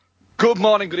Good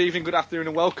morning, good evening, good afternoon,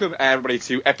 and welcome everybody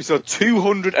to episode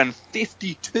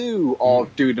 252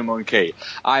 of Dude and Monkey.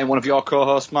 I am one of your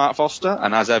co-hosts, Mark Foster,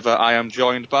 and as ever, I am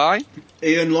joined by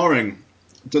Ian Loring,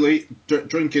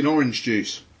 drinking orange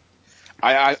juice.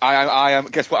 I am.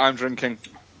 Guess what I'm drinking?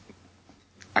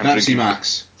 Pepsi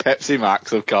Max. Pepsi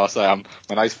Max, of course I am.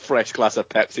 A nice fresh glass of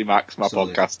Pepsi Max. My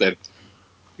podcasting.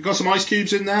 You got some ice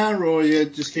cubes in there, or you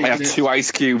just keeping I have 2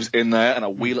 ice cubes in there and a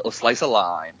wee little slice of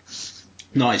lime.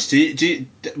 Nice.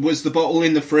 Was the bottle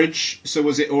in the fridge? So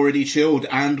was it already chilled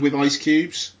and with ice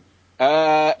cubes?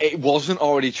 It wasn't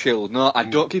already chilled. No, I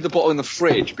don't keep the bottle in the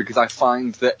fridge because I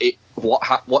find that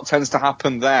what tends to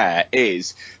happen there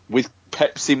is with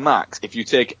Pepsi Max, if you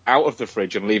take it out of the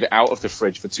fridge and leave it out of the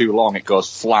fridge for too long, it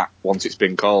goes flat once it's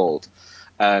been cold.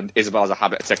 And Isabel has a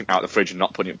habit of taking it out of the fridge and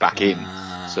not putting it back in.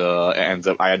 So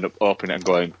I end up opening it and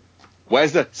going,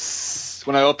 "Where's the?"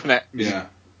 When I open it, yeah.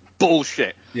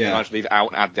 Bullshit. Yeah. I just leave it out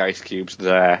and add the ice cubes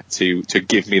there to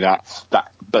give me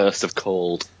that burst of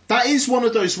cold. That is one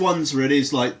of those ones where it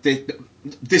is like,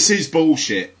 this is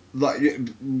bullshit. Like,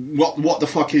 what the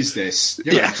fuck is this?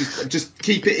 You know, yeah. Just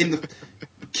keep it in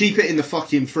the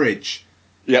fucking fridge.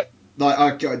 Yep.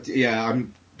 Like,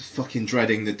 I'm fucking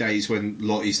dreading the days when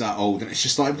Lottie's that old, and it's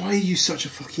just like, why are you such a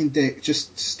fucking dick?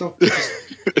 Just stop.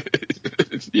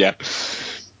 Yeah.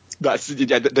 I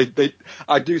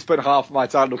do spend half of my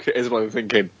time looking at Isabel and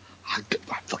thinking, I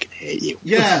fucking hate you.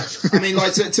 Yeah, I mean,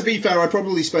 like, to be fair, I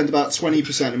probably spend about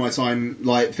 20% of my time,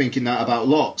 like, thinking that about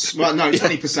lots. Well, no,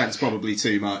 20% is probably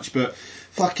too much, but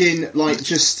fucking, like,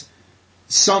 just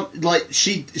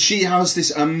she has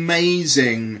this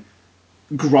amazing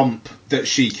grump that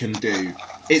she can do.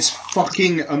 It's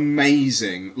fucking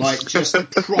amazing. Like, just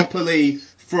properly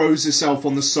throws herself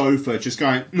on the sofa, just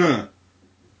going, nah.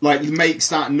 Like, makes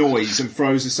that noise and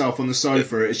throws herself on the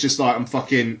sofa. It's just like, I'm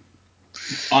going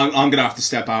to have to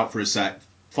step out for a sec.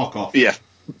 Fuck off. Yeah.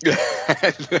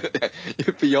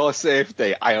 For your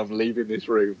safety, I am leaving this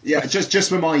room. Yeah, just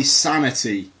for my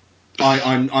sanity,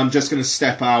 I'm just going to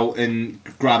step out and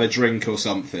grab a drink or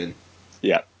something.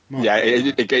 Yeah.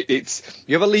 It's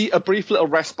you have a brief little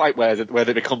respite where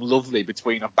they become lovely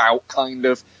between about kind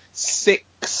of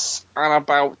 6 and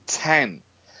about 10.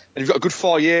 And you've got a good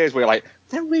 4 years where you're like,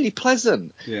 they're really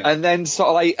pleasant. Yeah. And then sort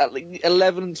of like at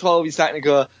 11 and 12, you're starting to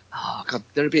go, oh God,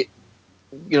 they're a bit,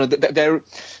 they're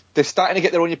starting to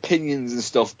get their own opinions and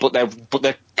stuff, but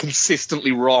they're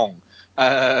consistently wrong,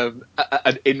 and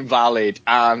invalid,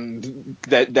 and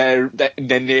they're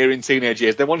nearing teenage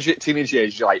years. Then once you hit teenage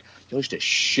years, you're like, you're just a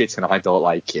shit, and I don't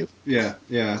like you. Yeah.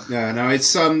 No,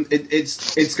 it's going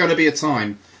to be a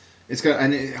time. It's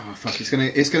going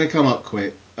to come up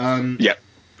quick. Yeah,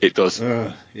 it does.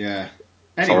 Yeah.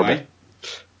 Anyway,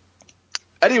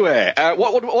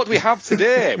 what do we have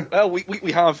today? Well,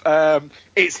 we have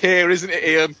it's here, isn't it,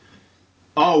 Ian?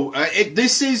 Oh,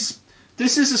 this is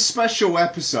a special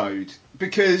episode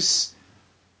because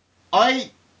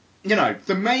the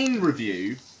main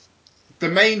review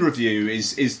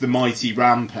is the Mighty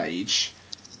Rampage,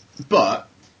 but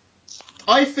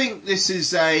I think this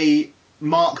is a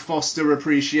Mark Foster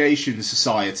Appreciation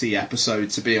Society episode,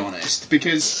 to be honest,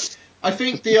 because I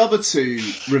think the other two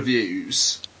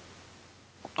reviews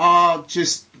are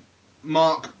just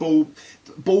Mark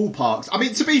ballparks. I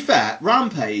mean, to be fair,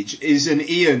 Rampage is an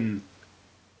Ian.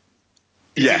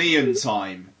 It's an Ian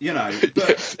time,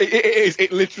 But it is.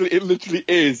 It literally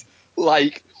is.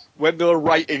 Like when they were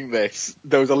writing this,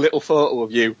 there was a little photo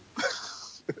of you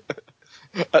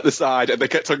at the side, and they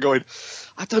kept on going,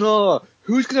 I don't know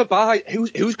who's going to buy,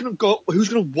 who's going to go, who's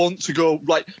going to want to go,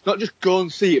 like not just go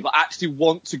and see it, but actually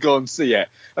want to go and see it.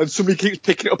 And somebody keeps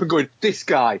picking it up and going, this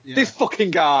guy, this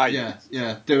fucking guy.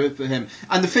 Yeah, do it for him.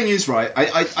 And the thing is, right,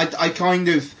 I kind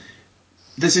of,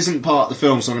 this isn't part of the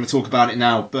film, so I'm going to talk about it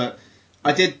now, but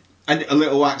I did a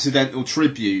little accidental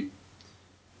tribute.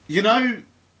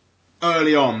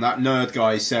 Early on, that nerd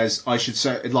guy says I should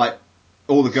say, like,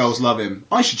 all the girls love him.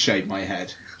 I should shave my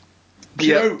head. Do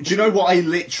you know what I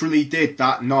literally did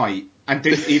that night and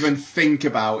didn't even think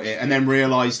about it and then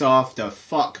realised after,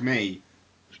 fuck me.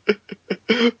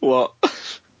 What?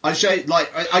 I shaved, like,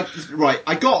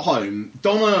 I got home,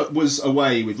 Donna was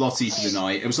away with Lottie for the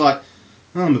night, it was like,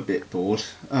 I'm a bit bored,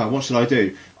 what should I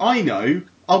do? I know,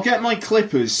 I'll get my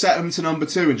clippers, set them to number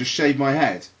 2 and just shave my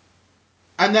head.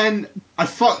 And then I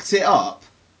fucked it up.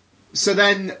 So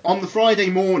then, on the Friday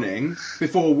morning,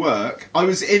 before work, I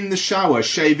was in the shower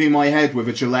shaving my head with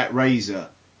a Gillette razor.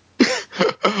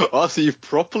 Oh, so you've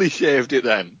properly shaved it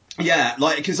then? Yeah,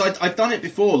 like, because I've done it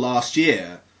before last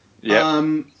year. Yeah.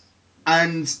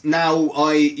 And now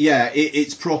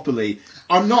it's properly.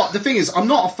 I'm not. The thing is, I'm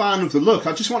not a fan of the look.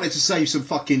 I just wanted to save some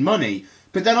fucking money.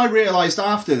 But then I realised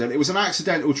after that it was an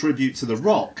accidental tribute to The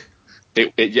Rock.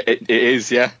 It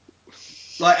is, yeah.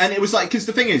 Like, and it was like, because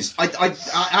the thing is,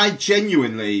 I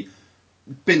genuinely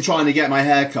been trying to get my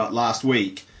hair cut last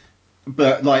week,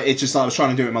 but like it's just like I was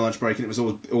trying to do it in my lunch break, and it was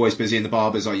always busy in the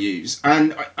barbers I use,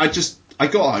 and I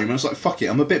got home and I was like, fuck it,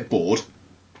 I'm a bit bored.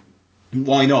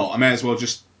 Why not? I may as well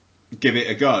just give it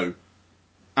a go,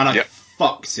 and I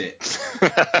fucked it.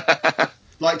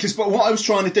 Like, because but what I was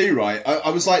trying to do, right? I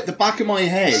was like, the back of my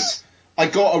head, I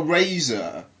got a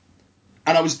razor.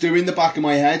 And I was doing the back of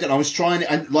my head, and I was trying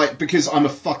to, and like, because I'm a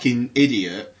fucking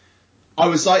idiot, I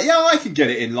was like, yeah, I can get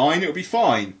it in line, it'll be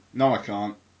fine. No, I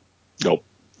can't. Nope.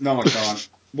 No, I can't.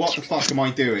 What the fuck am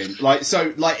I doing? Like,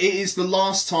 so, like, it is the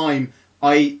last time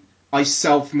I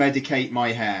self-medicate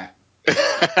my hair.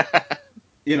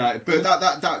 You know, but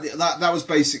that was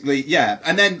basically, yeah.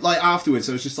 And then, like, afterwards,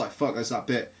 I was just like, fuck, there's that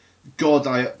bit. God,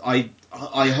 I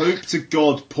hope to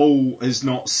God Paul has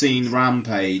not seen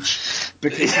Rampage,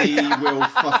 because he will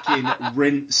fucking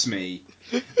rinse me.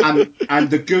 And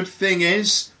the good thing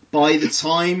is, by the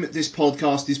time this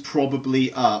podcast is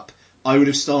probably up, I would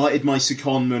have started my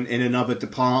secondment in another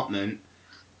department,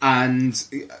 and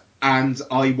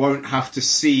I won't have to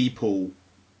see Paul.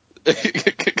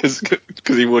 Because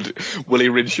will he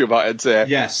rinse you about it and say,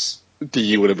 yes, do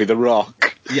you want to be The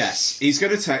Rock? Yes, he's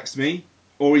going to text me,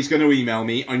 or he's going to email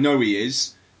me. I know he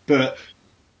is, but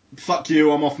fuck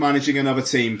you, I'm off managing another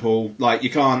team, Paul. Like,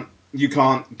 you can't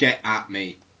get at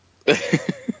me.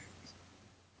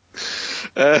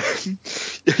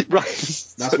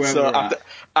 Right. That's where we're at.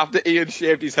 After Ian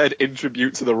shaved his head in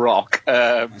tribute to The Rock,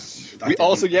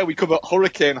 we cover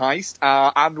Hurricane Heist,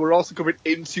 and we're also covering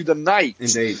Into the Night.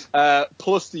 Indeed.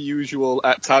 Plus the usual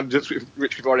tangents,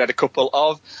 which we've already had a couple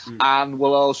of, and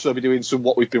we'll also be doing some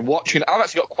what we've been watching. I've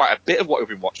actually got quite a bit of what we've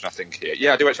been watching, I think, here.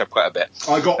 Yeah, I do actually have quite a bit.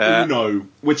 I got Uno,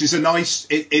 which is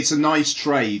it's a nice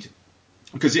trade.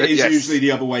 Because it is usually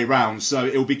the other way round, so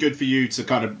it'll be good for you to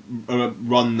kind of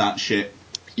run that shit.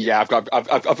 Yeah, I've got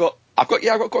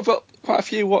quite a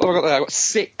few. What have I got there? I've got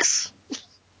 6.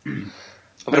 I've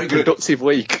had a productive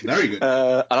week. Very good.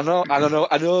 And I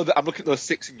know that I'm looking at those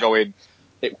 6 and going,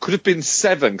 it could have been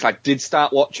 7, because I did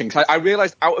start watching. Cause I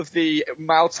realised out of the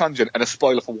mild tangent and a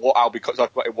spoiler for what I've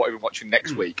been watching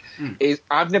next week, is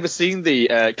I've never seen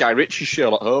the Guy Ritchie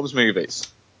Sherlock Holmes movies.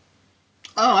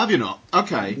 Oh, have you not?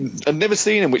 Okay. I've never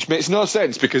seen him, which makes no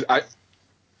sense, because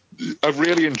I've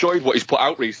really enjoyed what he's put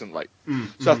out recently.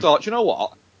 So I thought, you know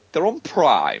what? They're on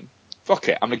Prime. Fuck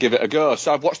it, I'm going to give it a go.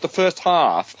 So I've watched the first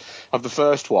half of the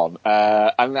first one,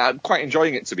 and I'm quite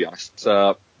enjoying it, to be honest.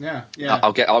 So yeah.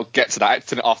 I'll get to that. I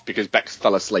turn it off because Bex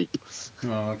fell asleep.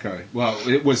 Oh, okay. Well,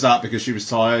 was that because she was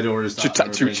tired, or is that...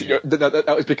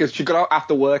 That was because she got out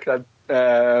after work and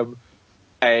had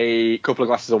a couple of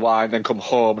glasses of wine, then come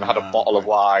home and had a bottle of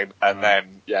wine, and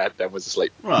then was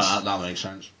asleep. Well, that makes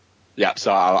sense. Yeah,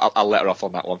 so I'll let her off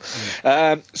on that one.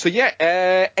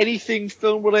 Anything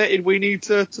film related we need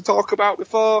to talk about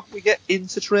before we get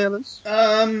into trailers?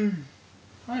 I don't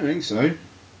think so.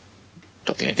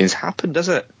 Don't think anything's happened, does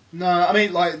it? No, I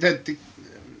mean, like the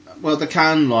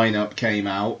Cannes lineup came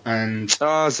out, and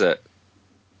is it?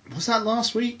 Was that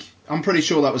last week? I'm pretty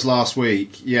sure that was last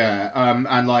week. Yeah,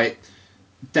 and like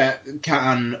that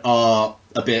Cannes are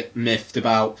a bit miffed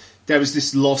about. There was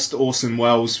this lost Orson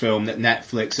Welles film that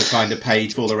Netflix have kind of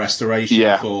paid for the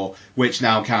restoration for, which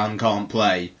now can't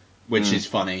play, which is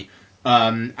funny.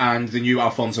 And the new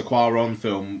Alfonso Cuarón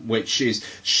film, which is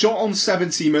shot on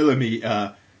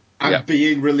 70mm and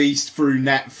being released through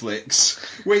Netflix,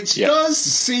 which does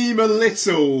seem a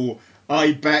little...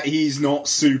 I bet he's not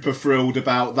super thrilled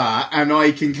about that, and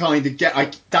I can kind of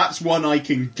get... that's one I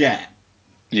can get.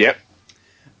 Yep.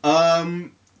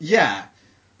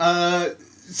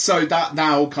 So that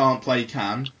now can't play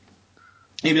Cannes.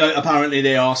 Even though apparently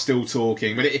they are still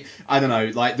talking. But I don't know,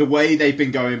 like the way they've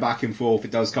been going back and forth,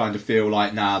 it does kind of feel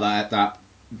like that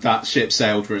ship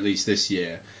sailed for at least this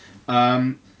year.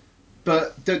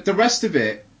 But the rest of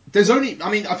it, there's only... I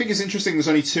mean, I think it's interesting there's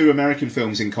only 2 American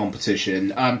films in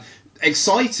competition.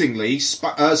 Excitingly,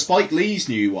 Spike Lee's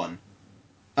new one.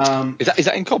 Is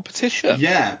that in competition?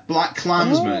 Yeah, Black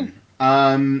Klansman.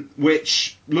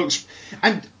 Which looks...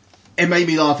 And it made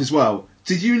me laugh as well.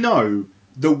 Did you know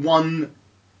the one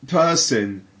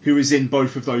person who is in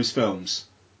both of those films?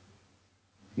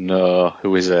 No,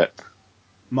 who is it?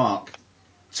 Mark,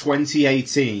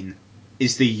 2018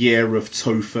 is the year of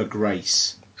Topher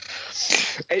Grace.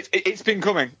 It's been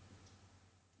coming.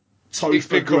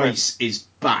 Topher Grace is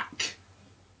back.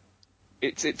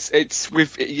 It's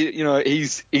with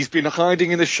he's been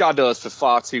hiding in the shadows for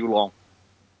far too long.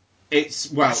 It's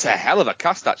That's a hell of a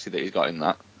cast, actually, that he's got in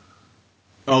that.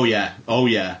 Oh yeah.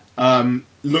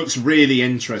 Looks really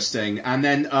interesting. And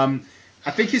then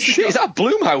I think it's Shit, is that a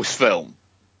Blumhouse film?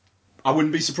 I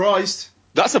wouldn't be surprised.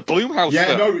 That's a Blumhouse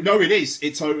Yeah, film. no, it is.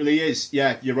 It totally is.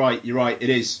 Yeah, you're right. It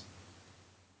is.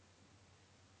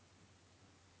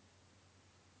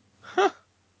 Huh.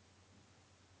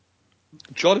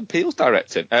 Jordan Peele's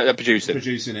producing.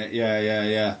 Producing it.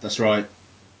 Yeah. That's right.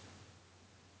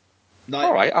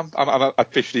 All right, I'm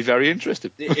officially very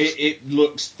interested. It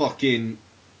looks fucking...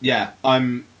 Yeah,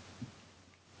 I'm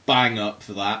bang up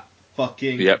for that.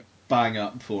 Fucking bang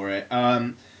up for it.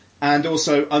 And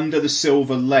also Under the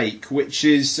Silver Lake, which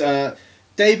is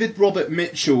David Robert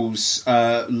Mitchell's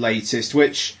latest,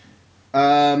 which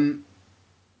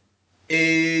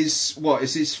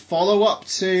is his follow-up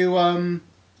to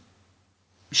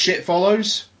Shit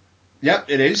Follows? Yep,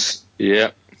 it is.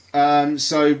 Yeah.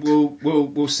 So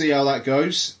we'll see how that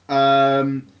goes.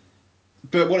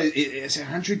 But what is it?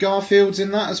 Andrew Garfield's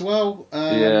in that as well.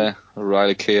 Yeah,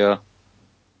 Riley Keough.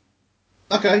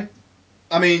 Okay,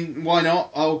 I mean, why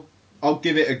not? I'll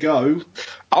give it a go.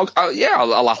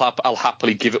 I'll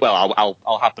happily give it. Well,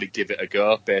 I'll happily give it a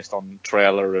go based on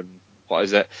trailer and what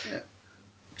is it? Yeah.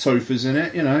 Topher's in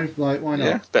it, like why not?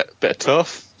 Yeah, bit of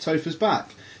tough. Topher's back.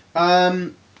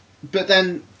 But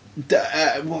then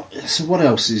what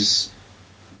else is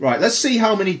right? Let's see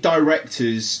how many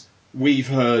directors we've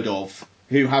heard of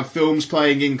who have films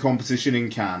playing in competition in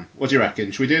Cannes. What do you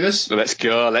reckon? Should we do this? Let's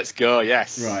go,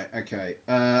 yes. Right, okay.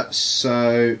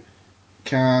 So,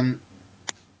 Cannes...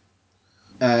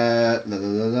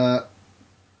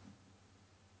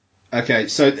 Okay,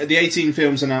 so the 18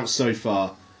 films announced so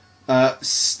far.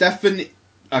 Stepan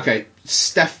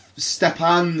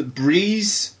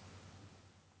Breeze.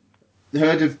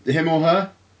 Heard of him or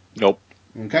her? Nope.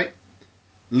 Okay.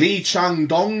 Lee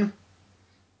Chang-dong.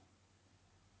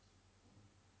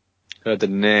 Heard the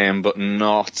name, but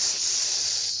not...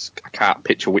 I can't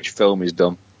picture which film he's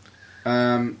done.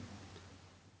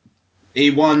 He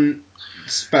won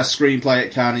Best Screenplay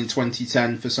at Cannes in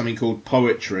 2010 for something called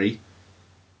Poetry.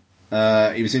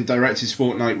 He was in Director's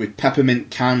Fortnight with Peppermint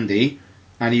Candy,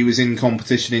 and he was in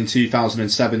competition in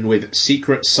 2007 with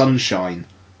Secret Sunshine.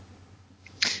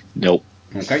 Nope.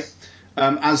 Okay.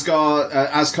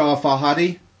 Asghar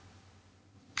Farhadi.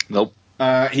 Nope.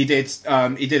 He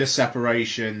did a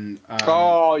Separation.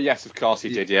 Oh yes, of course he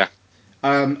did. Yeah.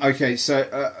 Okay,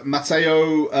 so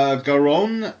Matteo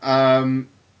Garon.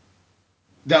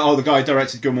 The guy who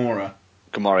directed Gomorrah.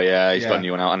 Gomorrah, yeah, he's got a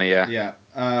new one out, hasn't he? Yeah.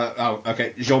 Yeah.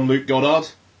 Okay. Jean-Luc Godard.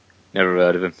 Never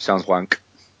heard of him. Sounds wank.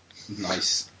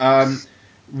 Nice.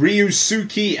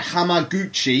 Ryusuke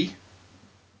Hamaguchi.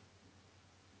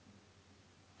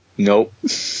 Nope.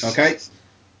 Okay.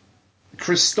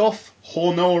 Christophe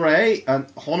Honoré and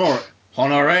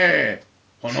Honoré.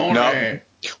 No.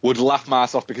 Would laugh my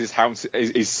ass off because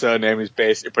his surname is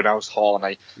basically pronounced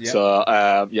Horny. Yep. So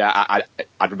I'd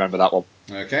remember that one.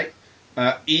 Okay.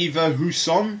 Eva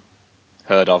Husson.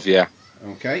 Heard of, yeah.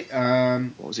 Okay.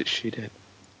 What was it she did?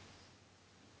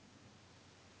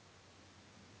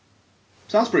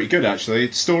 Sounds pretty good, actually.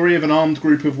 It's the story of an armed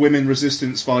group of women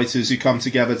resistance fighters who come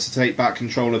together to take back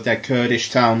control of their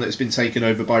Kurdish town that has been taken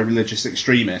over by religious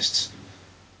extremists.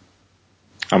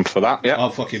 I'm for that, yeah.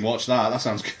 I'll fucking watch that. That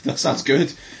sounds good. That sounds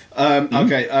good.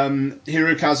 Okay.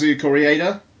 Hirokazu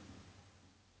Koreeda.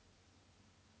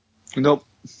 Nope.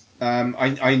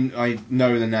 I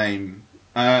know the name.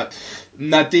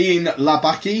 Nadine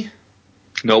Labaki.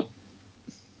 Nope.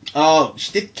 Oh,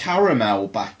 she did Caramel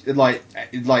back like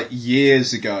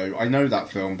years ago. I know that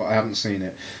film, but I haven't seen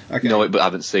it. Okay. No, but I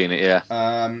haven't seen it.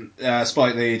 Yeah.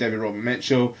 Spike Lee, David Robert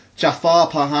Mitchell, Jafar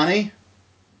Pahani.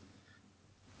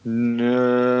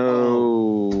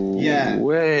 No. Yeah.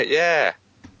 Wait, yeah.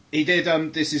 He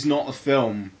did. This is not a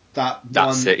film.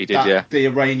 That's it. He did. Yeah. The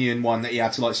Iranian one that he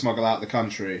had to smuggle out of the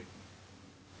country.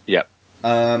 Yep.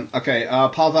 Okay.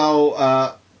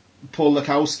 Pavel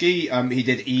Polakowski. He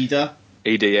did Ida.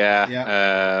 Ida,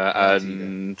 yeah.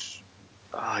 And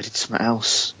I did something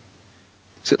else.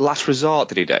 Was it Last Resort?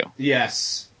 Did he do?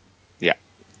 Yes. Yeah.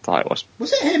 Thought it was.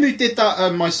 Was it him who did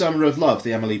that? My Summer of Love,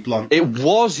 the Emily Blunt. It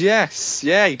was. Yes.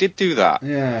 Yeah, he did do that.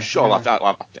 Yeah. Sure.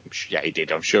 Yeah, he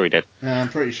did. I'm sure he did. I'm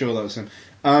pretty sure that was him.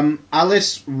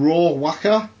 Alice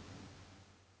Rohrwacher.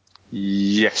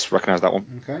 Yes, recognise that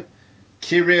one. Okay.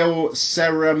 Kirill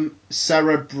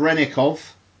Serebrennikov.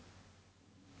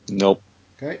 Nope.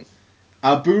 Okay.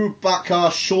 Abu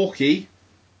Bakr Shorki.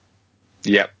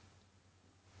 Yep.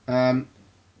 Oh.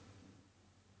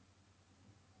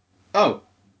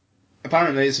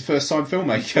 Apparently it's a first-time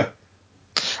filmmaker.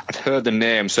 I'd heard the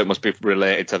name, so it must be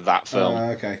related to that film.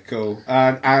 Okay, cool.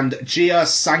 And Gia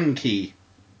Sankey.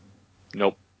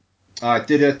 Nope. I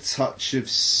did A Touch of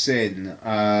Sin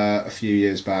a few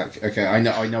years back. Okay, I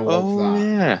know of that.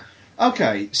 Yeah.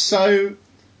 Okay, so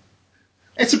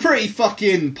it's a pretty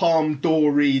fucking Palm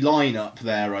Dory lineup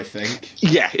there, I think.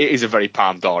 Yeah, it is a very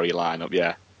Palm Dory lineup.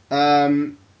 Yeah.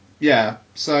 Yeah.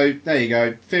 So there you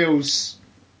go. Feels.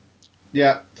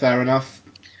 Yeah, fair enough.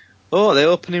 Oh, they're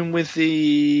opening with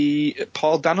the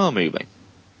Paul Dano movie.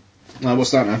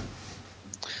 What's that now?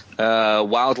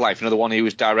 Wildlife, another one he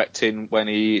was directing when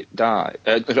he died.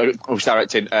 Was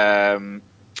directing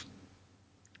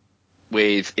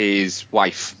with his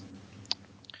wife.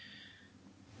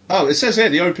 Oh, it says here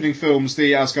the opening film's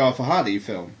the Asghar Farhadi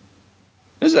film.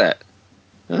 Is it?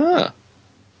 Ah.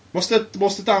 What's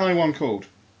the Dano one called?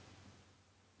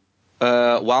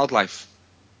 Wildlife.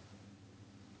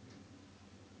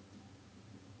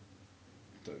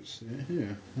 Don't see it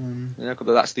here. Yeah,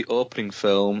 that's the opening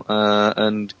film,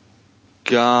 and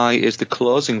Guy is the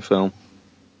closing film.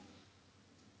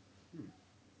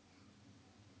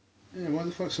 Yeah, why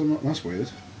the fuck's that not? That's weird.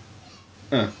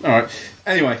 Alright.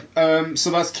 Anyway, so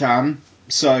that's Cannes.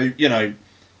 So,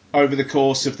 over the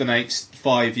course of the next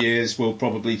 5 years, we'll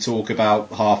probably talk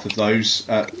about half of those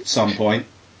at some point.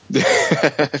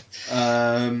 It's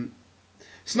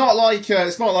not like the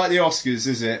Oscars,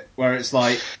 is it? Where it's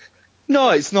like, No,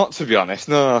 it's not, to be honest.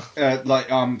 No. like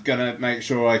I'm gonna make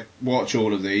sure I watch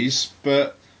all of these,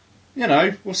 but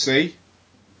we'll see.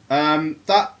 The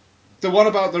one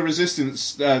about the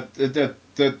resistance, the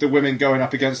women going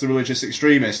up against the religious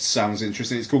extremists sounds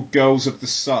interesting. It's called Girls of the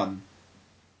Sun.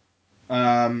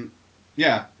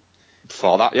 Yeah.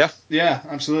 For that, yeah. Yeah,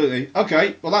 absolutely.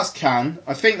 Okay, well that's Cannes.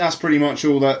 I think that's pretty much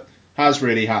all that has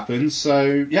really happened.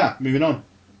 So yeah, moving on.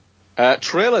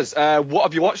 Trailers. What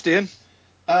have you watched, Ian?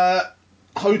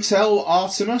 Hotel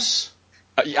Artemis.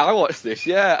 Yeah, I watched this.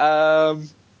 Yeah.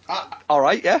 All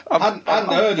right. Yeah. I hadn't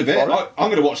heard of it. I'm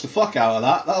going to watch the fuck out of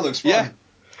that. That looks fun. Yeah.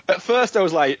 At first, I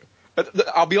was like,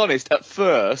 I'll be honest. At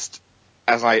first,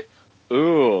 I was like,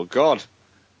 oh god.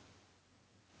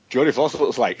 Jodie Foster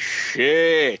looks like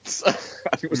shit. I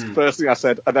think it was the first thing I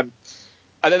said, and then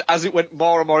as it went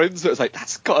more and more into it, it's like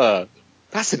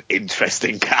that's an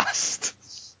interesting cast.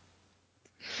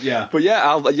 Yeah. But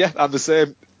yeah, I'm the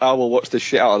same. I will watch the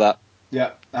shit out of that.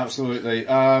 Yeah, absolutely.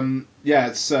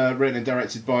 It's written and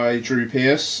directed by Drew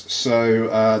Pearce,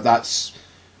 so that's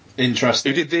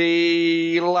interesting. Who did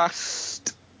the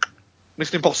last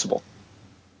Mission Impossible?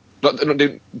 Not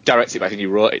didn't direct it, but I think he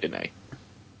wrote it, didn't he?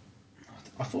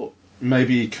 I thought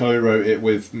maybe he co-wrote it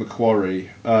with Macquarie,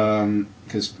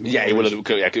 because he would have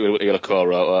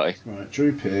co-wrote, won't he? Right,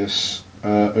 Drew Pearce.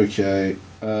 Okay.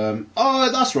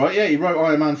 That's right. Yeah, he wrote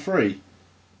Iron Man 3.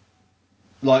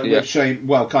 With Shane,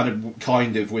 well,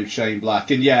 kind of with Shane Black,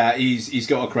 and yeah, he's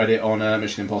got a credit on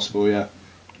Mission Impossible. Yeah.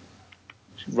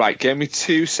 Right, give me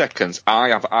 2 seconds.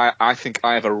 I think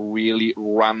I have a really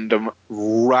random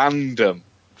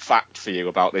fact for you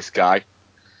about this guy.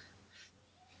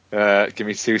 Give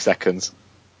me 2 seconds.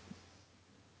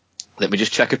 Let me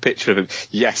just check a picture of him.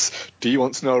 Yes. Do you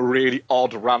want to know a really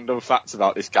odd random fact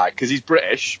about this guy? Because he's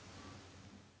British.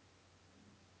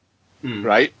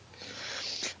 Right?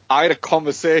 I had a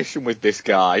conversation with this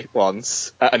guy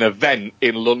once at an event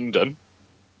in London.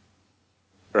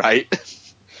 Right?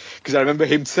 Because I remember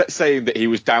him saying that he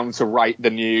was down to write the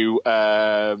new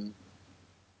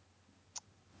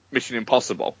Mission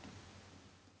Impossible.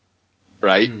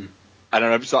 Right? And I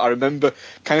remember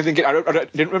kind of thinking, I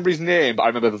didn't remember his name, but I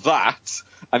remember that.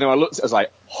 And then I looked at it, I was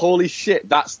like, holy shit,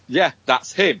 that's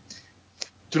him.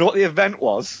 Do you know what the event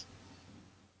was?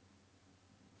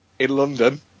 In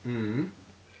London.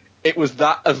 It was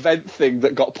that event thing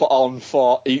that got put on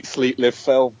for Eat, Sleep, Live,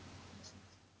 Film.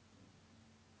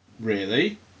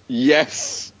 Really?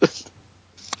 Yes.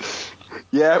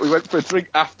 Yeah, we went for a drink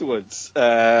afterwards.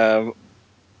 Quite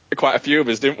a few of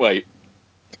us, didn't we?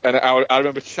 And I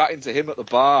remember chatting to him at the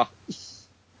bar.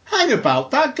 Hang about,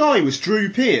 that guy was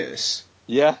Drew Pearce?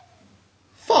 Yeah.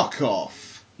 Fuck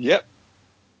off. Yep.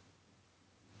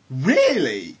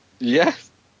 Really? Yeah.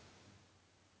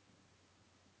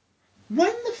 When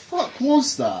the fuck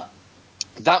was that?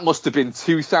 That must have been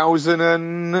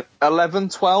 2011,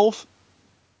 12.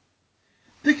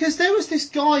 Because there was this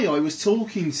guy I was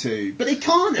talking to, but it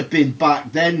can't have been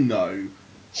back then though,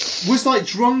 was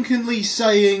drunkenly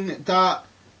saying that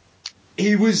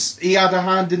he had a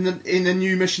hand in the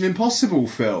new Mission Impossible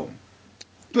film.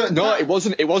 But no, it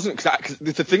wasn't. It wasn't. Cause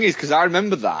the thing is, because I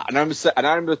remember that, and I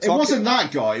remember talking. It wasn't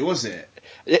that guy, was it?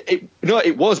 No,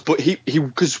 it was, but he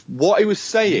because what he was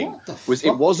saying What the was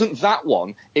fuck? it wasn't that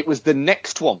one, it was the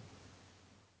next one.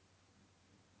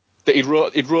 That he'd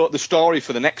wrote the story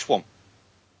for the next one.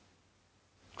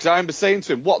 Because I remember saying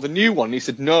to him, what, the new one? And he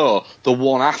said, no, the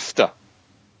one after.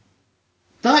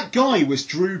 That guy was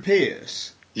Drew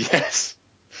Pearce. Yes.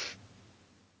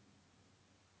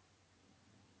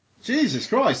 Jesus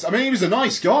Christ. I mean, he was a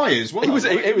nice guy as well. He was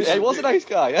a nice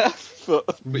guy, yeah.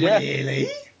 But yeah. Really?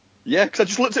 Yeah, because I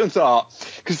just looked at him and thought,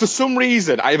 because for some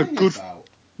reason I have a good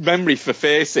memory for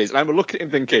faces, and I remember looking at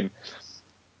him thinking,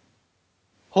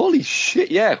 holy shit,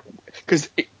 yeah.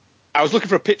 Because I was looking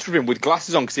for a picture of him with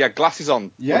glasses on, because he had glasses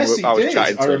on. Yes, he did.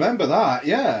 I remember that,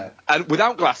 yeah. And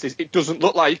without glasses, it doesn't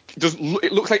look like,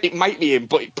 it looks like it might be him,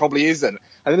 but it probably isn't.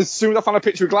 And then as soon as I found a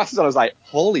picture with glasses on, I was like,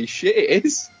 holy shit, it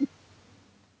is.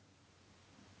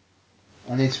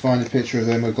 I need to find a picture of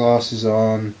him with glasses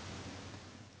on.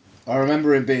 I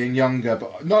remember him being younger,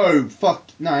 but no,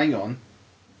 hang on.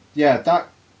 Yeah,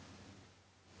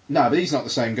 no, but he's not the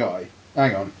same guy.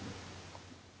 Hang on.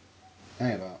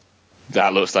 Hang about.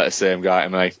 That looks like the same guy to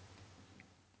me.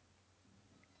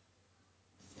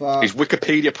 Fuck. His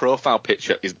Wikipedia profile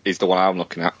picture is the one I'm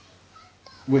looking at.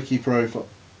 Wiki profile.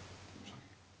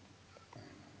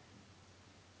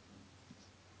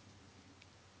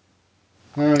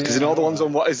 Because in all the ones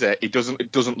on what is it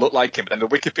doesn't look like him. And the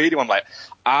Wikipedia one, like,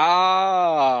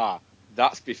 that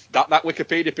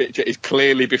Wikipedia picture is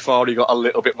clearly before he got a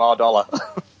little bit more dollar.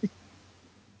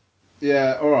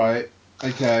 Yeah, all right,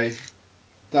 okay,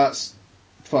 that's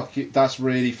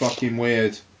really fucking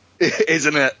weird,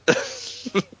 isn't it?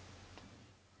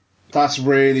 that's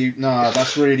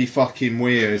really fucking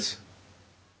weird.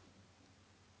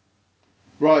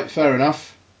 Right, fair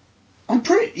enough.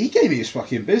 He gave me his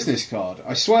fucking business card.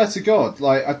 I swear to God,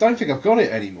 like, I don't think I've got it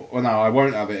anymore. Well, no, I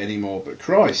won't have it anymore, but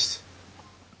Christ.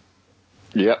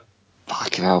 Yep.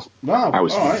 Fucking hell. Wow, I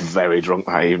was very drunk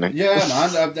that evening. Yeah,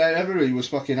 man, everybody was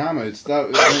fucking hammered.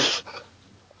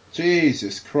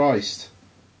 Jesus Christ.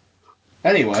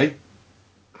 Anyway.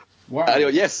 Wow.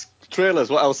 Anyway, yes, trailers,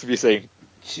 what else have you seen?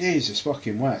 Jesus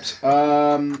fucking wept.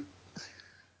 Right,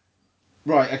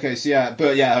 okay, so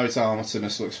Hotel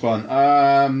Artemis looks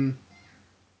fun.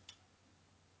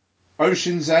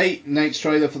 Ocean's 8, Nate's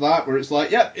trailer for that, where it's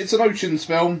like, yep, it's an Ocean's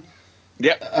film.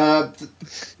 Yep.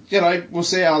 We'll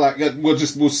see how that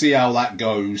goes. We'll see how that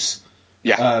goes.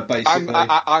 Yeah. Basically.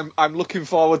 I'm looking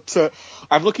forward to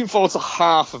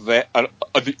half of it, and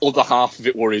the other half of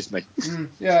it worries me.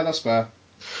 Yeah, that's fair.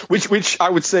 Which I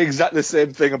would say exactly the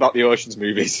same thing about the Ocean's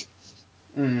movies.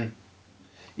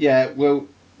 Yeah, we'll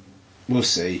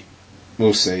see.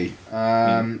 We'll see.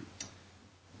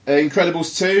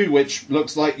 Incredibles 2, which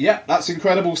looks like, that's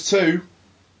Incredibles 2.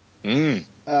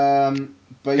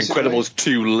 Basically. Incredibles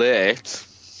too late.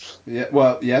 Yeah,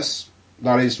 well, yes,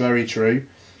 that is very true.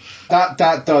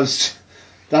 That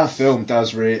film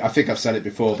does really, I think I've said it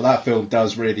before, but that film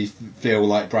does really feel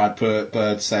like Brad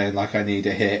Bird saying, like, I need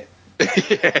a hit.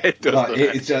 Yeah, it does. Like,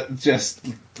 it's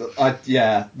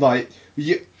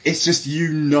it's just,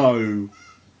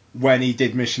 when he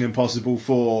did Mission Impossible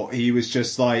 4, he was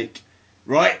just like,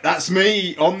 right, that's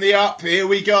me, on the up, here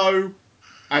we go.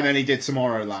 And then he did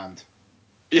Tomorrowland.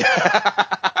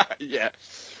 Yeah. Yeah.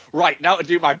 Right, now to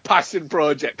do my passion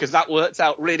project, because that worked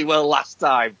out really well last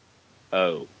time.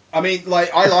 Oh. I mean,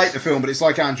 like, I like the film, but it's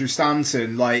like Andrew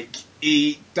Stanton. Like,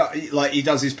 he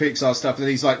does his Pixar stuff, and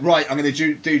he's like, right, I'm going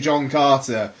to do John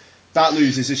Carter. That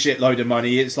loses a shitload of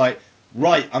money. It's like,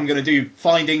 right, I'm going to do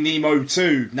Finding Nemo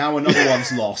 2. Now another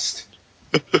one's lost.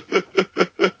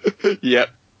 Yep.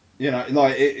 You know,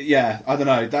 like, I don't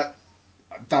know.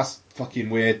 That's fucking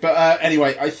weird. But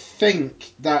anyway, I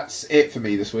think that's it for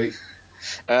me this week.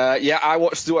 I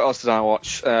watched. What else did I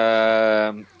watch?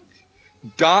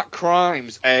 Dark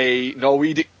Crimes, a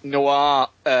Nordic noir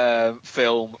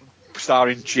film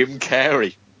starring Jim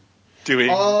Carrey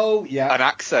doing an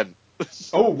accent.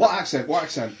 Oh, what accent? What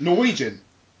accent? Norwegian?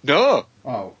 No.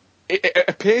 Oh. It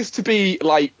appears to be,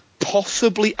 like,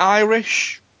 possibly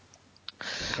Irish.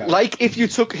 Okay. Like if you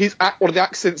took one of the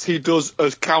accents he does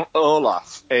as Count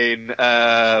Olaf in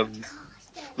Lemony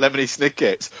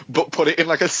Snicket, but put it in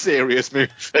like a serious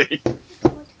movie.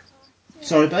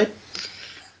 Sorry, babe.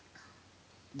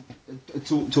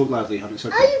 Talk loudly, honey. It's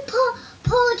okay. Are you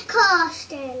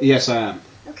podcasting? Yes, I am.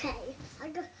 Okay.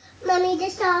 Mummy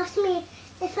just asked me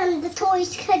if the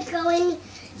toys could go in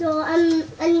your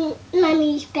in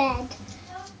Mummy's bed.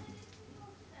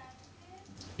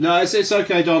 No, it's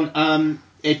okay, Don.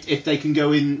 If they can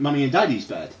go in Mummy and Daddy's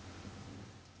bed.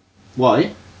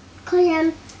 Why?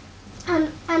 Because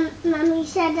Mummy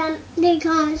said they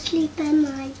can't sleep in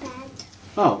my bed.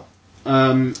 Oh.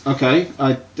 Okay.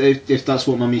 If that's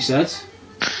what Mummy said.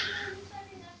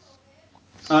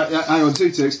 Hang on,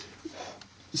 2 ticks.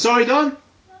 Sorry, Don?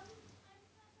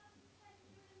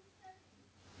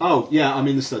 Oh, yeah, I'm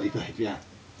in the study, babe, yeah.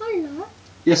 I'm not.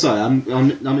 Yes, I am.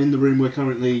 I'm in the room we're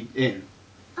currently in.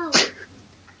 Oh.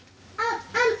 I'm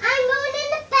going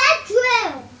in the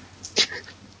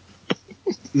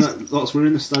bedroom. No, Lots, we're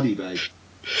in the study, babe.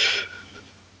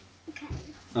 Okay.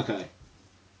 Okay.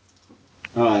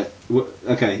 Alright,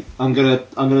 okay, I'm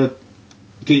gonna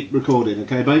keep recording,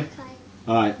 okay, babe? Okay.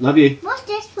 Alright, love you. What's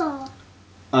this for?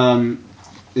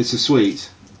 It's a sweet.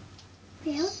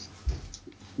 Bill?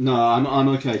 No, I'm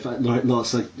okay. Like,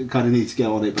 Lots, I kind of need to get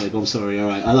on it, babe. I'm sorry.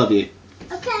 Alright, I love you.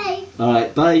 Okay.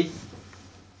 Alright, bye.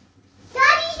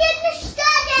 Daddy's in the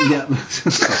study. Yeah.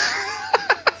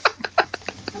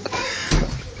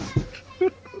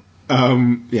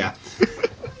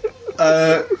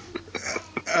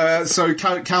 So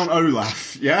Count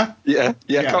Olaf, yeah? Yeah,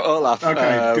 Yeah. Count Olaf.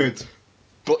 Okay, good.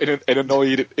 But in an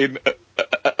annoyed in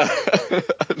a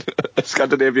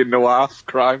Scandinavian noir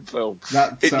crime film.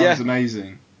 That sounds yeah,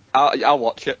 amazing. I'll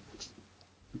watch it.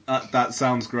 That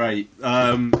sounds great.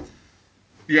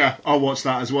 Yeah, I'll watch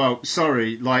that as well.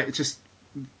 Sorry, like, just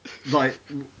like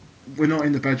we're not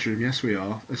in the bedroom. Yes, we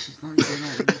are. It's just, no, we're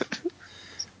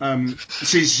not.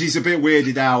 She's a bit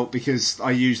weirded out because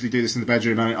I usually do this in the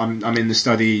bedroom. I'm in the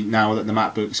study now that the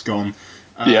MacBook's gone.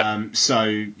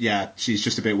 So yeah, she's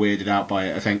just a bit weirded out by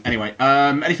it, I think. Anyway,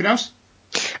 anything else?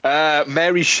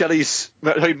 Mary Shelley.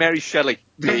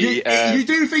 You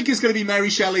do think it's going to be Mary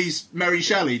Shelley's Mary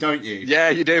Shelley, don't you? Yeah,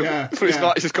 you do. Yeah, But it's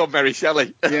not. It's just called Mary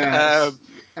Shelley. Yeah.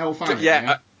 Elle Fanning,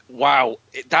 yeah. Wow,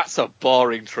 that's a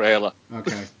boring trailer.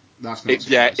 Okay, that's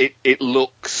not. It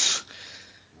looks.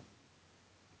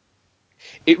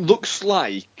 It looks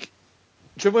like.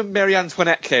 Do you remember when Marie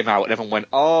Antoinette came out and everyone went,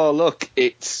 "Oh, look,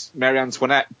 it's Marie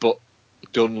Antoinette," but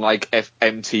done like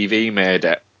MTV made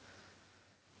it.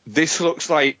 This looks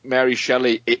like Mary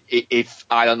Shelley if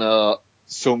I don't know,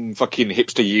 some fucking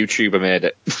hipster YouTuber made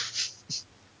it.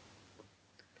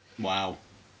 Wow.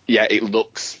 Yeah, it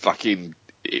looks fucking.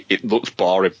 It looks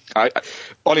boring. I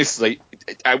honestly,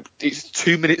 it's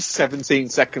 2 minutes 17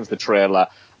 seconds the trailer,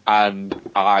 and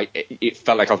it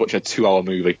felt like I was watching a 2-hour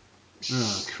movie.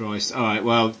 Oh Christ! All right,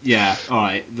 well, yeah, all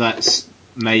right. Let's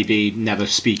maybe never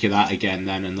speak of that again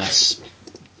then, unless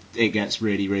it gets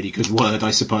really, really good word,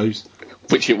 I suppose.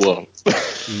 Which it won't.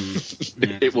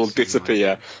 Yeah, it will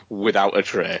disappear without a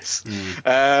trace.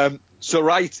 So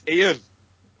right, Ian,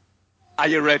 are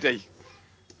you ready?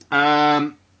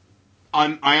 I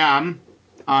am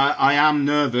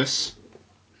nervous.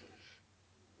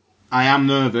 I am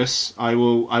nervous. I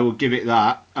will give it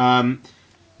that.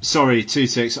 Sorry, 2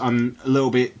 ticks. I'm a little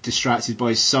bit distracted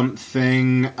by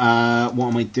something. What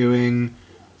am I doing?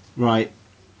 Right.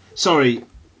 Sorry.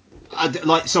 I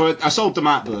sold the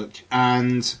MacBook,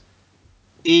 and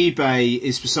eBay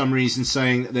is for some reason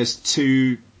saying that there's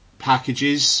 2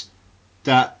 packages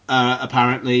that are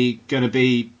apparently going to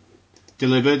be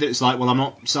delivered. It's like, well, I'm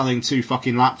not selling 2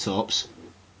 fucking laptops.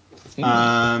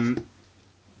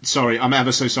 Sorry, I'm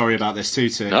ever so sorry about this. 2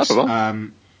 ticks. No,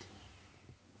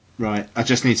 right, I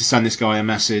just need to send this guy a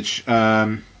message.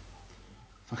 Fucking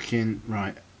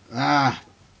right.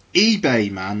 eBay,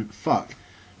 man. Fuck.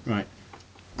 Right.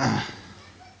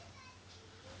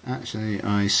 Actually,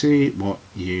 I see what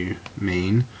you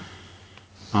mean.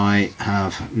 I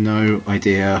have no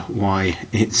idea why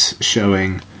it's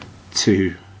showing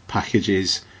 2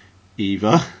 packages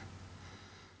either.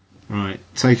 Right,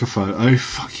 take a photo.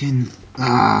 Fucking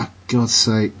God's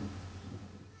sake.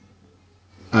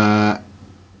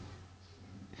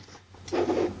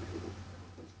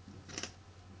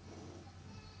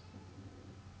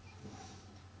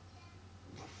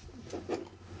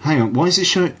 Hang on, why is it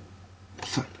showing?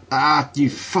 You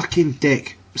fucking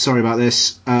dick. Sorry about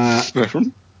this.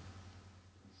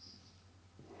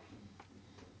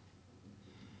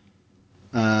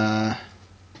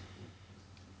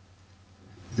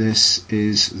 This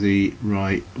is the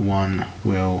right one.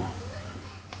 We'll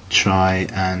try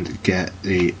and get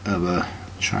the other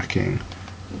tracking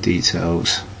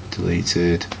details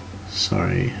deleted.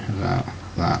 Sorry about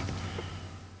that.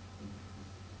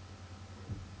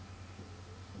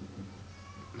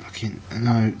 Fucking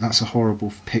no, that's a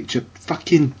horrible picture.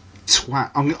 Fucking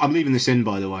twat. I'm leaving this in,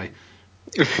 by the way.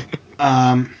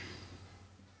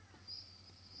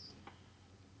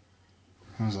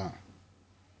 How's that?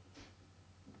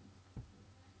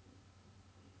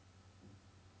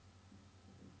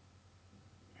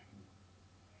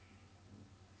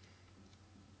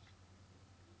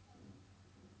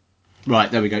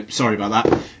 Right, there we go. Sorry about that.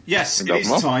 Yes, it is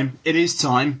time. It is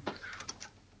time.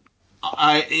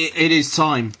 It is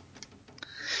time.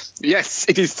 Yes,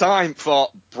 it is time for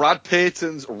Brad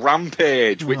Payton's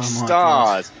Rampage, which Oh, my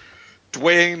stars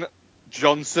Dwayne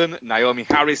Johnson, Naomi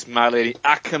Harris, Marlene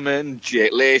Ackerman,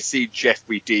 Jake Lacey,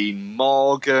 Jeffrey Dean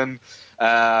Morgan,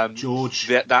 George.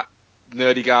 that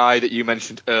nerdy guy that you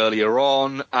mentioned earlier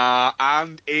on,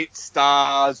 and it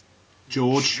stars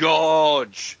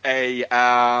George, a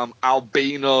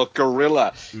albino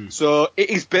gorilla. So it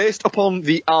is based upon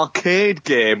the arcade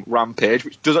game Rampage,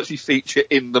 which does actually feature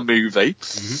in the movie.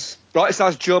 Right, it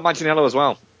stars Joe Manganiello as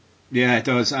well. Yeah, it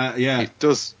does. Yeah, It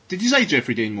does. Did you say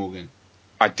Jeffrey Dean Morgan?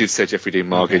 I did say Jeffrey Dean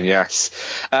Morgan, Okay. yes.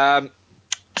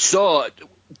 So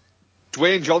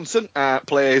Dwayne Johnson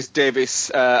plays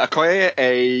Davis Okoye,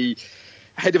 a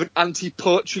head of an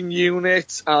anti-poaching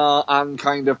unit and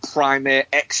kind of primate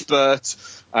expert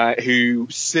who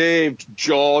saved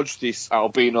George, this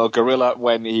albino gorilla,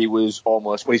 when his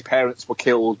parents were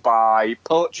killed by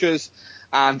poachers,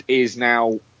 and is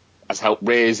now has helped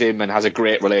raise him and has a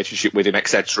great relationship with him,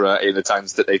 etc., in the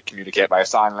times that they communicate via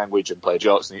sign language and play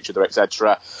jokes on each other,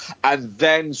 etc. And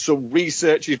then some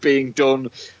research is being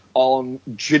done on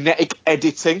genetic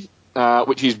editing,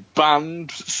 which is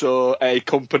banned, so a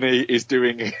company is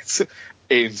doing it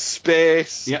in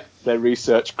space. Yep. Their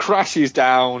research crashes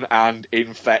down and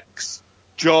infects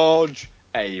George,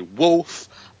 a wolf,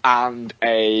 and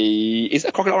is it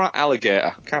a crocodile or an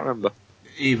alligator? I can't remember.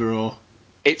 Either or.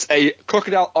 It's a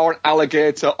crocodile or an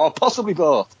alligator, or possibly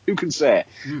both. Who can say?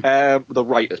 The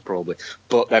writers, probably.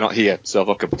 But they're not here, so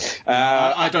fuck them.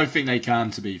 I don't think they can,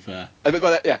 to be fair.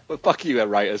 But fuck you,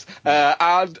 writers.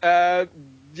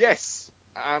 Yes,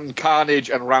 and carnage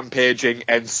and rampaging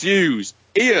ensues.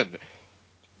 Ian,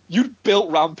 you built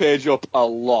Rampage up a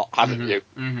lot, haven't you?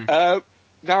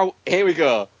 Now, here we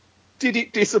go. Did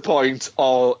it disappoint,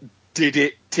 or did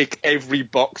it tick every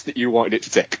box that you wanted it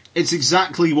to tick? It's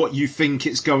exactly what you think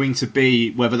it's going to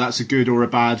be, whether that's a good or a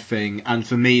bad thing, and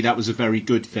for me, that was a very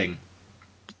good thing.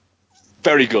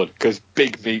 Very good, because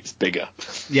big meets bigger.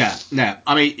 Yeah, no,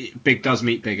 I mean, big does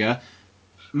meet bigger.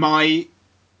 My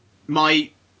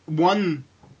one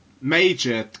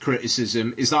major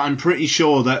criticism is that I'm pretty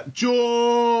sure that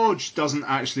George doesn't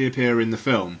actually appear in the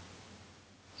film.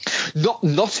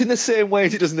 Not in the same way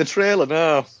as it does in the trailer,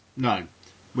 no. No,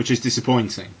 which is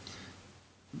disappointing.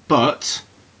 But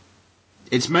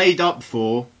it's made up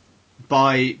for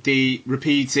by the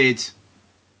repeated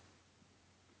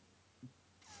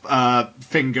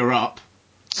finger up,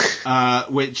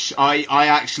 which I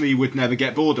actually would never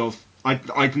get bored of.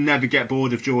 I'd never get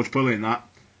bored of George pulling that.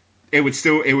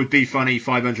 It would be funny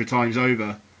 500 times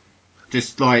over.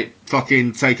 Just like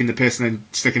fucking taking the piss and then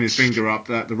sticking his finger up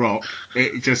at the Rock.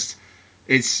 It's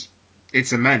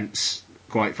immense,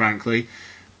 quite frankly.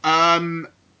 It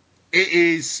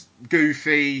is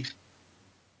goofy,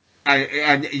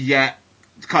 and yet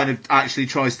kind of actually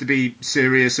tries to be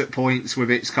serious at points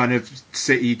with its kind of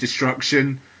city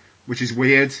destruction, which is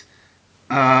weird.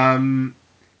 The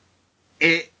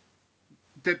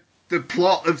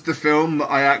plot of the film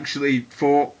I actually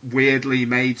thought weirdly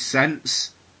made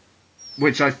sense,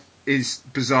 which is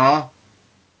bizarre.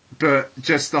 But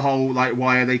just the whole, like,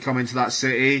 why are they coming to that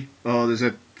city? Oh, there's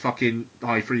a fucking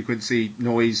high frequency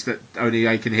noise that only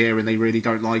they can hear and they really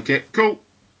don't like it. Cool.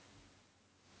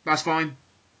 That's fine.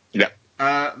 Yeah.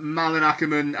 Malin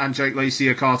Ackerman and Jake Lacey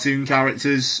are cartoon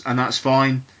characters, and that's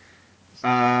fine.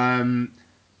 The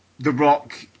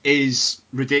Rock is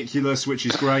ridiculous, which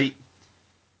is great.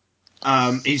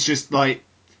 He's just like,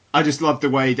 I just love the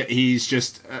way that he's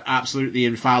just absolutely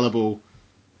infallible.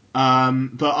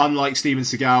 But unlike Steven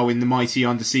Seagal in The Mighty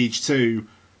Under Siege 2,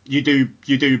 you do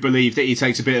believe that he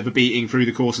takes a bit of a beating through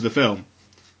the course of the film,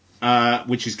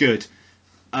 which is good.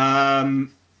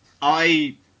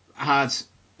 I had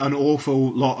an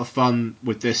awful lot of fun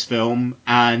with this film,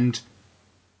 and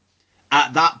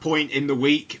at that point in the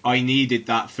week, I needed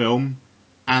that film,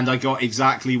 and I got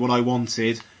exactly what I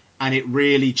wanted, and it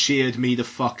really cheered me the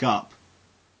fuck up.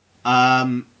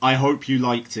 I hope you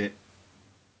liked it.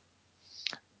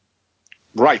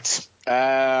 Right.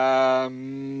 I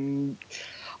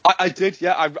did,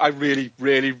 yeah. I really,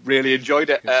 really, really enjoyed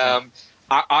it.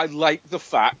 I like the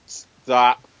fact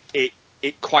that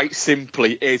it quite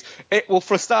simply is. Well,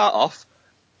 for a start off,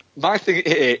 my thing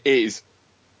here is,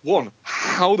 one,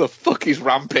 how the fuck is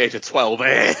Rampage a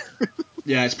 12A?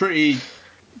 Yeah, it's pretty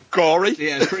gory.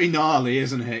 Yeah, it's pretty gnarly,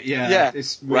 isn't it? Yeah,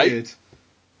 it's weird. Right?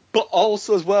 But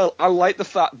also as well, I like the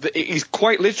fact that it is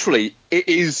quite literally, it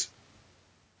is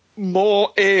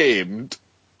more aimed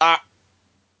at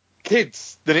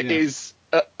kids than it is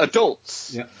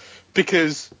adults. Yeah.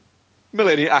 Because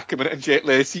Melania Ackerman and Jake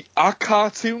Lacey are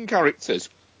cartoon characters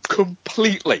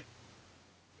completely.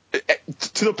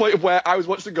 to the point of where I was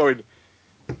watching it going,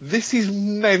 this is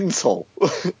mental.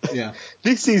 Yeah.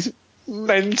 This is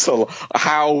mental.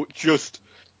 How just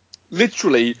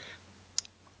literally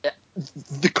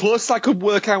the closest I could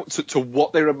work out to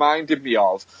what they reminded me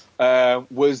of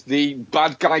was the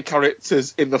bad guy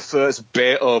characters in the first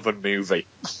Beethoven movie.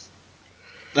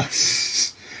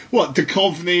 What,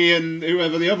 Duchovny and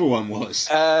whoever the other one was?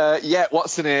 Yeah,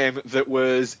 what's the name that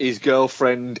was his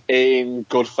girlfriend in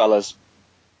Goodfellas?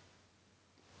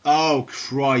 Oh,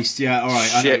 Christ, yeah, alright.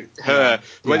 Shit, I know. her.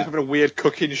 Yeah. Went from a weird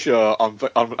cooking show on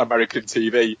American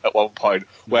TV at one point,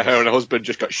 where her and her husband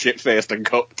just got shit-faced and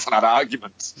cooked and had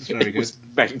arguments. That's very it good. was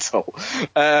mental.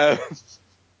 Very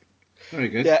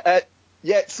good.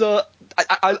 Yeah, so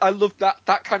I love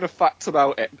that kind of fact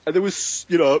about it. And there was,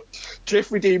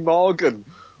 Jeffrey Dean Morgan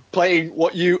playing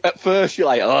what you, at first, you're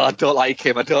like, oh, I don't like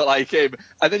him. And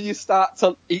then you start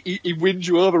to, he wins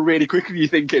you over really quickly. You're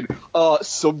thinking, oh, at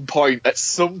some point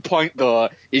though,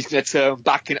 he's going to turn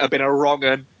back into being a wrong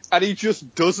un. And he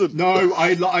just doesn't. No,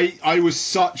 I was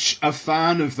such a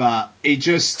fan of that. He's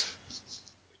just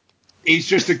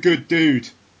a good dude.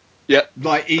 Yeah.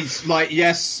 Like, he's like,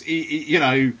 yes,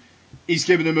 he's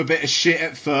giving them a bit of shit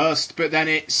at first, but then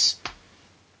it's,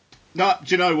 no,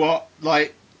 do you know what?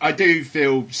 Like, I do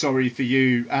feel sorry for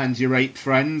you and your ape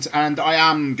friend, and I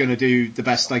am going to do the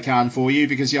best I can for you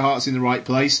because your heart's in the right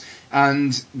place.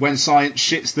 And when science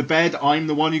shits the bed, I'm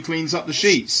the one who cleans up the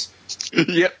sheets.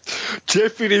 Yep.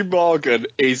 Jeffrey Dean Morgan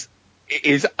is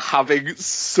having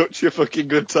such a fucking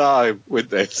good time with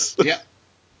this. Yep.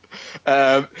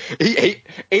 He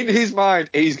in his mind,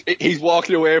 he's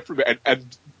walking away from it, and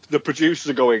the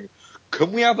producers are going,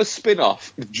 "Can we have a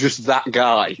spin-off with just that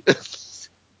guy?"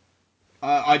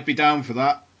 I'd be down for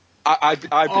that. I'd be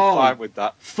fine with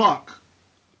that. Fuck.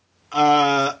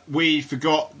 We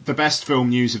forgot the best film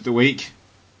news of the week.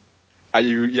 Are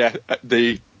you? Yeah,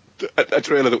 a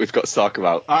trailer that we've got to talk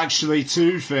about. Actually,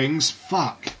 two things.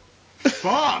 Fuck.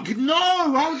 No!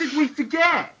 How did we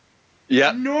forget?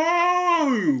 Yeah.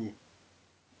 No!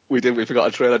 We did. We forgot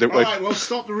a trailer, didn't we? Alright, well,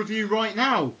 stop the review right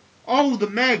now. Oh, the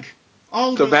Meg.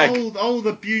 Oh, The Meg.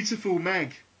 The beautiful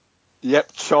Meg.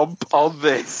 Yep, chomp on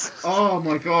this. Oh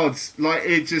my god. Like,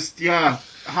 it just, yeah.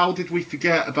 How did we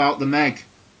forget about the Meg?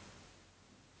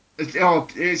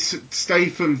 It's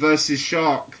Statham versus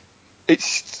Shark. It's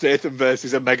Statham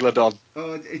versus a megalodon.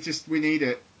 We need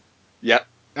it. Yep.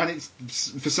 And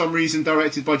it's, for some reason,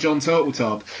 directed by John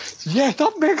Turteltaub. Yeah,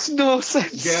 that makes no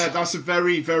sense. Yeah, that's a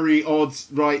very, very odd,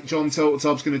 right, John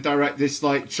Turteltaub's going to direct this,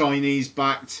 like,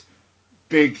 Chinese-backed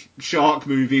big shark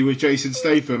movie with Jason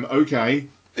Statham. Okay.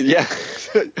 Yeah.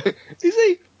 Is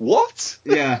he? What?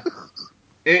 Yeah.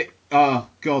 Oh,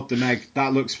 God, the Meg.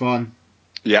 That looks fun.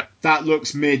 Yeah. That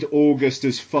looks mid-August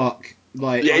as fuck.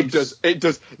 Like, yeah, it does. It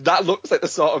does. That looks like the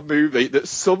sort of movie that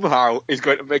somehow is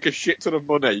going to make a shit ton of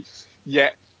money,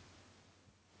 yet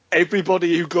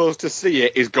everybody who goes to see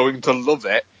it is going to love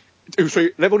it. So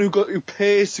everyone who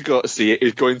pays to go to see it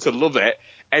is going to love it.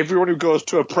 Everyone who goes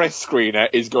to a press screener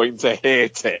is going to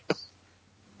hate it.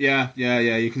 Yeah,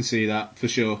 you can see that, for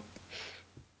sure.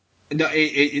 No,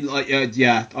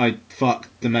 I fuck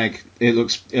the Meg. It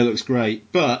looks great.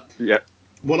 But, Yeah.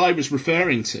 what I was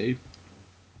referring to,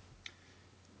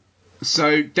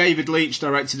 so David Leitch,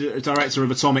 director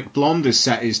of Atomic Blonde, has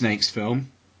set his next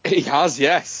film. He has,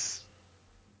 yes.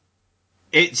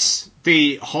 It's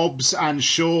the Hobbs and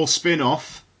Shaw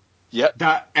spin-off. Yep.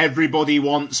 That everybody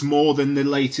wants more than the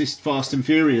latest Fast and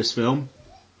Furious film.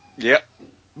 Yep.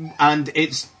 And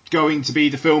it's going to be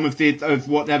the film of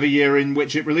whatever year in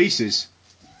which it releases.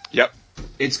 Yep.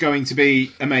 It's going to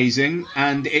be amazing,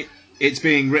 and it's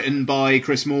being written by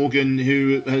Chris Morgan,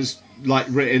 who has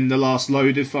written the last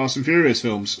load of Fast and Furious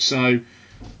films. So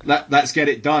let's get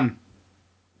it done.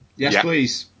 Yes, yeah.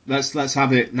 Please. Let's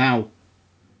have it now.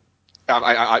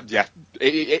 Yeah.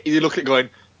 You look at it going,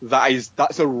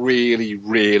 that's a really,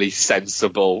 really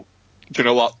sensible. Do you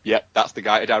know what? Yeah, that's the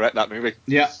guy to direct that movie.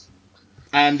 Yeah.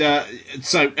 And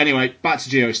so anyway, back to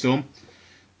Geostorm.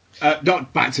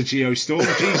 Not back to Geostorm.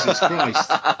 Jesus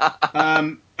Christ.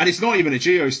 And it's not even a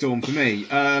Geostorm for me.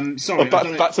 Sorry.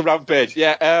 Back to Rampage.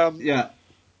 Yeah. Yeah.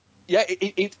 Yeah,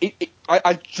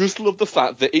 I just love the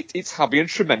fact that it's having a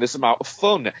tremendous amount of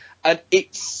fun, and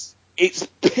it's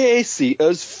pacey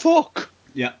as fuck.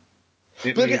 Yeah.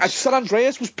 But again, San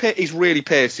Andreas is really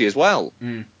pacey as well.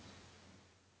 Mm.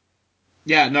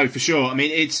 Yeah, no, for sure. I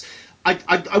mean,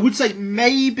 I would say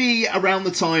maybe around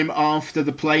the time after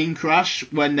the plane crash,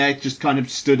 when they're just kind of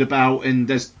stood about and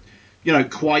there's,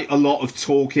 quite a lot of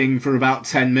talking for about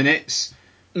 10 minutes.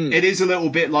 Mm. It is a little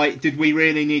bit like, did we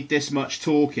really need this much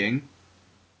talking?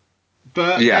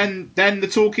 But Yeah. then the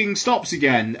talking stops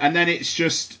again, and then it's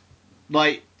just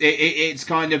like it's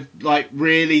kind of like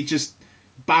really just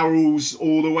barrels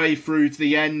all the way through to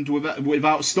the end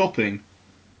without stopping.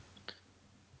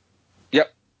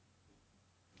 Yep.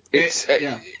 It's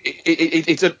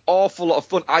it's an awful lot of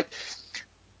fun. I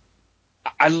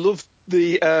love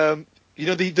the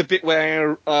the bit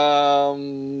where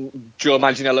Joe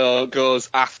Manganiello goes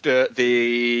after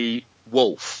the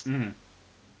wolf. Mhm.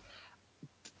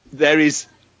 There is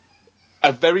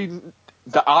a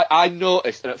that I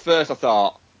noticed, and at first I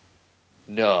thought,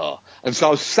 no. And so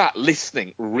I was sat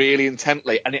listening really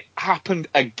intently, and it happened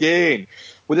again,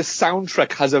 where the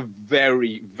soundtrack has a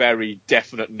very, very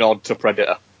definite nod to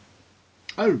Predator.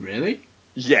 Oh, really?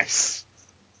 Yes.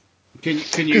 Can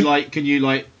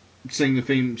you sing the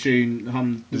theme tune?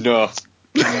 Hum. No.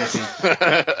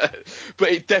 But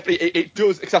it definitely it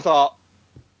does, because I thought,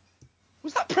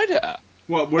 was that Predator?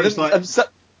 What? Where it's like I'm sat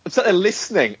there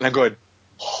listening, and I'm going,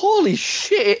 holy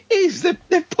shit, it is.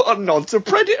 They've put a nod to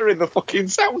Predator in the fucking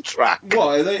soundtrack.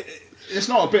 what? It's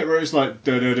not a bit where it's like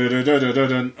da da da da da da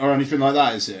da or anything like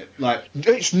that, is it? Like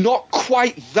It's not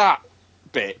quite that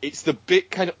bit. It's the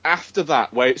bit kind of after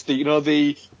that where it's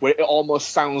the where it almost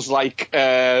sounds like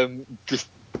just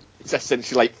it's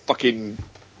essentially like fucking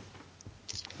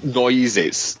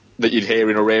noises that you'd hear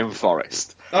in a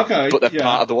rainforest. okay, But they're yeah.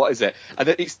 part of the what is it? And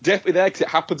then it's definitely there because it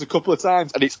happens a couple of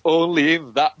times, and it's only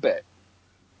in that bit.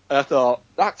 And I thought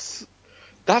that's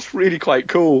really quite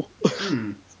cool.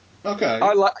 Okay.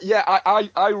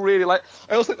 I really like.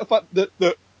 I also think the fact that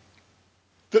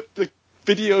the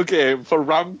video game for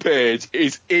Rampage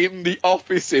is in the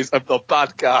offices of the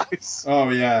bad guys. Oh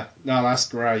yeah, no, that's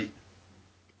great.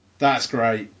 That's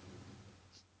great.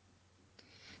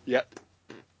 Yep.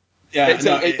 Yeah,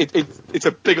 It's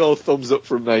a big old thumbs up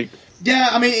from me. yeah.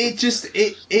 I mean, it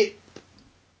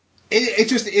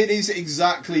is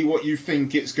exactly what you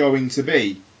think it's going to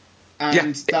be, and Yeah,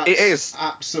 that's it is.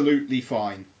 absolutely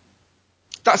fine.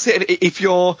 That's it. If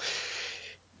you're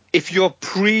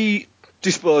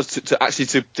predisposed to actually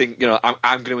to think,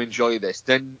 I'm going to enjoy this,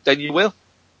 then you will.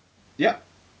 Yeah,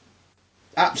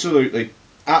 absolutely.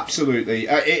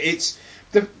 It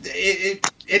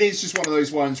is just one of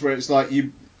those ones where it's like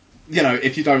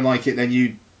if you don't like it, then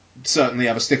you certainly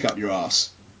have a stick up your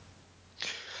ass.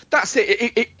 That's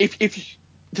it. If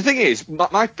the thing is,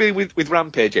 my feeling with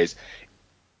Rampage is,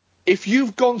 if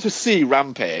you've gone to see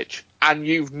Rampage and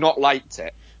you've not liked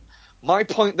it, my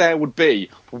point there would be,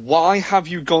 why have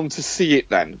you gone to see it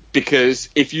then? Because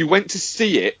if you went to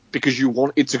see it because you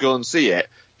wanted to go and see it,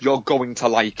 you're going to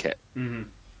like it. Mm-hmm.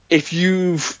 If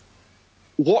you've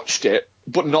watched it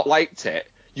but not liked it,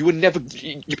 you would never.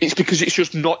 It's because it's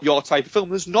just not your type of film.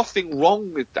 There's nothing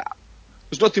wrong with that.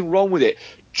 There's nothing wrong with it.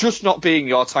 Just not being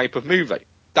your type of movie.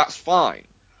 That's fine.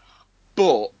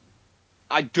 But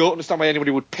I don't understand why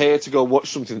anybody would pay to go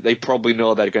watch something that they probably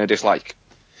know they're going to dislike.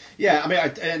 Yeah, I mean,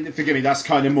 and forgive me, that's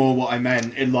kind of more what I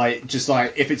meant. In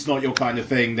if it's not your kind of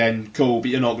thing, then cool, but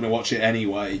you're not going to watch it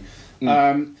anyway.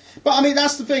 But I mean,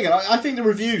 that's the thing, and I think the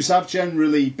reviews have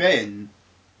generally been,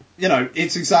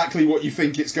 it's exactly what you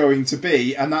think it's going to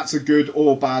be, and that's a good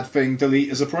or bad thing. Delete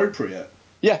as appropriate.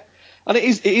 Yeah, and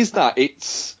it is that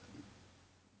it's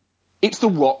The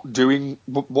Rock doing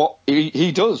what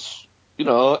he does.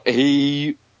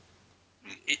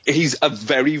 He's a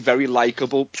very, very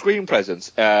likable screen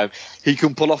presence. He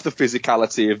can pull off the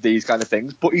physicality of these kind of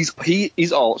things, but he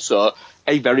is also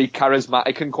a very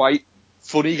charismatic and quite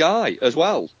funny guy as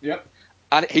well. Yep.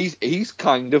 And he's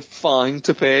kind of fine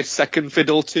to pay second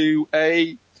fiddle to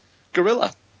a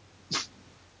gorilla.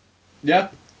 Yeah,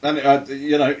 and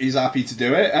he's happy to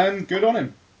do it, and good on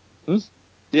him.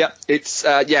 Yeah, it's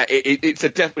it's a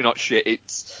definitely not shit.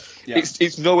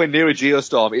 It's nowhere near a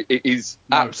Geostorm. It is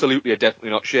absolutely a definitely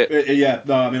not shit. Yeah,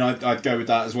 no, I mean I'd go with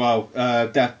that as well.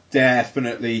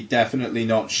 Definitely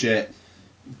not shit.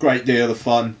 Great deal of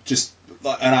fun, just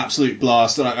like an absolute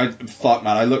blast. And fuck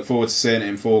man, I look forward to seeing it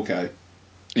in 4K.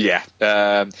 Yeah.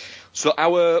 So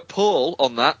our poll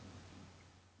on that,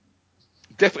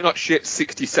 definitely not shit,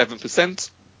 67%.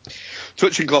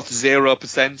 Touching Cloth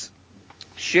 0%.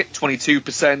 Shit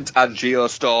 22%, and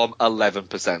Geostorm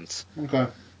 11%. Okay.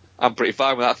 I'm pretty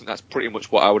fine with that. I think that's pretty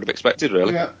much what I would have expected,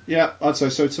 really. Yeah, I'd say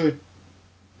so too.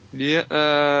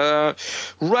 Yeah.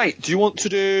 Right. Do you want to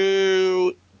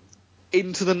do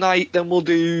Into the Night? Then we'll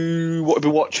do what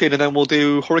we'll be watching, and then we'll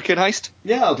do Hurricane Heist.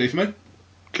 Yeah, that'll do for me.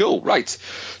 Cool. Right.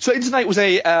 So Into the Night was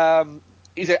a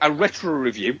retro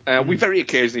review. We very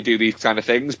occasionally do these kind of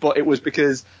things, but it was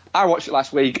because I watched it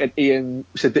last week and Ian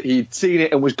said that he'd seen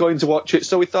it and was going to watch it,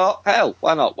 so we thought, hell,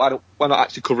 why not? Why not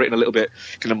actually cover it in a little bit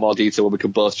kind of more detail where we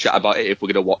can both chat about it if we're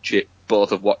going to watch it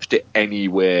both have watched it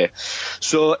anyway.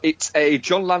 So it's a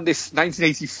John Landis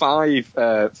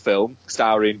 1985 film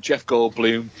starring Jeff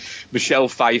Goldblum, Michelle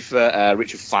Pfeiffer,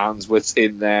 Richard Farnsworth's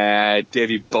in there,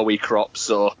 David Bowie crops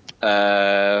up,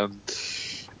 and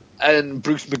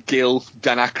Bruce McGill,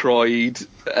 Dan Aykroyd,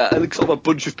 sort of a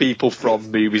bunch of people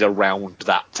from movies around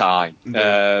that time.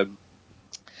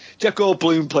 Jeff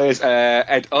Goldblum plays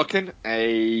Ed Oken,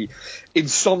 a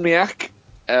insomniac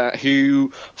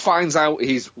who finds out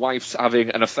his wife's having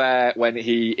an affair when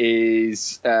he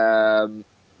is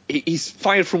he's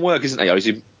fired from work, isn't he? Or is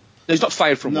he? He's not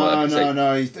fired from work.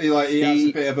 No. He has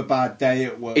a bit of a bad day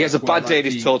at work. He has a bad day and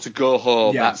he's told to go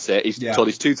home. Yeah. That's it. He's told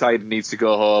he's too tired and needs to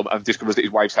go home, and discovers that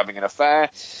his wife's having an affair.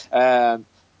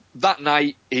 That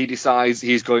night, he decides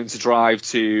he's going to drive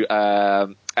to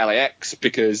LAX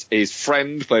because his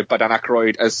friend, played by Dan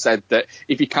Aykroyd, has said that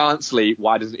if he can't sleep,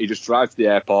 why doesn't he just drive to the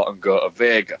airport and go to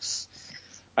Vegas?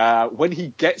 When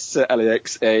he gets to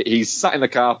LAX, he's sat in the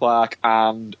car park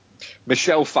and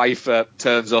Michelle Pfeiffer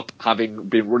turns up, having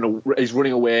been he's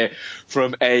running away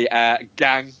from a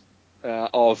gang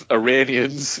of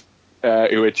Iranians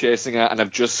who are chasing her and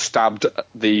have just stabbed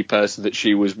the person that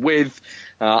she was with.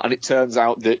 And it turns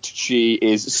out that she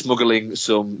is smuggling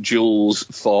some jewels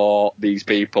for these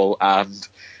people, and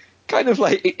kind of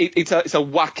like it's a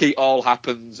wacky, all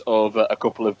happens over a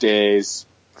couple of days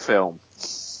film.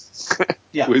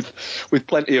 Yeah. with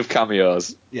plenty of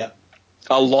cameos. Yeah.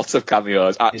 A lot of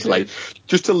cameos, actually. Indeed.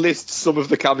 Just to list some of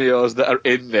the cameos that are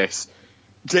in this: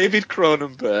 David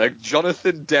Cronenberg,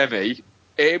 Jonathan Demme,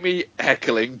 Amy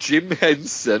Heckerling, Jim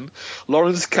Henson,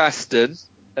 Lawrence Kasdan,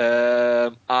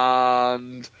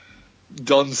 and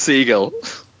Don Siegel.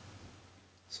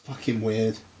 It's fucking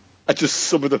weird. Are just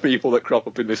some of the people that crop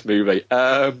up in this movie.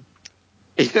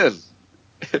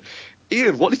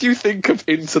 Ian, what did you think of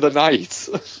Into the Night?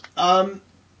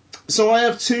 So I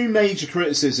have two major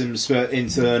criticisms for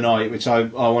Into the Night, which I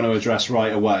want to address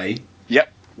right away.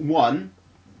 Yep. One,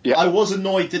 Yep. I was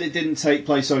annoyed that it didn't take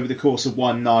place over the course of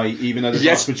one night, even though the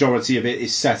vast majority of it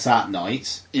is set at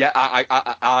night. Yeah,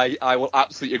 I will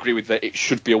absolutely agree with that. It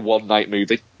should be a one-night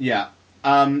movie. Yeah.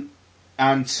 And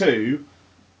two,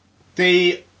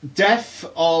 the death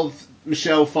of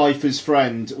Michelle Pfeiffer's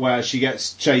friend, where she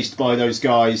gets chased by those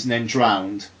guys and then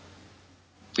drowned.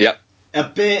 Yep. A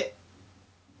bit...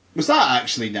 Was that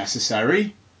actually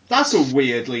necessary? That's a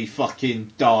weirdly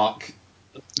fucking dark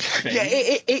thing. Yeah,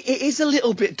 it is a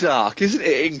little bit dark, isn't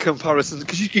it, in comparison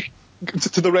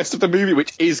because to the rest of the movie,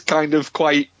 which is kind of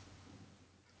quite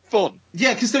fun.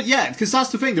 Yeah, because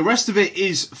that's the thing. The rest of it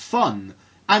is fun,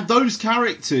 and those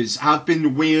characters have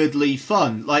been weirdly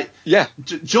fun. Like, yeah,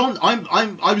 John,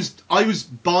 I was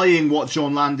buying what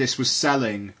John Landis was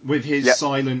selling with his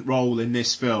silent role in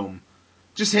this film.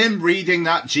 Just him reading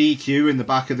that GQ in the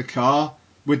back of the car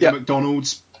with the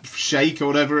McDonald's shake or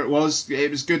whatever it was.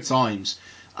 It was good times.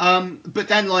 But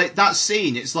then, like, that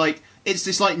scene, it's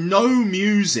this, like, no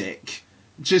music,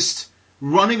 just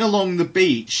running along the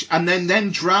beach, and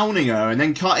then drowning her, and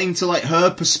then cutting to, like,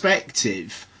 her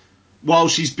perspective while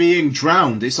she's being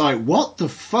drowned. It's like, what the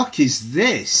fuck is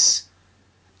this?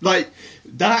 Like,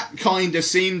 that kind of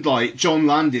seemed like John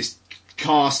Landis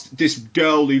cast this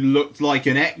girl who looked like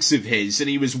an ex of his, and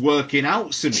he was working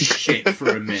out some shit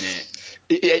for a minute.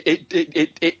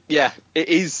 It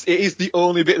is the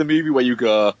only bit of the movie where you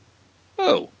go,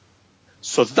 oh,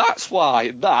 so that's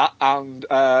why that and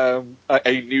a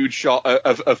nude shot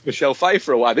of Michelle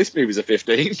Pfeiffer, why this movie's a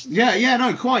 15. Yeah,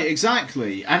 no, quite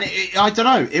exactly. And I don't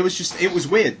know, it was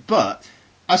weird. But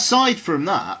aside from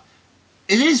that,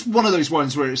 it is one of those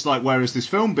ones where it's like, where has this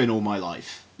film been all my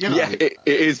life? You know? Yeah, it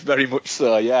is very much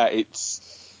so. Yeah,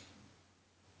 it's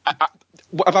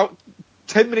about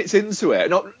 10 minutes into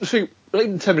it. Not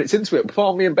even 10 minutes into it.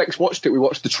 Before me and Bex watched it, we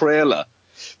watched the trailer,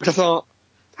 which I thought,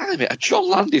 hang on a minute, a John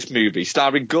Landis movie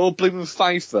starring Goldblum and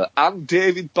Pfeiffer and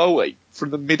David Bowie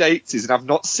from the mid-80s, and I've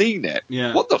not seen it.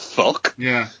 Yeah. What the fuck?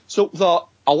 Yeah. So I thought,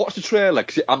 I'll watch the trailer,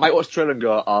 because I might watch the trailer and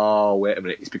go, oh, wait a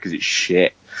minute, it's because it's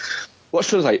shit. Watch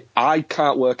the trailer, like, I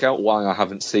can't work out why I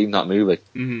haven't seen that movie.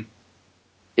 Mm-hmm.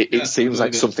 It seems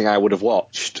like something I would have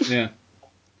watched. Yeah.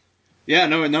 Yeah,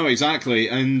 no, exactly.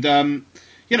 And,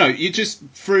 you just,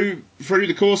 through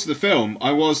the course of the film,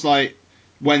 I was like,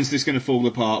 when's this going to fall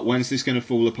apart? When's this going to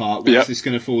fall apart? When's this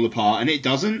going to fall apart? And it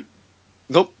doesn't.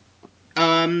 Nope.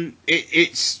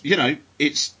 It's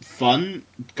fun.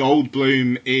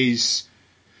 Goldblum is...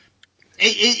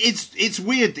 It's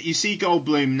weird that you see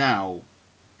Goldblum now,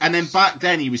 and then back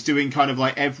then he was doing kind of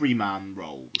like everyman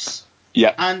roles.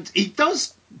 Yeah. And he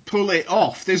does pull it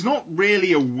off. There's not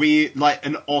really a weird, like,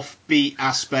 an offbeat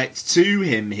aspect to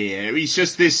him here. He's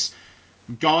just this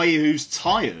guy who's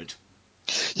tired.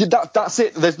 Yeah, that's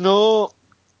it. There's no.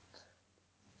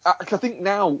 I think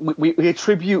now we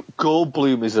attribute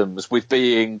Goldblumisms with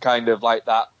being kind of like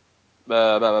that,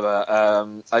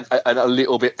 a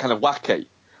little bit kind of wacky,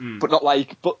 but not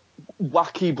like, but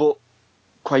wacky, but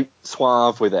quite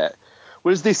suave with it.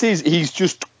 Whereas it's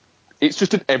just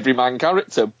an everyman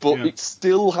character, but it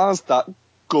still has that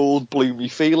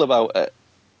Goldbloomy feel about it.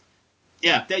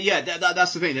 Yeah,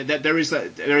 that's the thing. There is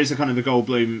a kind of a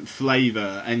Goldblum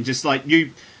flavour, and just like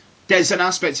there's an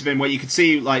aspect of him where you could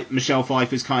see like Michelle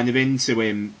Pfeiffer's kind of into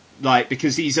him, like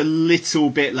because he's a little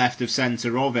bit left of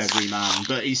centre of Everyman,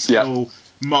 but he's still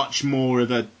much more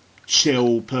of a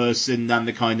chill person than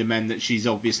the kind of men that she's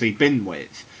obviously been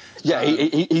with. Yeah,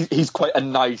 he's quite a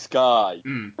nice guy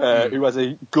who has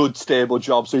a good, stable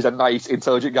job, so he's a nice,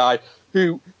 intelligent guy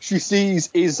who she sees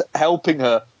is helping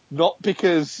her, not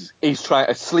because he's trying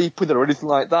to sleep with her or anything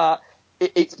like that.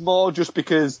 It's more just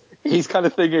because his kind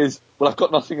of thing is, well, I've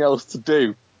got nothing else to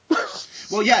do.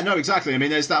 Well, yeah, no, exactly. I mean,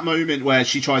 there's that moment where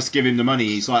she tries to give him the money.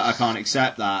 He's like, I can't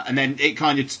accept that. And then it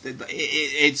kind of,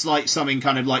 it's like something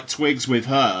kind of like twigs with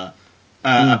her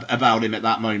about him at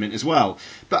that moment as well.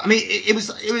 But I mean, it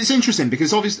was interesting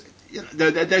because obviously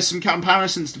there's some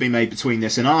comparisons to be made between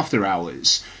this and After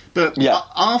Hours. But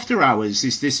After Hours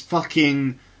is this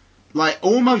fucking like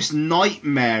almost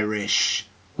nightmarish,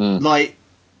 like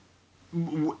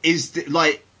is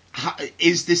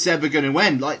this ever going to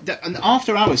end? Like, and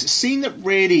After Hours, a scene that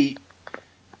really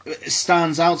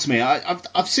stands out to me.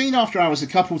 I've seen After Hours a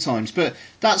couple times, but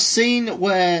that scene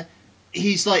where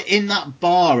he's like in that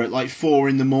bar at like 4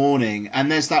 a.m,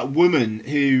 and there's that woman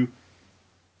who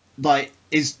like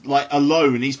is like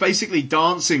alone. He's basically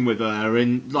dancing with her,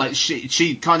 and like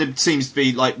she kind of seems to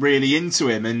be like really into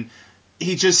him, and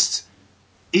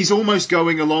he's almost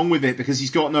going along with it because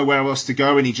he's got nowhere else to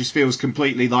go, and he just feels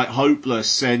completely like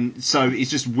hopeless, and so he's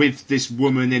just with this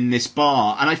woman in this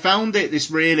bar. And I found it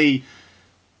this really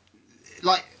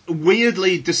like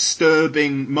weirdly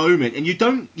disturbing moment, and you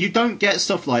don't get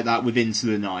stuff like that with Into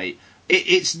the Night.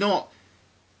 It's not,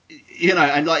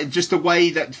 and like just the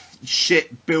way that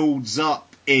shit builds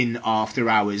up in After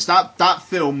Hours. That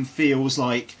film feels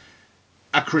like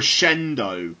a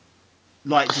crescendo.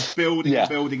 Like just building and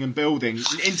building and building.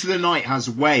 Into the Night has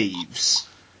waves,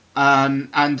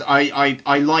 and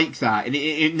I like that. And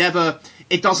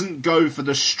it doesn't go for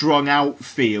the strung out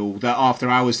feel that After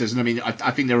Hours does. And I mean, I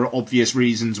think there are obvious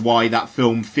reasons why that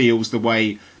film feels the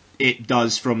way it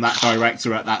does from that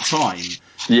director at that time.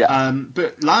 Yeah.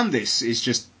 But Landis is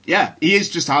just, he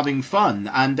is just having fun,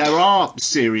 and there are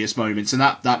serious moments, and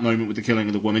that moment with the killing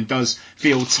of the woman does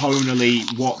feel tonally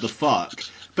what the fuck.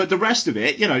 But the rest of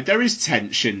it, there is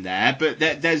tension there, but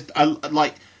there's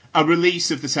a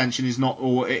release of the tension is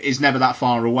never that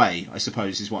far away, I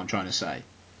suppose, is what I'm trying to say.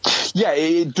 Yeah,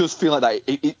 it does feel like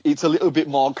that. It's a little bit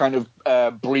more kind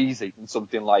of breezy than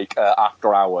something like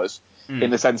After Hours, in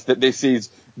the sense that this is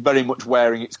very much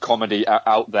wearing its comedy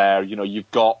out there.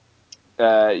 You've got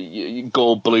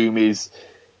Goldblum is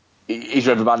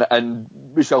Everyman,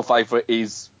 and Michelle Pfeiffer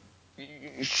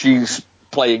she's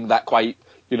playing that quite,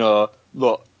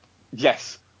 look,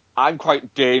 yes, I'm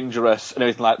quite dangerous and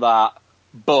everything like that,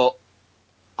 but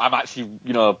I'm actually,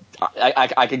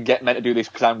 I can get men to do this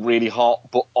because I'm really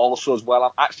hot, but also as well,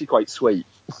 I'm actually quite sweet.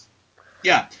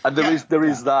 Yeah. And there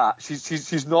is that.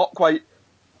 She's not quite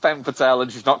femme fatale,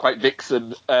 and she's not quite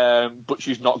Vixen, but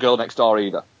she's not Girl Next Door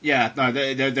either. Yeah, no,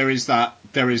 there is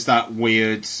that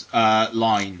weird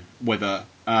line with her.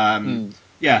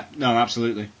 Yeah, no,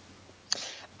 absolutely.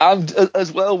 And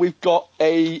as well, we've got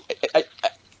a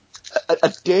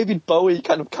David Bowie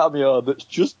kind of cameo that's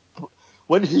just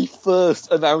when he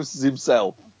first announces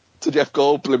himself to Jeff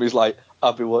Goldblum, he's like,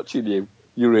 "I've been watching you.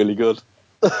 You're really good."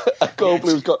 And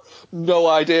Goldblum's got no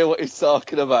idea what he's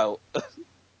talking about.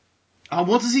 Oh,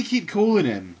 what does he keep calling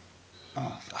him?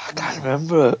 Oh, I can't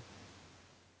remember.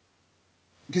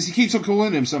 Because he keeps on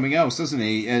calling him something else, doesn't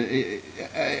he?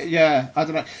 Yeah, I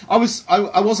don't know. I was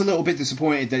a little bit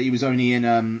disappointed that he was only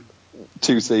in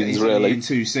 2 scenes, really. In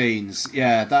 2 scenes.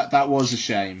 Yeah, that was a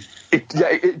shame.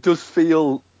 It does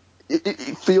feel.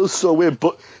 It feels so weird,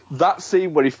 but that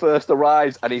scene where he first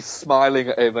arrives and he's smiling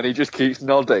at him and he just keeps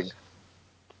nodding.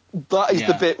 That is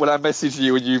the bit when I messaged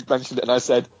you and you mentioned it, and I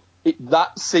said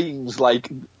that seems like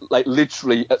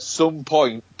literally at some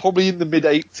point, probably in the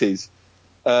mid-80s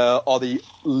or the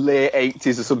late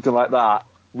 80s or something like that,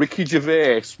 Ricky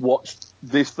Gervais watched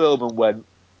this film and went,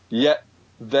 "Yep,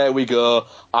 there we go.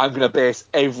 I'm going to base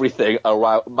everything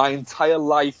around my entire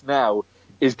life now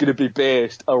is going to be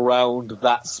based around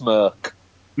that smirk."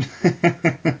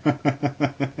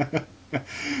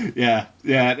 Yeah,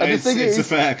 And it's a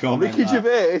fair comment. Ricky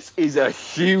Gervais is a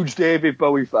huge David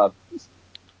Bowie fan.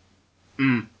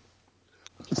 Mm.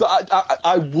 So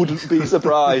I wouldn't be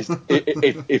surprised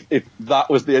if that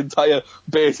was the entire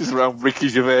basis around Ricky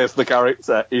Gervais, the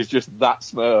character, is just that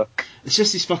smirk. It's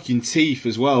just his fucking teeth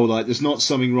as well. Like, there's not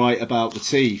something right about the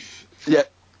teeth. Yeah,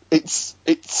 it's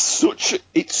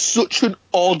such an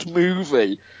odd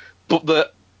movie, but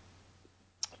that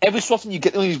every so often you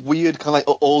get these weird kind of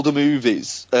like older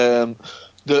movies that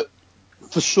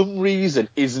for some reason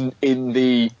isn't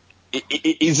it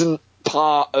isn't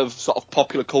part of sort of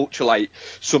popular culture like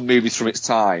some movies from its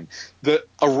time, that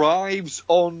arrives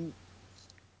on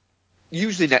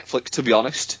usually Netflix, to be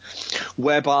honest,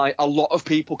 whereby a lot of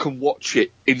people can watch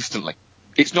it instantly.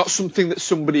 It's not something that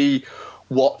somebody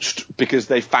watched because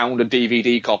they found a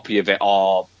DVD copy of it,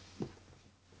 or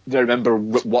they remember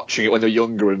watching it when they were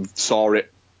younger and saw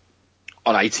it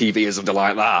on ITV or something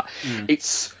like that.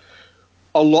 It's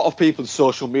a lot of people in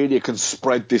social media can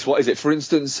spread this. What is it? For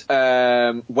instance,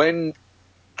 when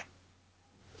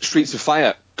Streets of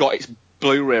Fire got its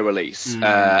Blu-ray release,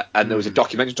 and there was a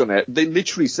documentary on it, they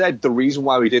literally said the reason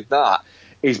why we did that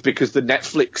is because the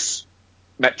Netflix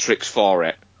metrics for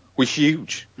it were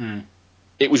huge.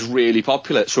 It was really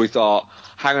popular. So we thought,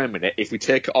 hang on a minute, if we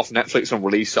take it off Netflix and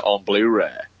release it on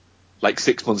Blu-ray, like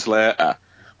 6 months later,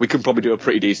 we can probably do a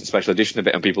pretty decent special edition of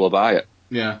it and people will buy it.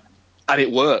 Yeah. And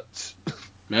it worked.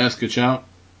 Yeah, that's a good shout.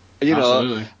 You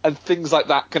Absolutely. know, and things like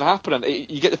that can happen. And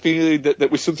you get the feeling that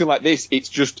with something like this, it's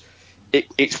just,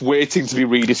 it's waiting to be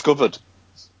rediscovered.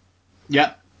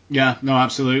 Yeah. Yeah, no,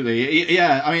 absolutely.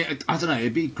 Yeah, I mean, I don't know,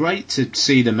 it'd be great to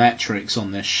see the metrics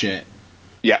on this shit.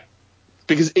 Yeah.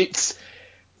 Because it's,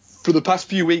 for the past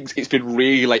few weeks, it's been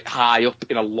really like high up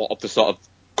in a lot of the sort of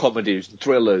comedies and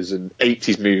thrillers and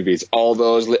 80s movies, all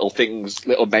those little things,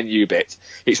 little menu bits.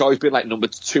 It's always been like number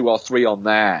 2 or 3 on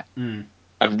there, and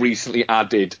recently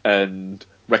added and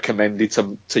recommended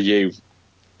to you.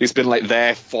 It's been like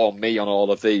there for me on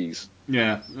all of these.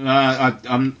 Yeah,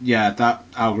 that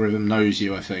algorithm knows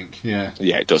you, I think. Yeah,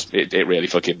 it does. It really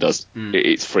fucking does.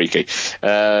 It's freaky.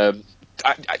 I'm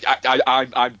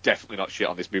definitely not shit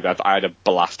on this movie. I had a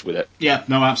blast with it. Yeah,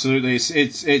 no, absolutely.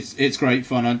 It's great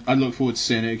fun. I look forward to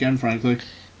seeing it again, frankly.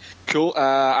 Cool.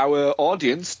 Our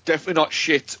audience, definitely not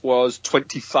shit, was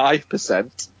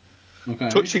 25%. Okay.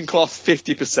 Touching cloth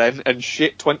 50% and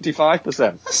shit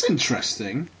 25%. That's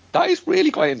interesting. That is really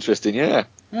quite interesting, yeah.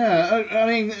 Yeah, I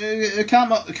mean,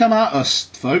 come at us,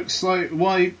 folks. Like,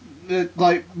 why?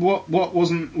 What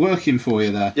wasn't working for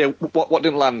you there? Yeah, what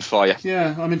didn't land for you?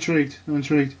 Yeah, I'm intrigued.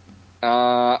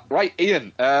 Right,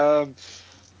 Ian. Do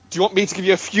you want me to give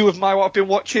you a few of my what I've been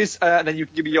watches, and then you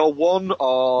can give me your one,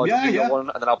 or yeah, give me your one,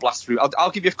 and then I'll blast through.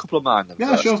 I'll give you a couple of mine then.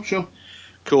 Yeah, first. sure.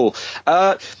 Cool.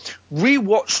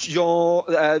 Rewatched your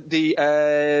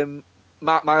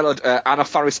Mark Mylod, Anna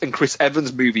Faris and Chris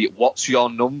Evans movie, What's Your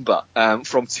Number,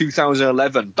 from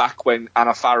 2011, back when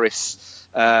Anna Faris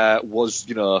was,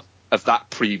 of that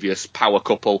previous power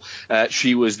couple.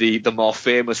 She was the more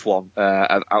famous one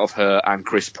out of her and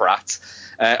Chris Pratt.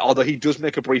 Although he does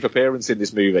make a brief appearance in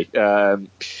this movie.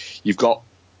 You've got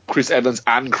Chris Evans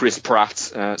and Chris Pratt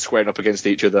squaring up against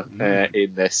each other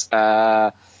in this.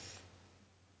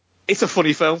 It's a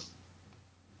funny film.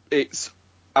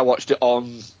 I watched it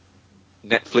on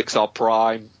Netflix or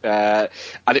Prime, and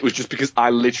it was just because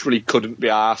I literally couldn't be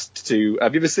asked to.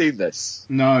 Have you ever seen this?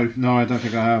 No, I don't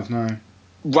think I have. No.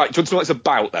 Right, do you want to know what it's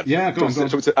about then? Yeah, go on.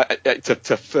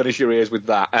 To furnish your ears with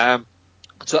that.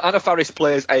 So Anna Faris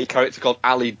plays a character called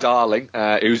Ali Darling,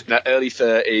 who's in her early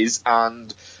 30s,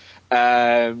 and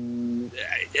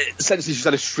essentially she's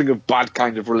had a string of bad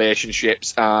kind of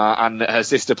relationships, and her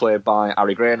sister, played by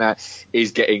Ari Grainer,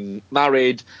 is getting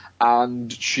married,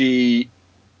 and she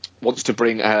wants to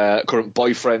bring her current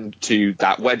boyfriend to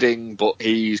that wedding, but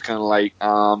he's kind of like,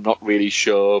 I'm not really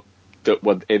sure that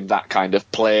we're in that kind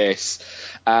of place.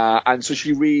 And so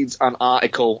she reads an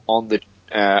article on the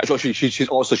so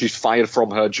she's fired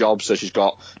from her job, so she's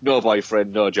got no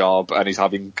boyfriend, no job, and is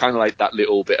having kind of like that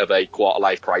little bit of a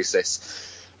quarter-life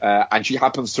crisis. And she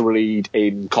happens to read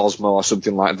in Cosmo or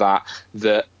something like that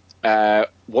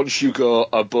once you go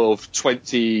above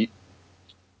 20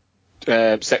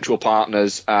 sexual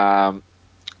partners,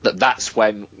 that's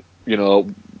when,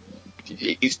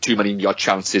 it's too many, your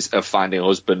chances of finding a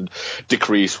husband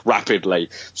decrease rapidly.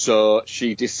 So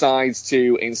she decides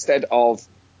to, instead of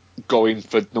going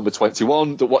for number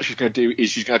 21, that what she's going to do is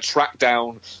she's going to track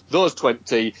down those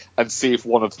 20 and see if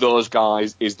one of those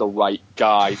guys is the right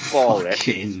guy for it.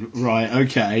 Right,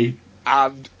 okay.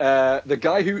 And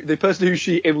the person who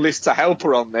she enlists to help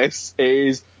her on this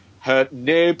is her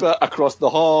neighbour across the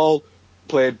hall,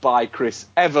 played by Chris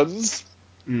Evans.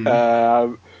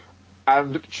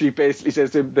 And she basically says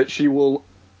to him that she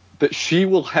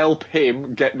will help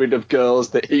him get rid of girls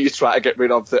that he's trying to get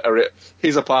rid of that are at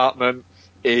his apartment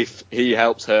if he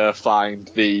helps her find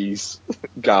these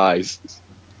guys.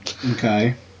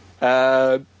 Okay.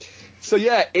 So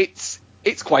yeah, it's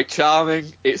quite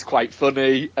charming. It's quite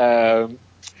funny.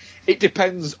 It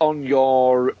depends on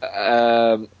your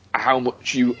how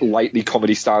much you like the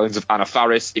comedy stylings of Anna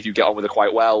Faris. If you get on with her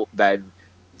quite well, then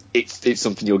it's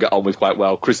something you'll get on with quite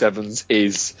well. Chris Evans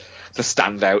is the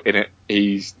standout in it.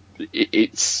 He's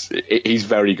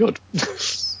very good.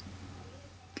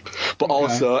 But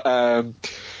also,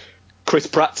 Chris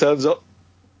Pratt turns up.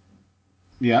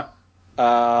 Yeah.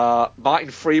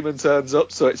 Martin Freeman turns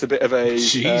up, so it's a bit of a...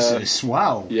 Jesus,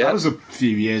 wow. Yeah. That was a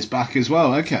few years back as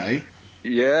well, okay.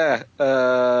 Yeah.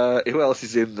 Who else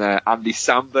is in there? Andy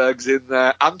Samberg's in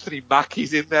there. Anthony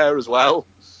Mackie's in there as well.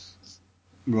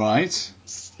 Right.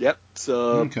 Yep, so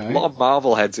Okay. a lot of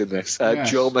Marvel heads in this.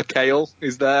 Yes. Joe McHale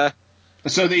is there.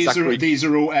 So these Zachary-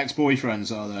 are all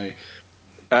ex-boyfriends, are they?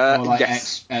 Or like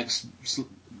yes.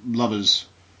 ex-lovers?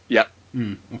 Yep.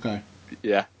 Okay.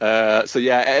 Yeah. So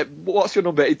yeah, what's your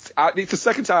number? It's the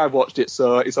second time I've watched it,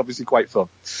 so it's obviously quite fun.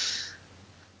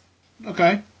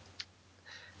 Okay.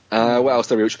 What else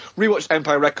did we watch? Rewatched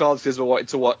Empire Records because we wanted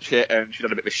to watch it, and she'd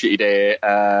had a bit of a shitty day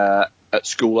at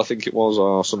school, I think it was,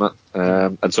 or something.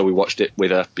 And so we watched it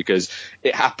with her because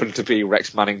it happened to be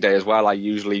Rex Manning Day as well. I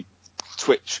usually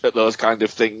twitch at those kind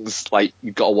of things, like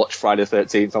you've got to watch Friday the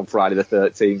 13th on Friday the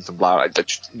 13th and blah.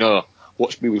 No,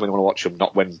 watch movies when you want to watch them,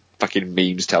 not when fucking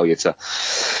memes tell you to.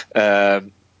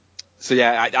 So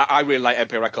yeah, I really like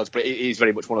Empire Records, but it is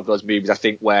very much one of those movies, I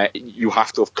think, where you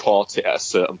have to have caught it at a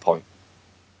certain point.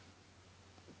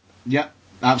 Yeah,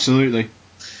 absolutely.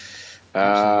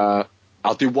 I'll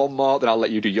do one more, then I'll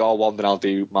let you do your one, then I'll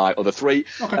do my other three.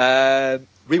 Okay.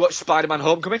 Rewatch Spider-Man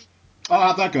Homecoming. Oh,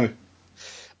 how'd that go?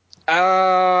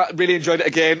 Really enjoyed it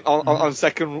again on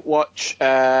second watch.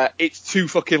 It's too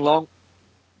fucking long.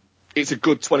 It's a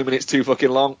good 20 minutes too fucking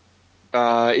long.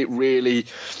 It really...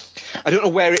 I don't know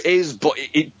where it is, but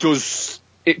it does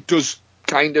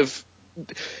kind of...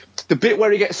 The bit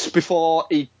where he gets before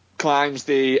he climbs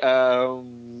the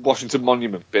Washington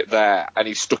Monument bit there, and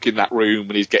he's stuck in that room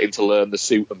and he's getting to learn the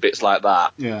suit and bits like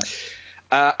that. Yeah.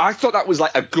 I thought that was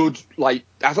like a good, I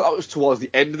thought that was towards the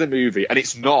end of the movie, and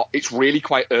it's not. It's really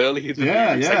quite early in the movie.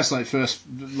 Yeah, it's like first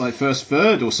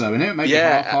third or so, isn't it? Maybe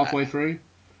halfway through.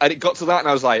 And it got to that, and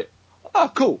I was like,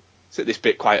 oh, cool. It's at this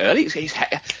bit quite early.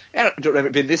 I don't remember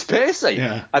it being this pacey.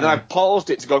 Yeah, and then I paused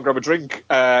it to go and grab a drink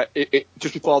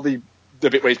just before the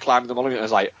bit where he's climbing the monument. I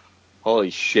was like, holy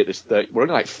shit, we're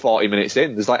only like 40 minutes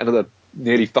in. There's like another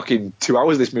nearly fucking 2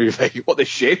 hours of this movie. What the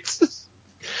shit?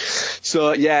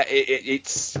 So, yeah, it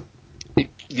needs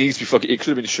to be fucking... It could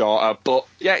have been shorter, but,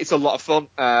 yeah, it's a lot of fun.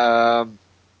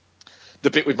 The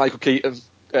bit with Michael Keaton,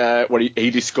 where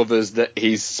he discovers that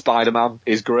he's Spider-Man,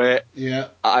 is great. Yeah.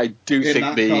 I do in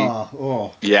think that car.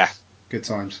 Oh, yeah. good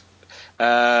times.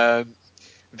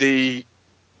 The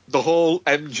whole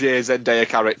MJ Zendaya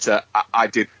character, I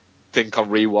did think on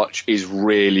rewatch, is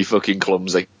really fucking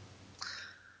clumsy.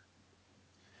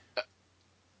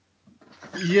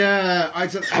 Yeah,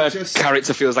 Her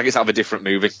character feels like it's out of a different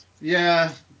movie.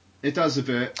 Yeah, it does a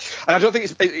bit. And I don't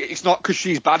think it's not because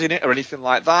she's bad in it or anything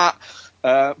like that,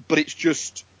 but it's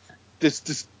just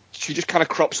she just kind of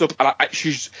crops up, and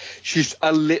she's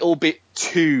a little bit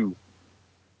too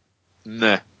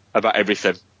meh about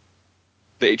everything.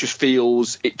 That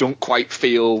it don't quite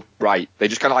feel right. They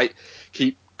just kind of like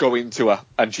keep going to her,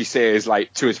 and she says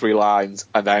like 2 or 3 lines,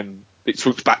 and then it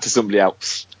swoops back to somebody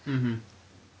else. Mm-hmm.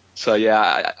 So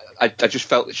yeah, I just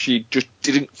felt that she just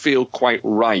didn't feel quite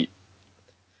right.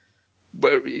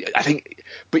 But I think,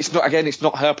 it's not. Again, it's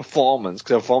not her performance,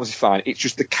 because her performance is fine. It's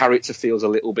just the character feels a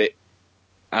little bit.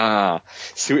 See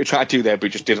what you tried to do there, but it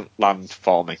just didn't land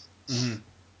for me. Mm-hmm.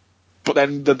 But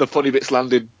then the funny bits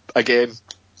landed again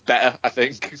better, I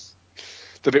think.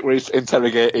 The bit where he's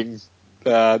interrogating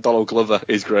Donald Glover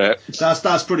is great.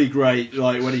 That's pretty great.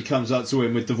 Like when he comes up to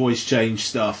him with the voice change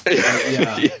stuff.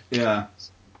 Yeah.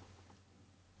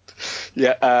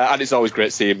 Yeah, and it's always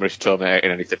great seeing Marissa Tomei in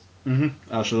anything.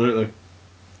 Mm-hmm. Absolutely.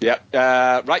 Yeah.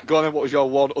 Right, go on then. What was your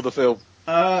one other film?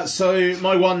 So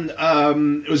my one,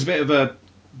 it was a bit of a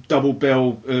double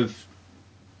bill of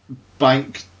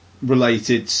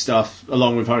bank-related stuff,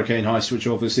 along with Hurricane Heist, which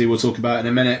obviously we'll talk about in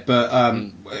a minute,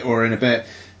 or in a bit.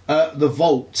 The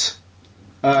Vault.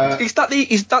 Is that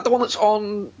the one that's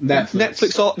on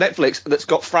Netflix that's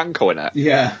got Franco in it?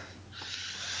 Yeah.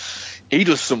 He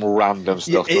does some random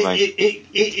stuff, doesn't he? It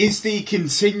is the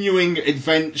continuing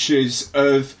adventures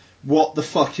of what the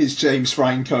fuck is James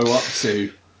Franco up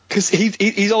to? Because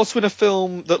he's also in a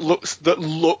film that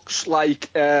looks like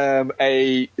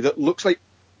a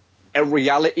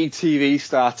reality TV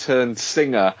star turned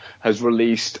singer has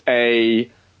released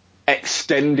a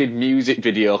extended music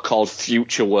video called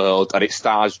Future World, and it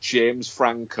stars James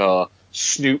Franco,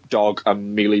 Snoop Dogg,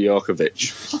 and Mila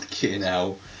Jovovich. Fucking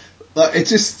hell! Like it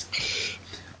just,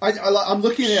 I'm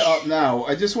looking it up now.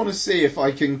 I just want to see if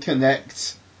I can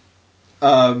connect,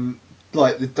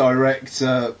 like the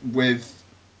director with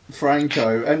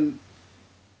Franco, and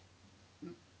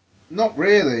not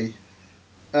really.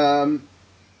 No,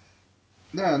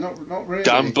 not really.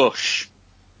 Dan Bush.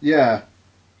 Yeah.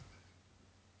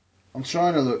 I'm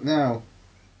trying to look now.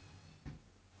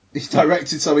 He's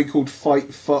directed something called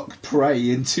Fight, Fuck,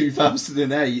 Pray in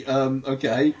 2008.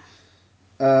 Okay.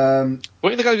 Weren't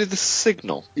you the guy who did The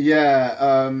Signal?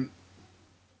 Yeah,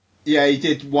 yeah, he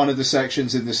did one of the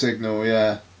sections in The Signal,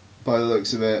 yeah, by the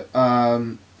looks of it.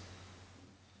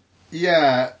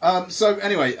 Yeah, so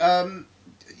anyway,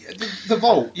 the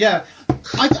Vault, yeah.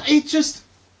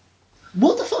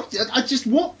 What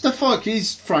the fuck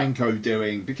is Franco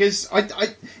doing? Because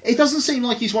it doesn't seem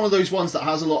like he's one of those ones that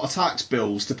has a lot of tax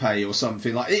bills to pay or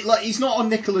something. Like he's not on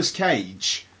Nicolas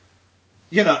Cage,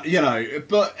 you know.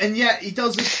 But and yet he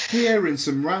does appear in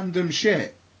some random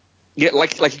shit. Yeah,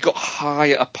 like he got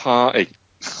high at a party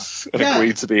and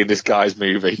agreed to be in this guy's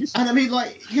movie. And I mean,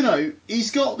 like, you know,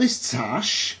 he's got this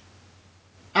tash,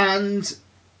 and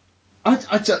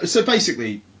so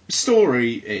basically,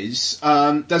 story is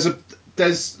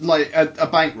there's like a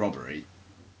bank robbery,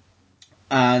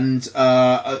 and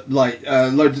like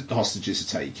a load of hostages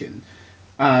are taken,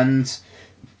 and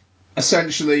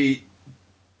essentially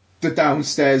the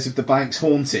downstairs of the bank's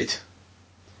haunted.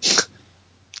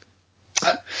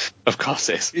 Of course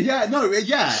it is. Yeah, no,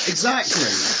 yeah,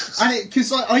 exactly. And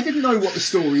because like, I didn't know what the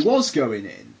story was going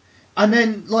in. And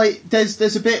then, like,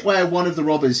 there's a bit where one of the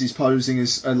robbers is posing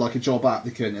as like a job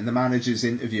applicant, and the manager's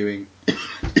interviewing.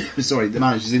 Sorry, the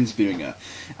manager's interviewing her,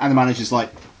 and the manager's like,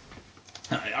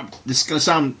 "This is gonna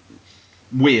sound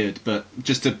weird, but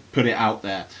just to put it out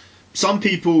there, some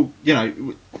people, you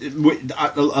know,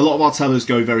 a lot of our tellers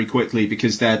go very quickly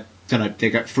because they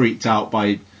get freaked out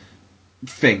by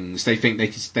things. They think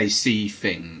they see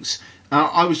things."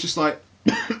 I was just like,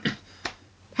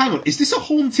 hang on, is this a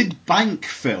haunted bank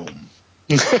film?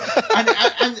 and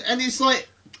it's like,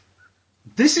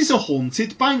 this is a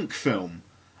haunted bank film.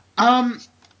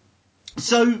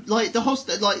 So like the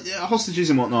hostages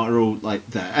and whatnot are all like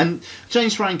there, and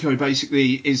James Franco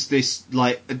basically is this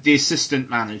like the assistant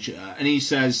manager, and he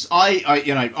says, you get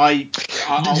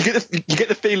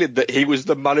the feeling that he was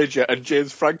the manager, and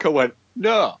James Franco went,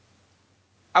 "No,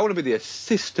 I want to be the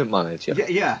assistant manager."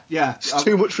 Yeah. It's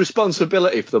too much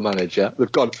responsibility for the manager. They've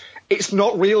gone, "It's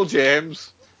not real,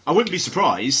 James." I wouldn't be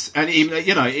surprised. And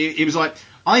he was like,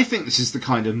 "I think this is the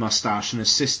kind of mustache an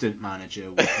assistant manager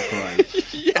would prefer."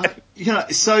 Yeah.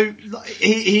 So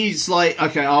he's like,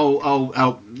 "Okay, I'll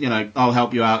help. I'll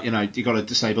help you out. You got to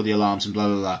disable the alarms and blah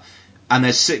blah blah." And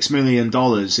there's $6 million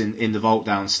in the vault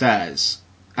downstairs,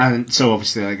 and so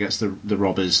obviously I guess the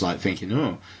robbers like thinking,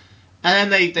 "Oh."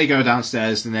 And then they go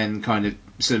downstairs, and then kind of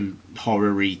some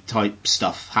horror-y type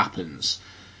stuff happens.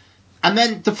 And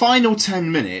then the final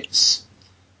 10 minutes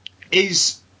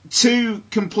is two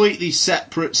completely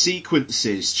separate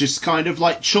sequences, just kind of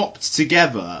like chopped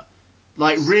together,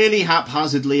 like really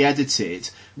haphazardly edited,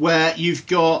 where you've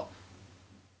got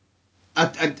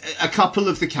a couple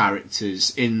of the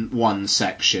characters in one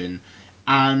section,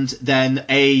 and then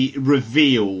a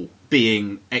reveal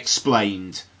being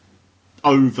explained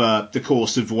over the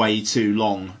course of way too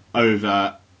long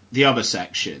over the other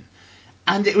section.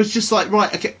 And it was just like,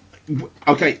 right,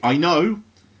 okay, I know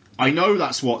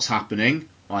that's what's happening.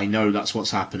 I know that's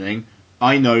what's happening.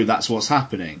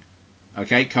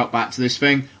 Okay, cut back to this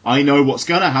thing. I know what's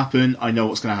going to happen.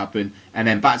 And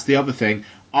then back to the other thing.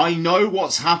 I know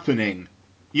what's happening.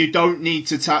 You don't need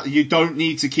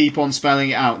to keep on spelling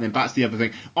it out. And then back to the other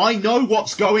thing. I know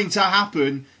what's going to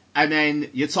happen. And then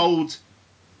you're told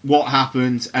what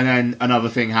happened, and then another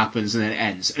thing happens, and then it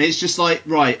ends. And it's just like,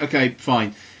 right, okay,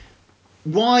 fine.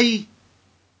 Why?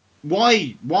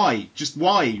 Just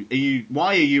why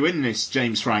are you in this,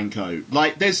 James Franco?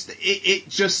 Like,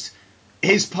 his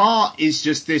part is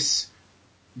just this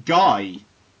guy.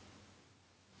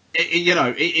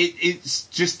 It's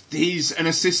just, he's an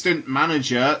assistant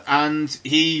manager, and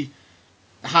he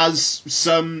has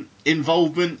some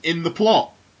involvement in the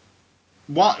plot.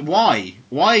 Why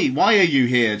are you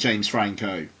here, James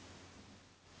Franco?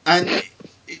 And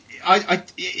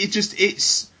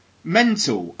it's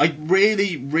mental. I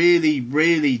really, really,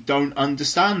 really don't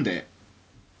understand it.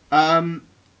 Yeah,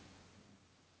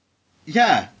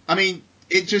 I mean,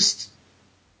 it just,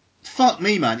 fuck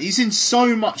me, man. He's in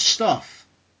so much stuff.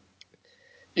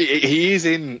 He is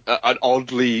in an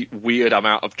oddly weird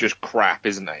amount of just crap,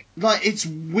 isn't he? Like, it's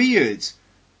weird.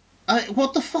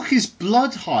 What the fuck is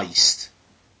Blood Heist?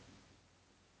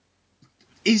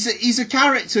 He's a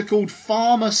character called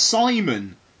Farmer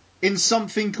Simon in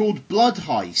something called Blood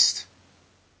Heist.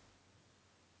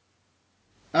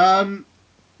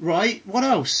 Right, what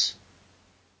else?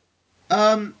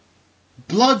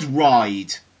 Blood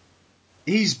Ride.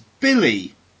 He's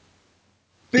Billy.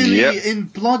 Billy in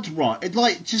Blood Ride.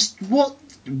 Like, just what?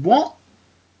 Blood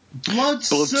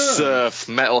Surf,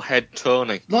 Metalhead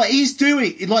Tony. Like, he's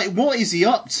doing, like, what is he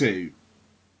up to?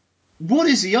 What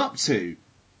is he up to?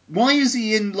 Why is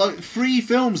he in, like, 3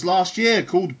 films last year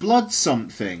called Blood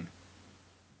Something?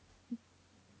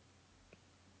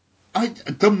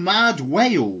 The Mad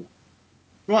Whale.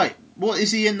 Right, what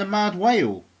is he in The Mad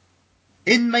Whale?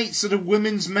 Inmates at a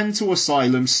women's mental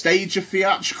asylum stage a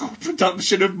theatrical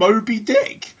production of Moby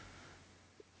Dick.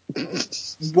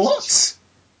 What?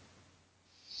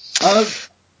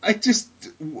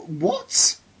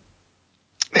 What?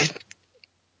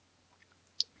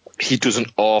 He does an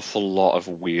awful lot of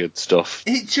weird stuff.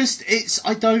 He's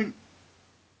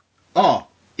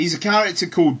a character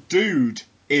called Dude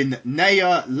in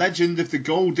Naya, Legend of the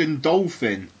Golden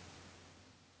Dolphin.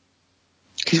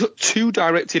 He's got 2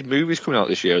 directed movies coming out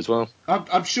this year as well.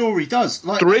 I'm sure he does.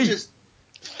 Like,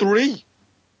 3.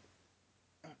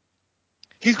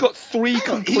 He's got 3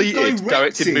 completed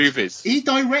directed movies. He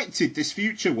directed this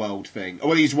Future World thing.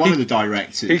 Well, he's one of the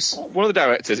directors. He's one of the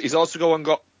directors. He's also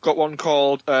got one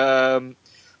called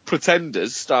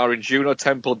Pretenders, starring Juno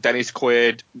Temple, Dennis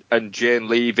Quaid, and Jane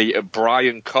Levy, and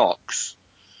Brian Cox,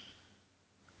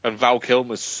 and Val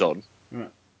Kilmer's son. Right.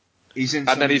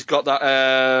 Then he's got that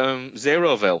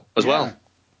Zeroville as well.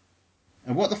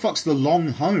 And what the fuck's The Long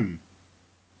Home?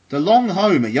 The Long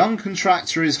Home, a young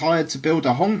contractor is hired to build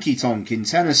a honky-tonk in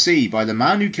Tennessee by the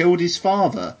man who killed his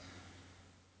father.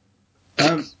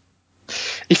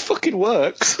 He fucking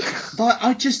works. But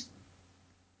I just...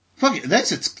 Fuck it,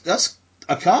 that's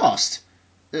a cast.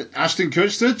 Ashton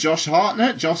Kutcher, Josh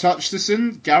Hartnett, Josh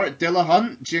Hutcherson, Garrett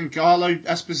Dillahunt, Giancarlo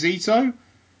Esposito.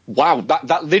 Wow,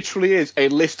 that literally is a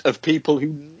list of people who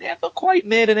never quite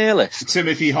made an A-list.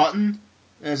 Timothy Hutton,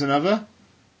 there's another.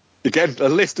 Again, a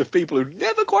list of people who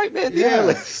never quite made the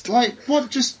A-list. Like,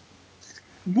 what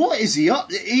is he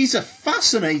up? He's a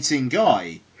fascinating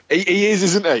guy. He is,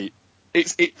 isn't he?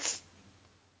 It's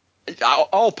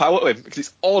all power to him, because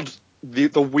it's odd,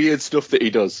 the weird stuff that he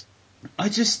does.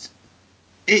 It's...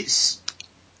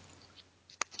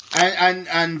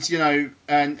 And you know,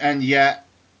 and yet,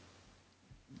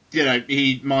 you know,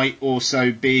 he might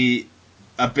also be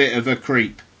a bit of a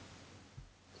creep.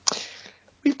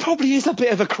 He probably is a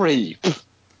bit of a creep.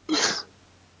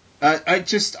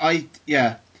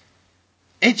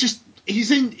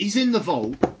 He's in the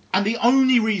vault, and the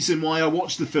only reason why I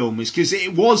watched the film is because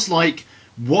it was like,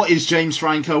 what is James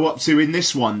Franco up to in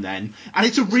this one then? And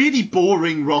it's a really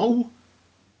boring role.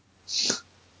 Because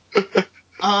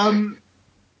I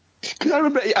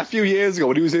remember a few years ago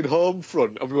when he was in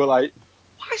Homefront, and we were like,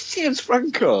 why is James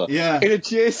Franco in a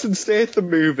Jason Statham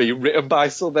movie written by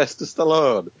Sylvester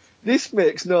Stallone? This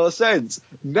makes no sense.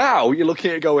 Now you're looking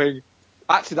at it going,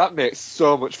 actually, that makes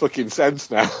so much fucking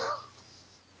sense now.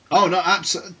 Oh no,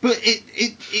 absolutely. But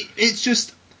it's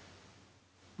just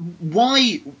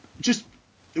why? Just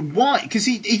why? Because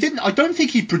he didn't. I don't think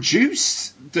he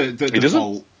produced the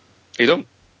Vault. He don't.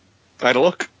 I had a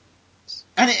look.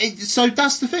 And so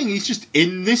that's the thing. He's just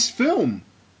in this film,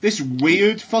 this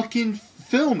weird fucking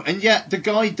film, and yet the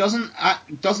guy doesn't. I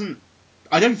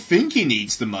don't think he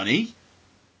needs the money.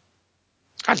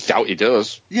 I doubt he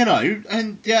does. You know,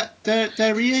 and yet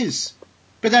there he is.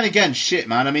 But then again, shit,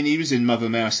 man. I mean, he was in Mother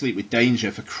May I Sleep with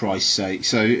Danger, for Christ's sake.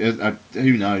 So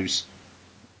who knows?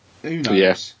 Who knows?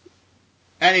 Yeah.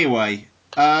 Anyway,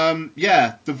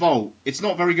 The Vault. It's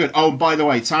not very good. Oh, by the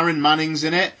way, Taryn Manning's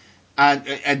in it,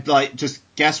 and like, just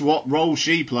guess what role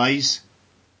she plays?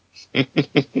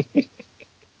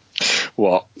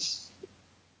 What?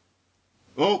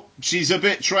 Oh, she's a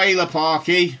bit trailer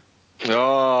parky.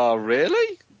 Oh,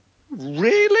 really?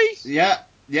 Really? Yeah.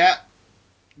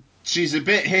 She's a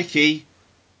bit hickey.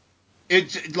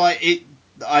 I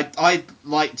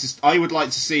would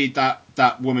like to see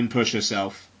that woman push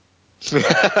herself.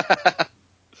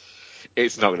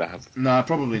 It's not gonna happen. No,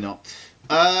 probably not.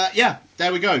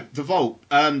 There we go. The Vault.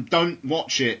 Don't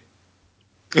watch it.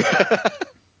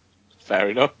 Fair Fair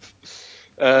enough.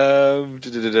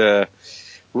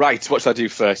 Right, what should I do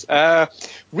first?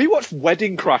 Rewatch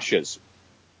Wedding Crashers.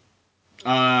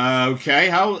 Okay,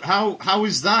 how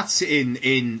is that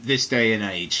in this day and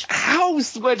age?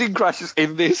 How's Wedding Crashers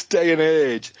in this day and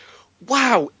age?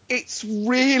 Wow, it's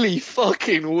really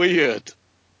fucking weird.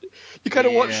 You kind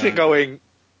of watching it going,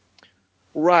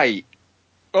 right,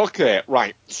 okay,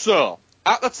 right. So,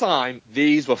 at the time,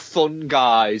 these were fun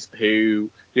guys who,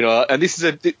 you know, and this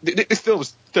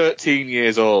film's 13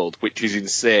 years old, which is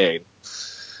insane,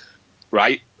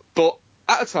 right? But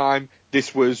at the time,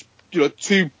 this was, you know,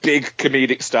 two big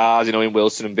comedic stars, you know, in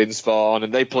Wilson and Vince Vaughn,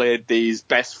 and they played these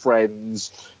best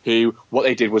friends who, what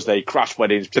they did was they crashed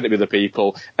weddings, pretended to be other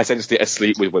people, essentially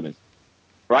asleep with women,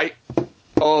 right?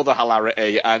 All the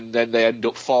hilarity, and then they end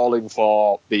up falling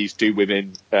for these two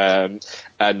women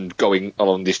and going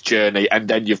along this journey. And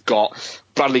then you've got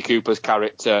Bradley Cooper's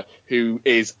character, who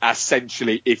is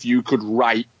essentially, if you could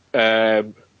write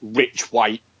rich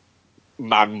white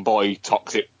man boy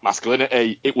toxic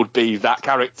masculinity, it would be that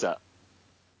character.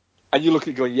 And you look at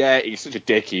it going, yeah, he's such a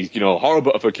dick. He's, you know,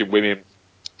 horrible to fucking women.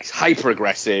 He's hyper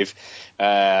aggressive.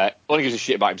 Only gives a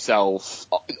shit about himself.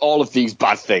 All of these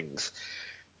bad things.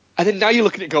 And then now you're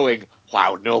looking at it going,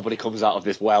 wow, nobody comes out of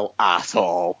this well at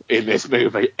all in this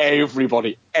movie.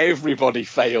 Everybody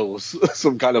fails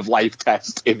some kind of life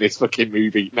test in this fucking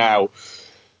movie now.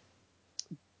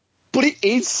 But it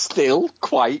is still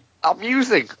quite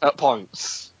amusing at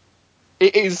points.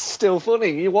 It is still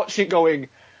funny. You watch it going,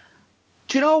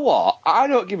 do you know what? I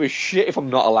don't give a shit if I'm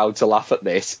not allowed to laugh at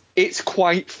this. It's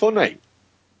quite funny.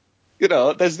 You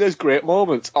know, there's great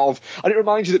moments of, and it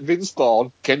reminds you that Vince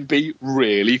Vaughn can be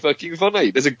really fucking funny.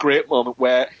 There's a great moment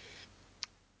where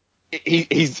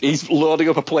he's loading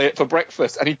up a plate for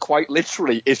breakfast, and he quite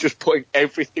literally is just putting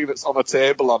everything that's on the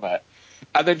table on it,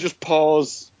 and then just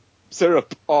pours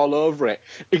syrup all over it,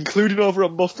 including over a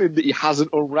muffin that he hasn't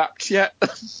unwrapped yet,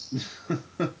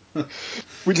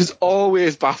 which has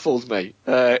always baffled me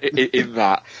in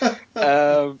that.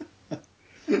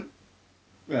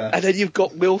 Yeah. And then you've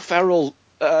got Will Ferrell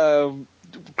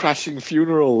crashing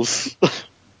funerals,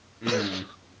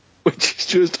 which is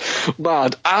just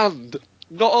mad. And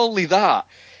not only that,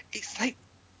 it's like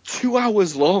 2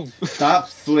 hours long. That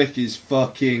flick is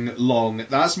fucking long.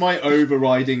 That's my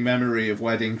overriding memory of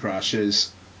Wedding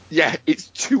Crashers. Yeah, it's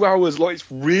 2 hours long. It's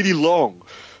really long,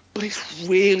 but it's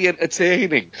really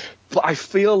entertaining. But I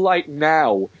feel like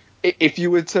now, if you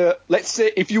were to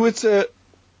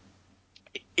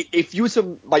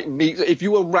like meet, if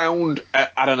you were around,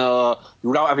 I don't know, you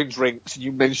were out having drinks and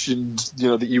you mentioned, you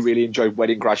know, that you really enjoyed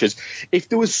Wedding Crashers, if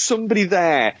there was somebody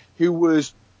there who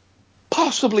was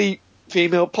possibly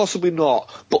female, possibly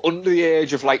not, but under the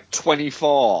age of like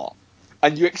 24,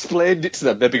 and you explained it to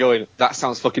them, they'd be going, that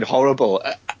sounds fucking horrible.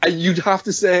 And you'd have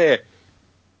to say,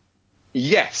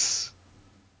 yes,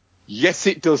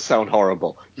 it does sound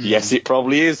horrible. Yes, it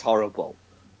probably is horrible.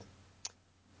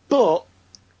 But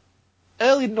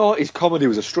early noughties comedy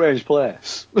was a strange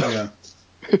place. Yeah.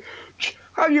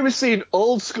 Have you ever seen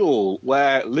Old School,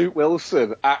 where Luke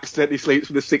Wilson accidentally sleeps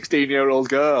with a 16-year-old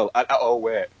girl? And, oh,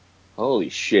 wait. Holy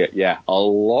shit, yeah. A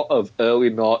lot of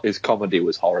early noughties comedy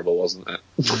was horrible, wasn't it?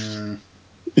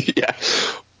 Yeah.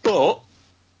 But,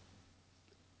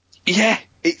 yeah,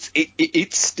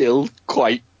 it's still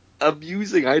quite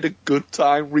amusing. I had a good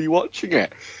time rewatching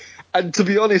it. And to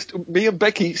be honest, me and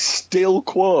Becky still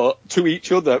quote to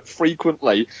each other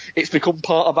frequently. It's become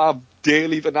part of our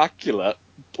daily vernacular.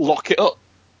 Lock it up.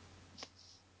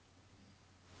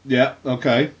 Yeah,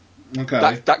 okay.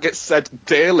 That gets said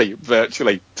daily,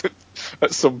 virtually,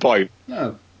 at some point.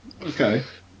 Oh, okay.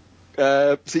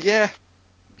 So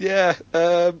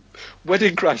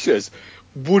Wedding Crashers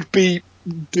would be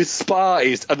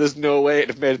despised, and there's no way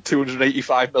it'd have made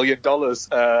 $285 million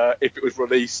if it was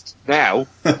released now.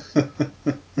 But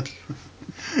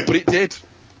it did.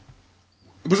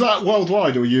 Was that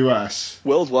worldwide or US?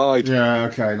 Worldwide. Yeah,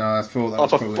 okay, no, I thought that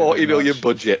was Off a $40 million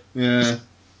budget. Yeah.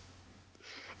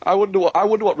 I wonder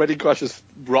what Wedding Crashers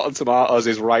Rotten Tomatoes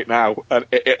is right now, and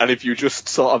if you just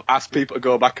sort of ask people to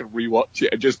go back and rewatch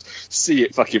it and just see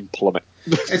it fucking plummet.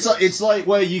 It's like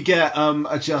where you get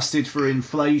adjusted for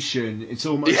inflation. It's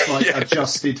almost like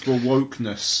adjusted for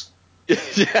wokeness.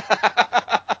 Yeah.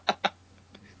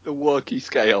 The wokey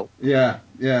scale. Yeah.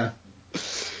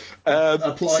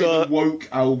 Apply the woke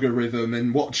algorithm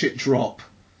and watch it drop.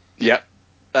 Yeah.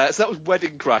 So that was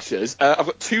Wedding Crashers. I've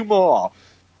got two more.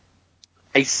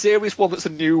 A serious one that's a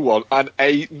new one, and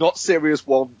a not serious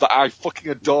one that I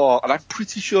fucking adore, and I'm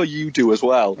pretty sure you do as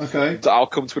well. Okay. That I'll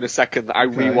come to in a second, that I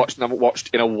rewatched and haven't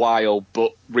watched in a while,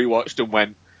 but rewatched and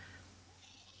went,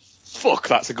 fuck,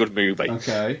 that's a good movie.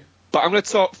 Okay. But I'm going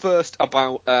to talk first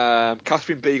about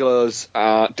Catherine Bigelow's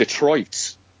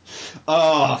Detroit.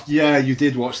 Oh, yeah, you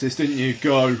did watch this, didn't you?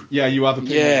 Go. Yeah, you have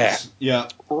opinions. Yeah.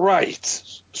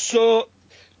 Right. So,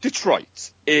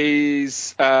 Detroit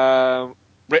is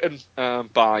written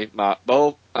by Mark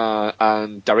Bowl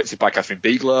and directed by Catherine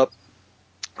Bigelow.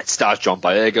 It stars John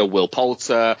Boyega, Will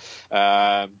Poulter,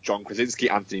 John Krasinski,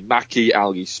 Anthony Mackie,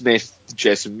 Algie Smith,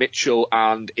 Jason Mitchell,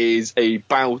 and is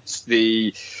about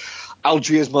the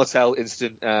Algiers Motel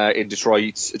incident in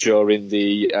Detroit during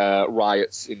the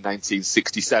riots in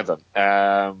 1967.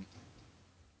 Now,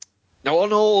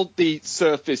 on all the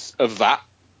surface of that,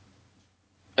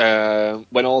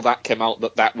 when all that came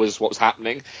out that was what was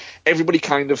happening, everybody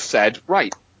kind of said,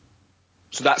 right,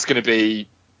 so that's going to be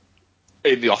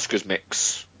in the Oscars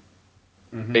mix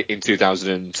in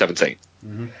 2017.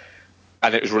 Mm-hmm.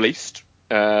 And it was released.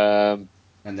 And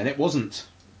then it wasn't.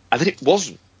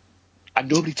 And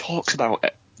nobody talks about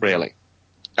it, really,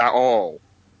 at all.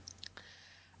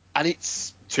 And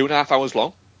it's 2.5 hours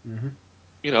long,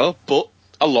 but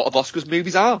a lot of Oscars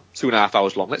movies are 2.5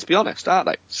 hours long, let's be honest, aren't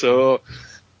they? So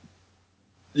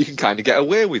you can kind of get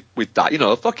away with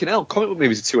that. Fucking hell, comic book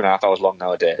movies are 2.5 hours long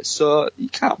nowadays, so you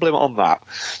can't blame it on that.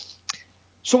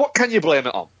 So what can you blame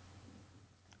it on?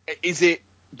 Is it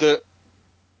that,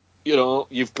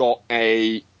 you've got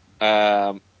a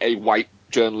white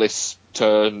journalist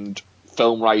turned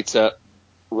film writer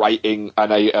writing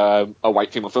and a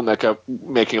white female filmmaker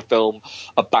making a film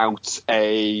about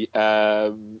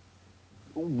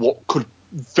what could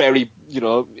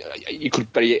you could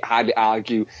very highly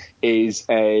argue is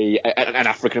an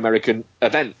African American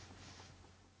event.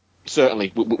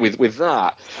 Certainly with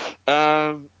that.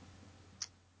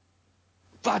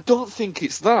 But I don't think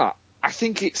it's that. I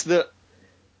think it's that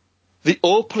the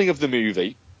opening of the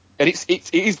movie, and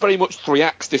it is very much 3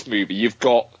 acts, this movie. You've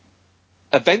got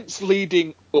events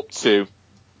leading up to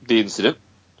the incident,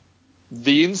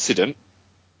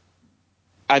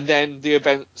 and then the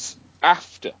events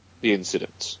after the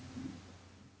incident.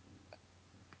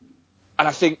 And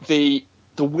I think the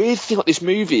weird thing about this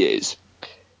movie is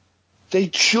they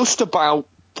just about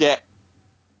get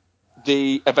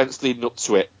the events leading up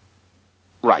to it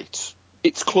right.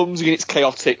 It's clumsy and it's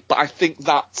chaotic, but I think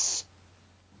that's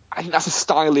a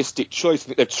stylistic choice. I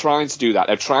think they're trying to do that.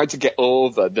 They're trying to get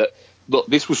over that. Look,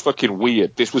 this was fucking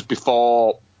weird. This was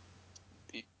before.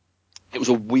 It was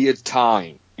a weird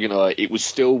time. It was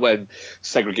still when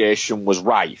segregation was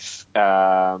rife,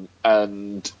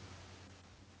 and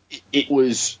it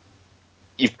was.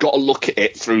 You've got to look at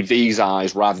it through these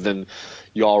eyes rather than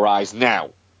your eyes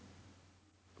now,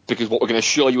 because what we're going to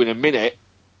show you in a minute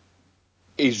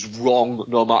is wrong,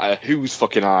 no matter whose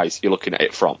fucking eyes you're looking at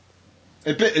it from.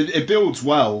 It builds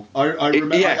well. I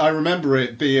remember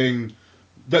it being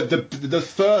the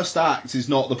first act is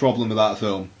not the problem with that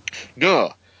film.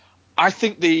 No, I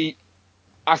think the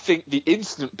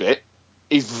incident bit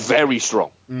is very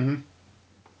strong. Mm-hmm.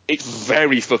 It's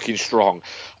very fucking strong,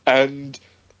 and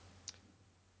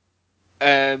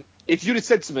if you'd have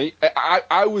said to me,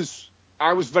 I was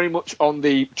very much on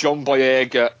the John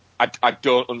Boyega. I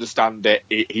don't understand it.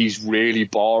 He's really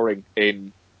boring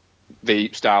in the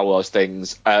Star Wars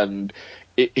things, and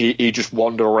he just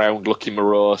wandered around looking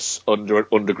morose under an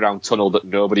underground tunnel that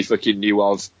nobody fucking knew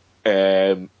of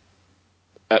in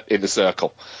the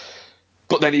Circle.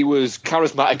 But then he was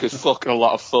charismatic as fuck and a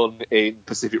lot of fun in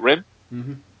Pacific Rim,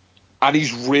 and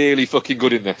he's really fucking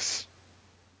good in this.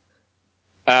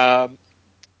 But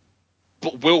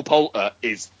Will Poulter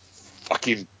is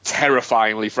fucking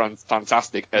terrifyingly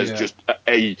fantastic as just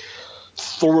a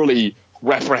thoroughly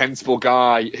reprehensible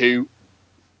guy who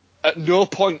at no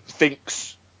point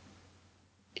thinks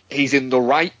he's in the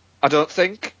right, I don't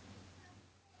think.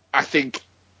 I think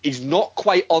he's not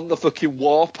quite on the fucking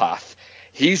warpath.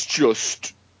 He's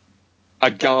just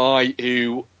a guy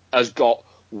who has got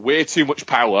way too much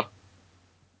power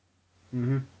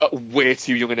at way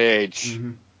too young an age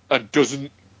and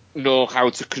doesn't know how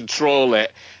to control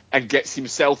it, and gets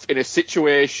himself in a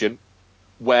situation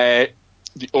where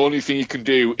the only thing he can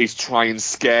do is try and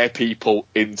scare people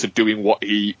into doing what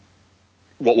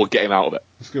will get him out of it.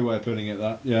 That's a good way of putting it,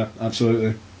 that. Yeah,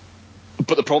 absolutely.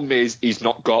 But the problem is he's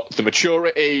not got the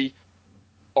maturity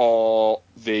or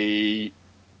the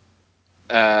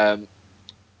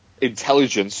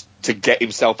intelligence to get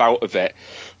himself out of it.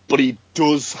 But he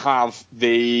does have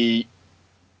the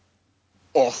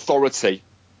authority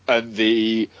and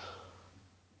the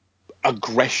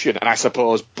aggression, and I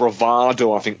suppose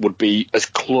bravado, I think, would be as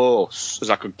close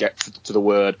as I could get to the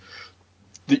word,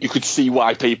 that you could see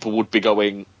why people would be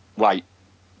going, right,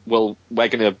 well, we're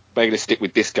gonna stick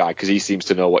with this guy because he seems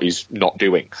to know what he's not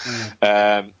doing.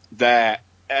 But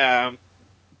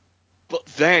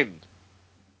then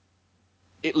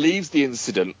it leaves the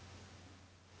incident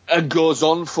and goes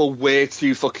on for way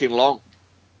too fucking long.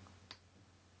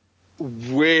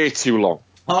 Way too long.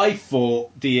 I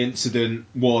thought the incident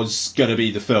was going to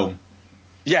be the film.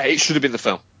 Yeah, it should have been the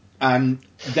film. And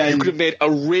then... You could have made a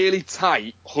really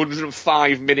tight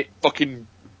 105-minute fucking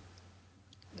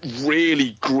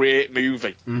really great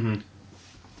movie. Mm-hmm.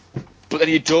 But then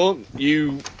you don't.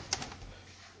 You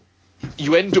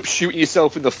end up shooting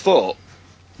yourself in the foot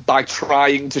by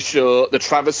trying to show the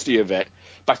travesty of it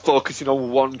by focusing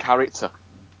on one character.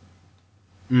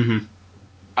 Mm-hmm.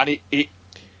 And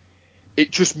it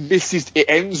just misses... It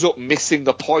ends up missing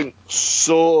the point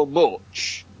so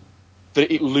much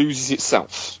that it loses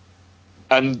itself.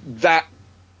 And that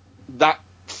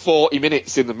 40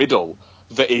 minutes in the middle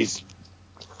that is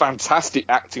fantastic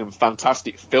acting and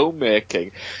fantastic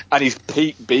filmmaking and is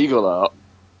Pete Bigelow,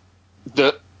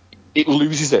 that it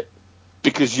loses it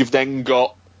because you've then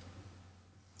got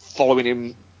following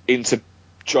him into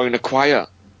join a choir.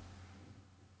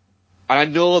 And I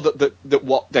know that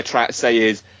what they're trying to say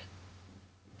is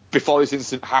before this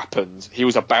incident happened, he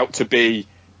was about to be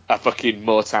a fucking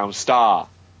Motown star.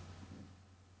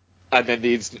 And then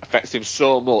the incident affects him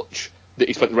so much that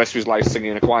he spent the rest of his life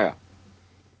singing in a choir.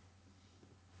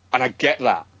 And I get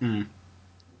that. Mm.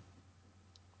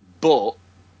 But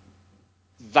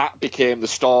that became the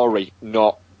story,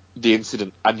 not the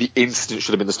incident. And the incident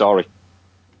should have been the story.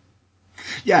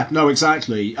 Yeah, no,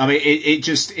 exactly. I mean,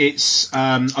 it's.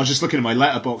 I was just looking at my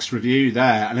Letterboxd review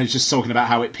there, and I was just talking about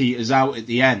how it peters out at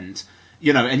the end.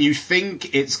 You know, and you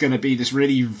think it's going to be this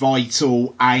really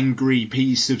vital, angry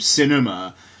piece of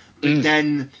cinema, but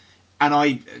then,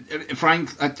 and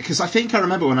Frank, because I think I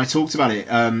remember when I talked about it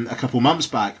a couple months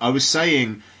back, I was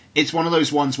saying it's one of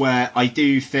those ones where I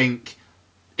do think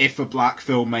if a black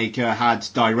filmmaker had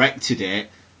directed it,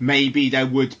 maybe there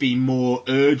would be more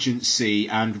urgency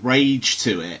and rage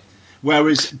to it.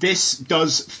 Whereas this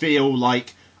does feel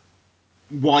like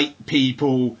white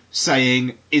people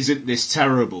saying, "Isn't this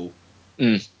terrible?"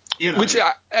 You know. Which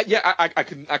I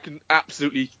can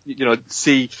absolutely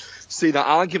see that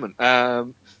argument.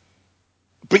 But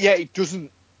yeah, it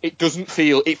doesn't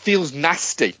feel. It feels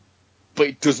nasty, but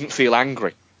it doesn't feel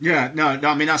angry. Yeah, no.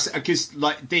 I mean, that's because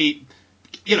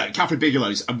Catherine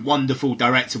Bigelow's a wonderful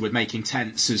director with making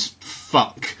tense as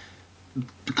fuck,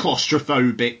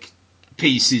 claustrophobic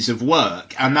pieces of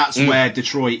work, and that's where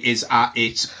Detroit is at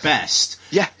its best.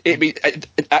 Yeah,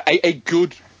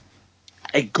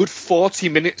 a good 40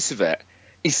 minutes of it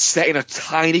is set in a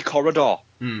tiny corridor.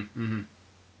 Mm-hmm.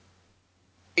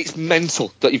 It's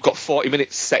mental that you've got 40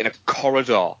 minutes set in a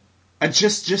corridor. And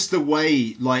just the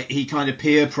way, like, he kind of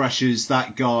peer pressures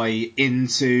that guy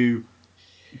into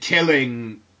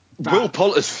killing Will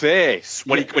Poulter's face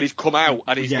when he's come out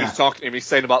and he's talking to him, he's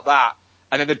saying about that,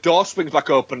 and then the door swings back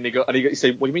open and he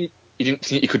say, "What do you mean you didn't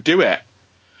think you could do it?"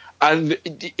 And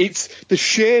it's the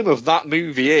shame of that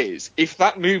movie is if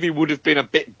that movie would have been a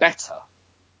bit better,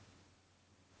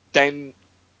 then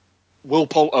Will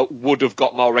Poulter would have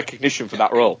got more recognition for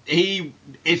that role.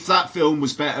 If that film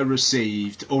was better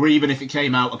received, or even if it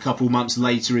came out a couple months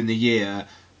later in the year,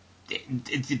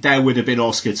 there would have been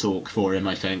Oscar talk for him,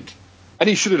 I think. And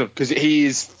he should have done, because he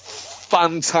is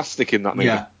fantastic in that movie.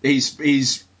 Yeah,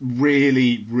 he's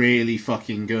really, really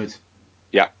fucking good.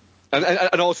 Yeah.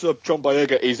 And also John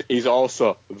Boyega is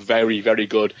also very, very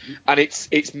good. And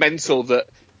it's mental that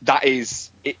is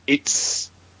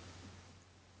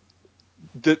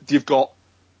that you've got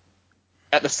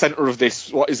at the centre of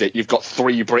this, what is it? You've got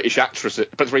three British actors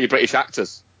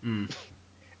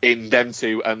in them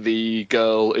two, and the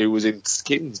girl who was in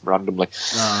Skins randomly.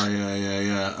 Oh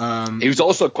yeah. He was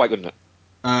also quite good in it.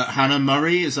 Hannah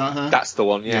Murray, is that her? That's the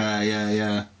one.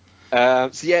 Yeah.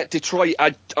 So yeah, Detroit.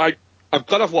 I'm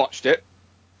glad I've watched it.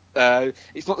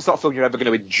 It's not the sort of film you're ever going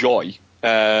to enjoy,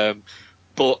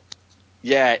 but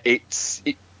yeah,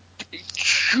 it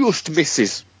just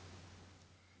misses.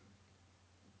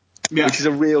 Yeah. Which is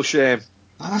a real shame.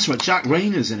 Oh, that's right. Jack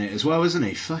Rayner's in it as well, isn't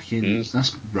he? Fucking,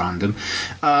 that's random.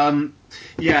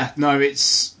 Yeah, no,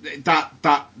 it's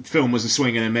that film was a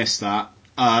swing and a miss. That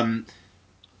I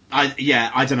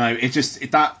don't know. It just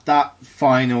that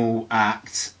final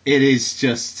act. It is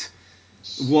just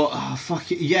what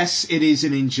fuck it. Yes, it is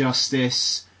an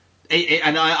injustice.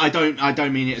 And I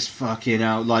don't mean it as fucking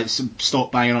out like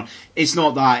stop banging on. It's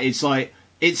not that. It's like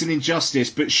it's an injustice,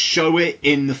 but show it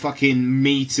in the fucking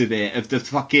meat of it, of the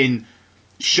fucking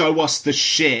show us the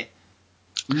shit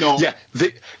not. Yeah,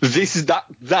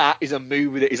 that is a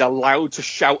movie that is allowed to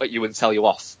shout at you and tell you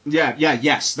off.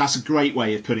 Yes, that's a great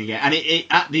way of putting it. And it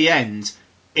at the end,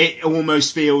 it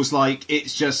almost feels like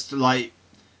it's just like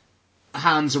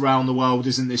hands around the world.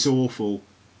 Isn't this awful?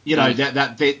 You know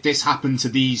that this happened to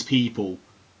these people.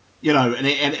 You know,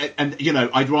 and you know,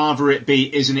 I'd rather it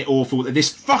be, isn't it awful that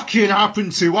this fucking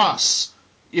happened to us?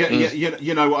 Yeah,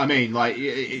 you know what I mean? Like,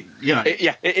 you know.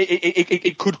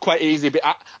 It could quite easily be.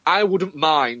 I wouldn't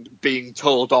mind being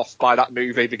told off by that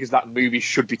movie because that movie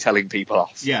should be telling people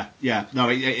off. Yeah.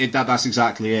 No, that's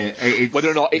exactly it. Whether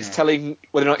or not it's telling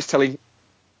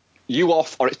you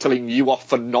off or it's telling you off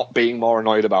for not being more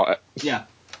annoyed about it. Yeah.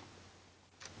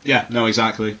 No,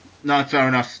 exactly. No, fair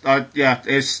enough.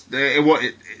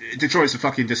 Detroit's a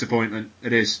fucking disappointment.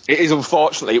 It is. It is,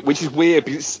 unfortunately, which is weird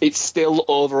because it's still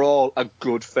overall a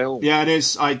good film. Yeah, it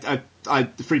is. I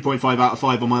 3.5 out of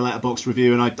 5 on my Letterboxd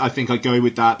review, and I think I'd go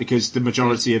with that because the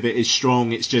majority of it is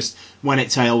strong. It's just when it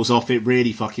tails off, it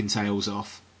really fucking tails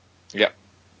off. Yeah.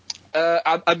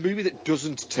 A movie that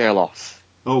doesn't tail off.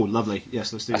 Oh, lovely.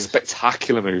 Yes, let's do this. A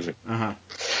spectacular movie. Uh-huh.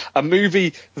 A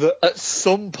movie that at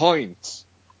some point,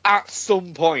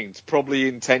 probably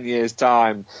in 10 years'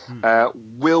 time,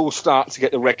 will start to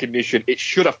get the recognition it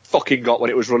should have fucking got when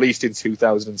it was released in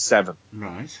 2007.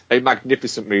 Right. A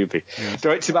magnificent movie. Yes.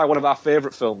 Directed by one of our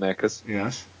favourite filmmakers.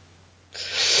 Yes.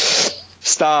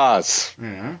 Stars.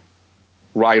 Yeah.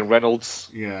 Ryan Reynolds.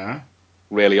 Yeah.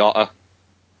 Ray Liotta.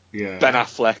 Yeah. Ben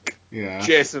Affleck. Yeah.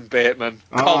 Jason Bateman.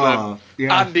 Common.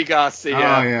 Yeah. Andy Garcia.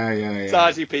 Oh, yeah.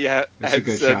 Taji P. That's Henson. a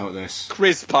good shout, this.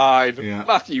 Chris Pine. Yeah.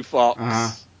 Matthew Fox. Uh-huh.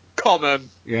 Common.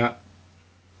 Yeah.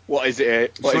 What is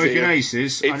it? Smoking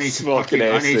Aces. I need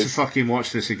to fucking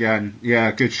watch this again.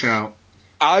 Yeah, good shout.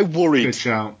 I worried Good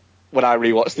shout. when I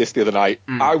rewatched this the other night.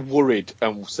 I worried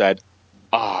and said,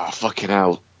 fucking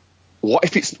hell. What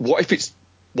if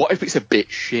it's a bit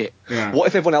shit? Yeah. What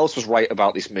if everyone else was right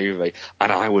about this movie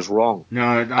and I was wrong?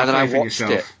 No, and then I watched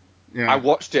yourself. it. Yeah. I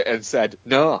watched it and said,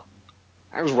 no,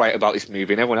 I was right about this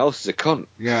movie and everyone else is a cunt.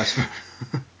 Yeah,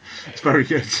 it's very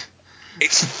good.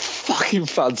 It's fucking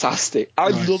fantastic. I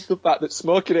Nice. love the fact that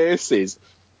Smoking Aces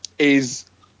is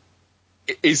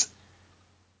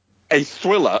a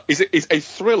thriller. Is a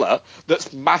thriller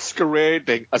that's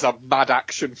masquerading as a mad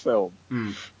action film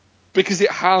because it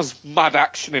has mad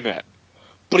action in it,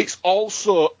 but it's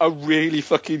also a really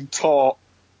fucking taut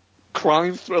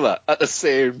crime thriller at the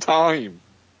same time.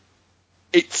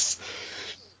 It's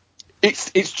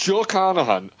Joe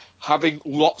Carnahan having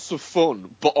lots of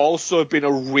fun, but also being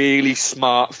a really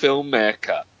smart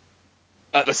filmmaker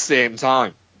at the same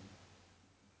time.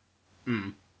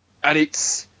 And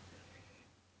it's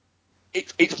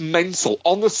mental.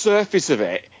 On the surface of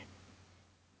it,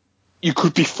 you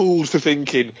could be fooled for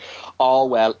thinking, oh,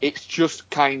 well, it's just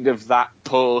kind of that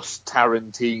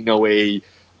post-Tarantino-y,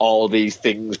 all these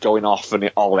things going off and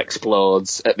it all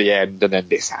explodes at the end and then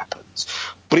this happens.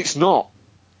 But it's not.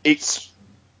 It's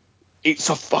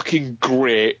a fucking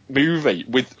great movie.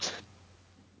 With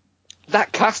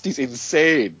that cast is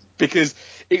insane because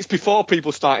it's before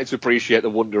people started to appreciate the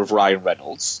wonder of Ryan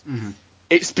Reynolds. Mm-hmm.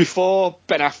 It's before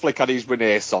Ben Affleck had his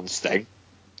renaissance thing.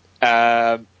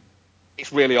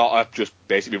 It's Ray Liotta, just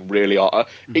basically Ray Liotta.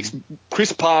 Mm-hmm. It's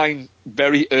Chris Pine,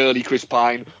 very early Chris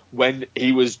Pine, when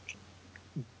he was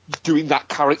doing that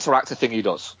character actor thing he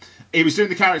does. He was doing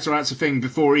the character actor thing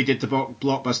before he did the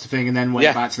blockbuster thing and then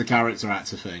went back to the character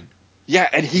actor thing. Yeah,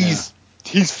 and he's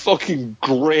fucking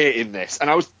great in this. And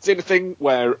I was seeing a thing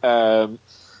where, when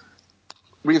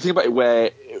you think about it,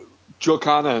 where Joe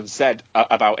Carnahan said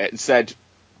about it, and said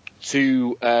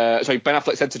to, Ben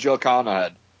Affleck said to Joe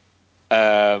Carnahan,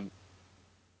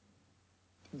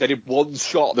 they did one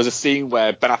shot, there's a scene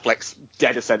where Ben Affleck's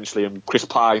dead essentially and Chris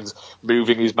Pine's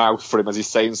moving his mouth for him as he's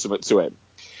saying something to him.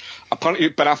 Apparently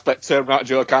Ben Affleck turned around to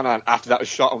Joe Carnahan after that was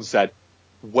shot and said,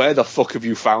 where the fuck have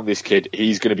you found this kid?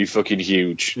 He's going to be fucking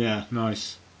huge. Yeah,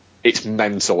 nice. It's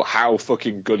mental. How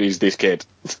fucking good is this kid?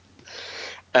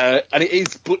 And it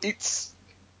is, but it's...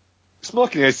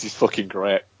 Smoking Aces is fucking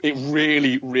great. It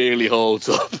really, really holds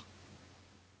up.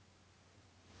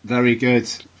 Very good.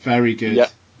 Very good. Yeah.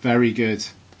 Very good.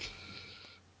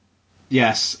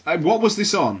 Yes. What was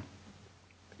this on?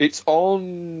 It's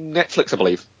on Netflix, I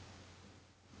believe.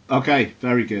 Okay,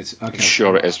 very good. Okay. I'm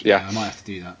sure it is, yeah. I might have to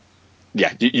do that.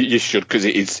 Yeah, you should, because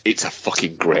it's a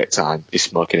fucking great time. It's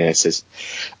Smoking Aces.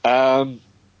 Ian,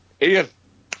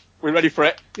 we ready for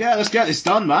it? Yeah, let's get this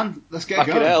done, man. Let's get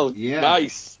Fucking going. hell. Yeah.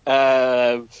 Nice.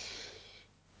 The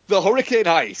Hurricane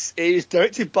Ice is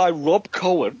directed by Rob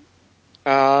Cohen,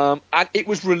 and it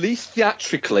was released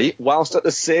theatrically whilst at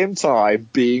the same time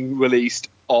being released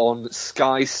on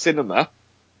Sky Cinema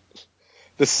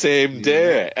the same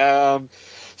day.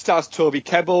 Stars Toby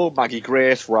Kebbell, Maggie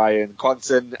Grace, Ryan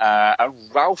Quanten,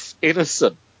 and Ralph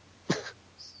Ineson.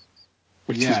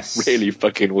 Which is really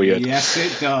fucking weird. Yes,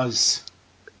 it does.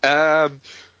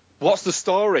 What's the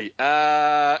story?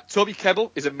 Toby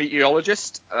Kebbell is a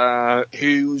meteorologist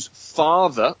whose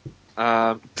father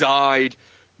died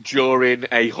during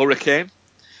a hurricane.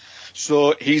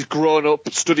 So he's grown up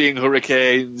studying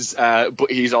hurricanes, but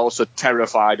he's also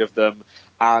terrified of them.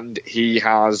 And he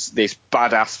has this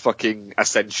badass fucking,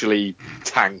 essentially,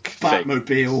 tank thing.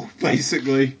 Batmobile,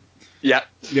 basically. Yeah.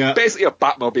 Basically a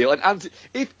Batmobile. And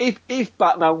if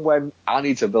Batman went, I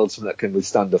need to build something that can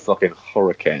withstand a fucking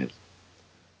hurricane.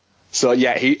 So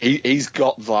yeah, he's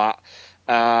got that.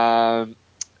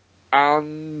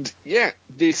 And yeah,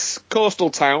 this coastal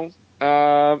town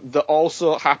that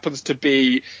also happens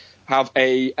to have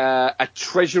a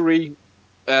treasury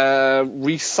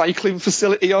recycling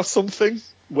facility or something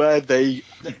where they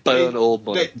burn old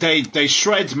money. They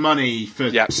shred money for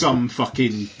some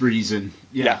fucking reason.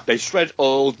 Yeah, they shred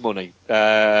old money.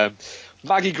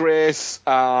 Maggie Grace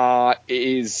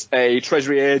is a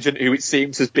treasury agent who it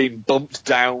seems has been bumped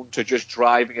down to just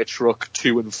driving a truck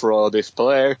to and fro this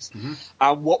place. Mm-hmm.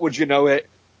 And what would you know it?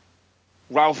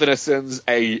 Ralph Ineson's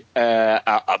a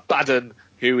baden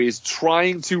who is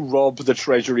trying to rob the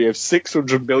treasury of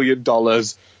 $600 million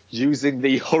using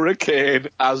the hurricane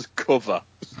as cover.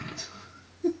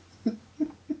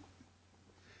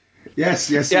 Yes,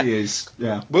 he is.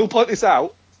 Yeah. We'll point this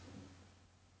out.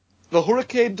 The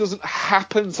hurricane doesn't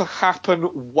happen to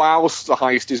happen whilst the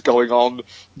heist is going on.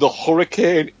 The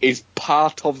hurricane is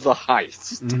part of the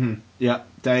heist. Mm-hmm. Yeah,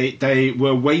 they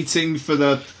were waiting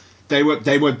for they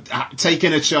were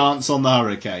taking a chance on the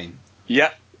hurricane.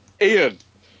 Yeah, Ian,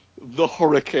 the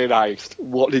hurricane heist.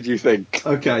 What did you think?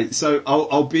 Okay, so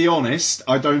I'll be honest.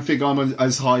 I don't think I'm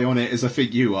as high on it as I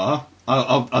think you are.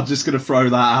 I'm just going to throw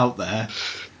that out there.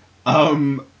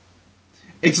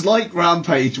 It's like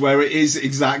Rampage, where it is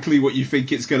exactly what you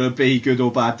think it's going to be, good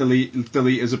or bad,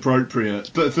 delete as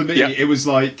appropriate. But for me, it was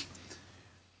like,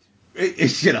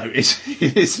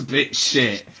 it's a bit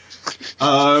shit.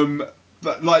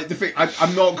 But like the thing,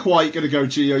 I'm not quite going to go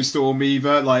Geostorm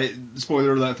either. Like,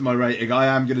 spoiler alert for my rating,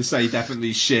 I am going to say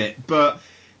definitely shit. But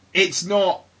it's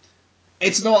not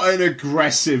an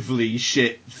aggressively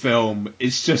shit film.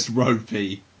 It's just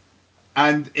ropey,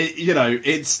 and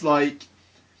it's like,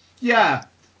 yeah.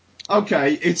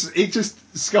 Okay, it's just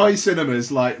Sky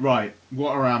Cinema's like, right,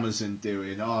 what are Amazon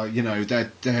doing? Oh,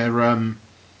 they're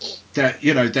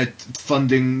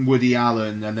funding Woody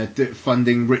Allen and they're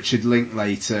funding Richard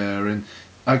Linklater and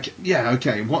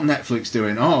okay, what Netflix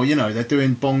doing? Oh, they're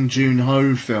doing Bong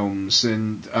Joon-ho films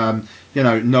and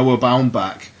Noah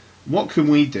Baumbach. What can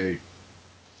we do?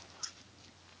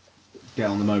 Get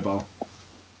on the mobile.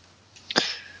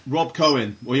 Rob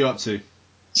Cohen, what are you up to?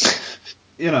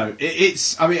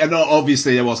 It's. I mean,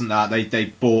 obviously there wasn't that. They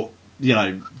bought.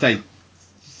 I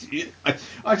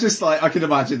just like I can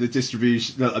imagine the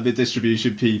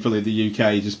distribution people in the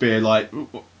UK just being like,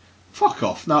 "Fuck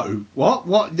off! No, what?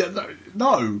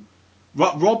 No,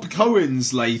 Rob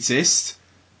Cohen's latest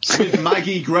with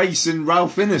Maggie Grace and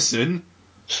Ralph Ineson.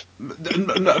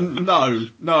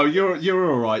 No,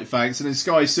 you're all right, thanks." And then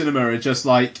Sky Cinema are just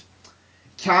like,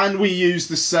 can we use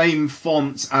the same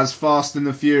font as Fast and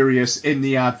the Furious in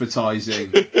the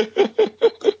advertising?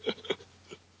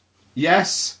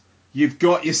 Yes, you've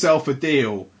got yourself a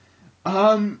deal.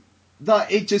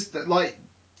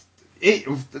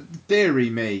 Deary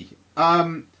me. I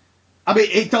mean,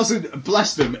 it doesn't,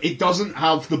 bless them, it doesn't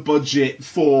have the budget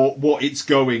for what it's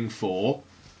going for.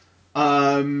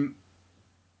 There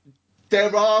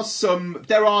are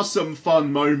some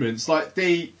fun moments, like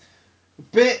the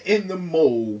bit in the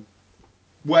mall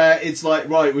where it's like,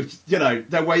 right,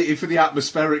 they're waiting for the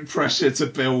atmospheric pressure to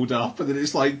build up, and then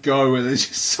it's like go, and it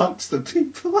just sucks the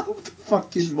people out of the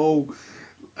fucking mall.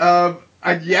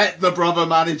 And yet the brother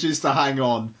manages to hang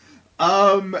on.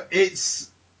 It's,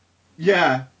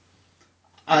 yeah.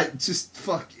 I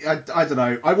don't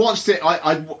know. I watched it.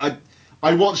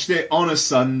 I watched it on a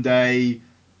Sunday.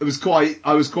 I was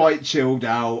quite chilled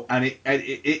out, and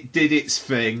it did its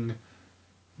thing.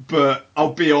 But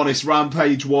I'll be honest,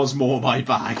 Rampage was more my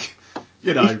bag.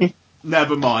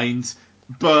 Never mind.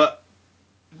 But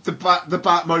the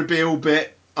Batmobile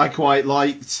bit I quite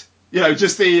liked.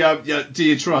 Just the do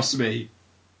you trust me?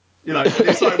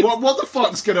 It's like what the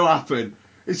fuck's going to happen?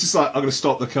 It's just like, I'm going to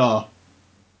stop the car.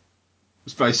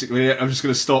 That's basically it. I'm just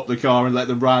going to stop the car and let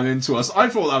them ram into us. I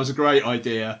thought that was a great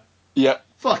idea. Yeah.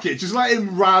 Fuck it, just let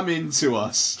him ram into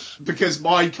us because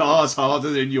my car's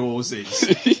harder than yours is.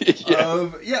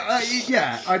 Yeah.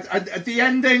 The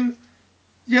ending,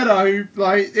 you know,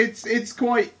 like it's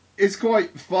quite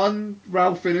fun.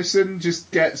 Ralph Ineson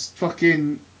just gets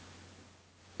fucking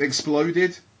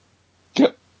exploded.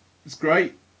 Yep. It's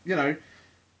great, you know.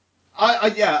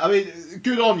 I mean,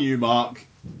 good on you, Mark.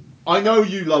 I know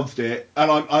you loved it,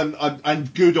 and I'm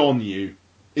good on you,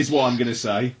 is what I'm gonna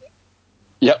say.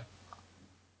 Yep.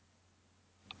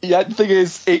 Yeah, the thing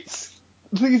is, it's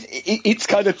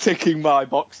kind of ticking my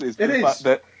boxes. It the is. fact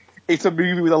that it's a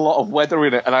movie with a lot of weather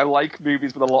in it, and I like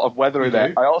movies with a lot of weather in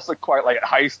it. do? I also quite like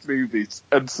heist movies,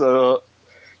 and so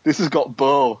this has got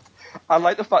both. I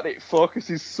like the fact that it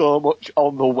focuses so much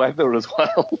on the weather as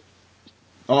well.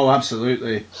 Oh,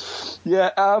 absolutely.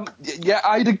 Yeah,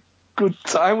 I had a good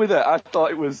time with it. I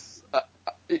thought it was,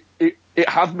 it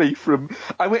had me from.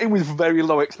 I went in with very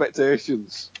low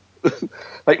expectations,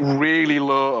 like really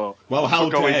low. Well, how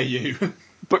But going- dare you?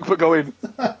 But going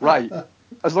right.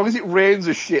 As long as it rains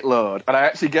a shitload and I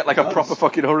actually get like a Yes. proper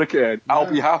fucking hurricane, I'll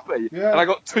be happy. Yeah. And I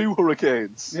got 2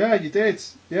 hurricanes. Yeah, you did.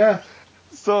 Yeah.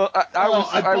 So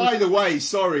By the way,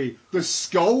 sorry, the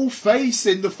skull face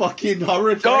in the fucking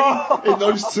hurricane Oh! in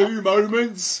those 2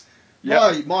 moments.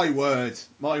 Yep. My word.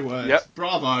 Yep.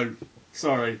 Bravo.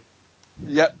 Sorry.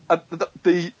 Yeah, and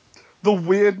the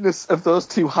weirdness of those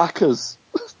 2 hackers.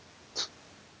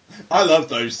 I love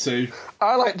those 2.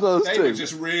 I like those They 2. were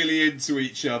just really into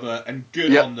each other, and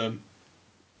good Yep. on them.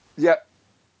 Yeah.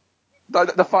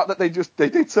 The fact that they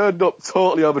turned up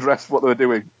totally overdressed for what they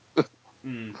were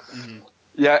doing.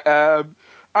 Yeah,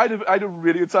 I had a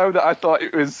really good time with it. I thought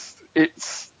it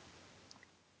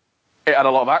had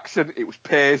a lot of action. It was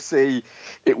pacey.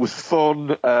 It was fun.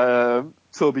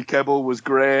 Toby Kebbell was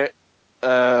great.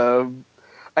 I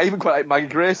even quite like Maggie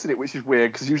Grace in it, which is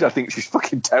weird because usually I think she's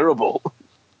fucking terrible.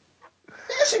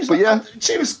 Yeah, she was. But yeah.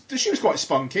 She was quite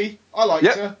spunky. I liked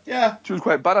Yep. her. Yeah. She was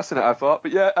quite badass in it, I thought.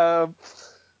 But yeah,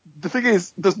 the thing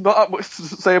is, there's not that much to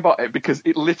say about it because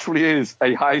it literally is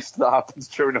a heist that happens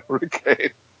during a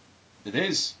hurricane. It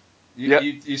is. Yep.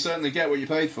 You certainly get what you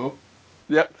paid for.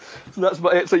 Yep. So that's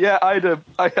about it. So yeah, I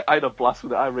had a blast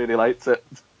with it. I really liked it.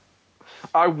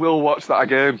 I will watch that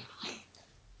again.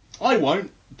 I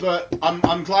won't, but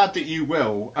I'm glad that you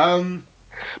will.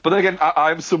 But then again,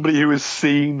 I'm somebody who has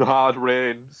seen Hard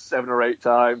Rain 7 or 8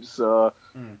 times, so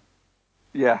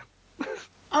yeah.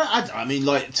 I mean,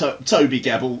 like Toby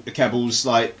Kebbell's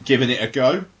like giving it a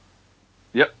go.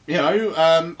 Yep. You know,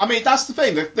 I mean that's the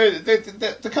thing.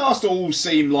 The cast all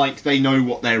seem like they know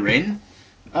what they're in.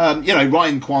 You know,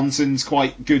 Ryan Kwanzon's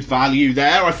quite good value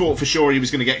there. I thought for sure he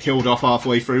was going to get killed off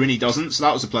halfway through, and he doesn't, so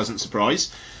that was a pleasant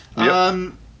surprise.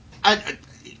 Yep.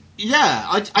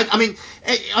 I mean,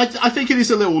 I think it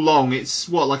is a little long. It's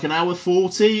what, like an hour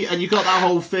 40, and you got that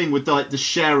whole thing with like the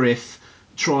sheriff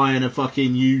trying to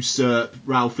fucking usurp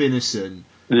Ralph Ineson,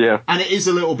 Yeah. and it is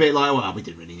a little bit like, well, we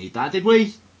didn't really need that, did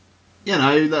we? You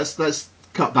know, let's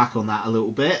cut back on that a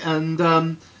little bit,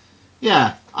 and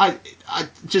yeah, I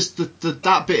just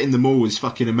that bit in the mall is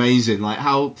fucking amazing. Like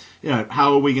how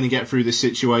are we going to get through this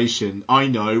situation? I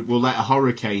know, we'll let a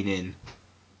hurricane in.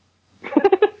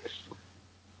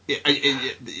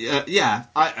 Yeah,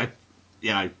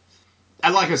 you know,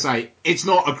 and like I say, it's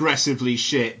not aggressively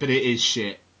shit, but it is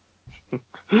shit.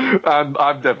 I'm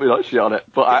definitely not shit on it,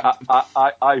 but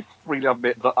I freely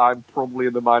admit that I'm probably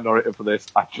in the minority for this.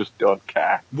 I just don't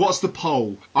care. What's the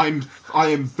poll? I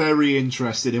am very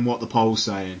interested in what the poll's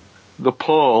saying. The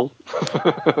poll,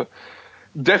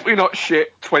 definitely not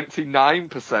shit,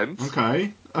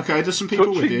 29%. Okay, there's some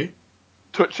people with you.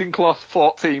 Touching cloth,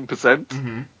 14%.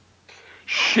 Mm-hmm.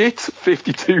 Shit,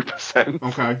 52%.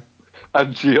 Okay.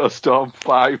 And Geostorm,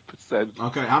 5%.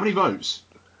 Okay, how many votes?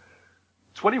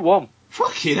 21.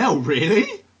 Fucking hell, really?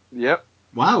 Yep.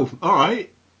 Wow. All right.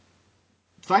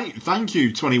 Thank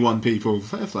you, 21 people.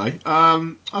 Fair play.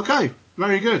 Okay.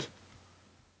 Very good.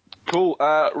 Cool.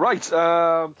 Right.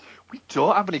 We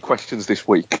don't have any questions this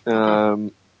week. So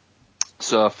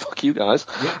fuck you guys.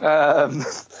 Yep.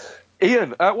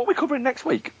 Ian, what are we covering next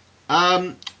week?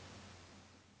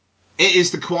 It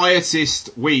is the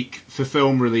quietest week for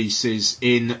film releases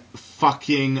in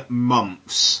fucking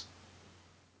months.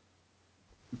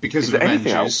 Because of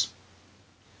Avengers.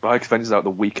 Right, Avengers out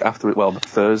the week after it. Well, the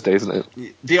Thursday, isn't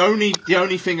it? The only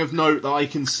thing of note that I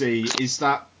can see is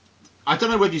that I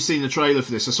don't know whether you've seen the trailer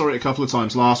for this. I saw it a couple of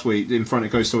times last week in front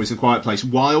of Ghost Stories in a Quiet Place.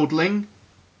 Wildling.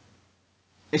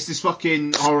 It's this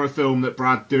fucking horror film that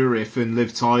Brad Dourif and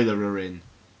Liv Tyler are in.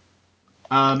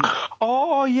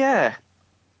 Oh yeah.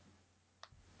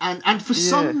 And for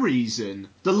some reason,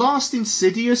 the last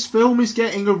Insidious film is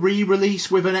getting a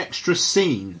re-release with an extra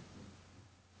scene.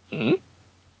 Hmm?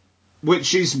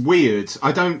 Which is weird.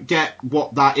 I don't get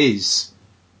what that is.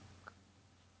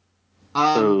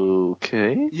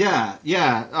 Okay. Yeah.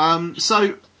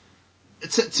 So,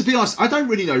 to be honest, I don't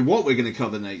really know what we're going to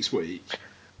cover next week.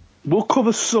 We'll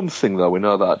cover something, though. We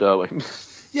know that, don't we?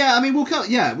 Yeah, I mean,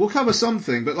 we'll cover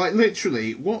something, but like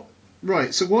literally, what?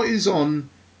 Right. So, what is on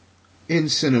in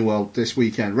Cineworld this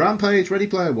weekend? Rampage, Ready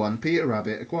Player One, Peter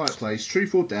Rabbit, A Quiet Place,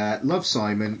 Truth or Dare, Love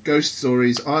Simon, Ghost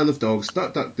Stories, Isle of Dogs,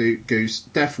 Duck Duck Goose,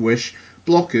 Death Wish,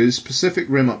 Blockers, Pacific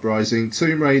Rim Uprising,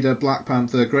 Tomb Raider, Black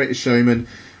Panther, Greatest Showman.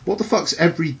 What the fuck's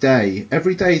Every Day?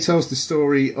 Every Day tells the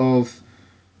story of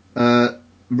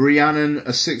Rhiannon,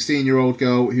 a 16-year-old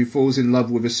girl who falls in love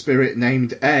with a spirit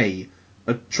named A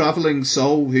travelling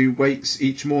soul who wakes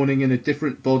each morning in a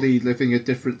different body, living a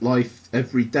different life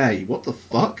every day. What the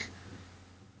fuck?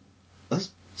 That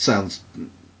sounds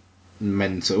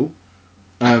mental.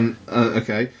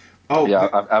 Okay. Oh,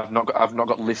 yeah, I've not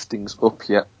got listings up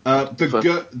yet.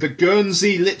 The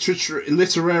Guernsey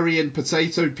Literary and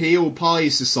Potato Peel Pie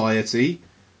Society,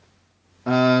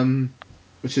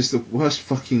 which is the worst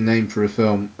fucking name for a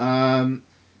film.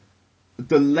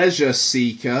 The Leisure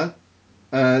Seeker,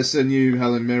 it's a new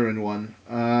Helen Mirren one.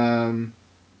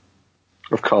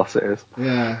 Of course it is.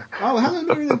 Yeah. Oh, Helen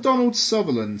Mirren and Donald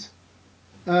Sutherland.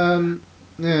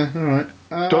 Yeah, alright.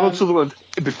 Donald Sutherland,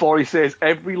 before he says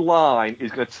every line,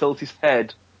 is going to tilt his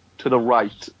head to the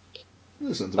right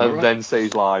That right. then say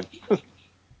his line.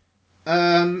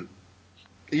 Yeah,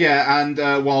 and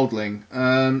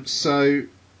Wildling. So,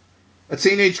 a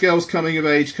teenage girl's coming of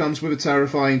age comes with a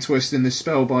terrifying twist in this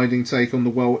spellbinding take on the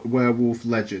werewolf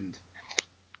legend.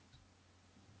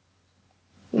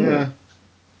 Yeah.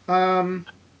 I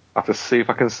have to see if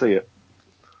I can see it.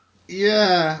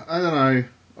 Yeah, I don't know.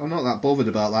 I'm not that bothered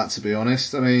about that, to be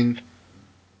honest. I mean,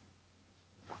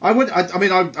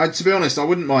 to be honest, I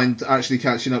wouldn't mind actually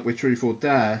catching up with Truth or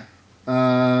Dare. But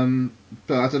I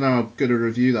don't know how good a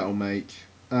review that'll make.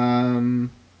 We'll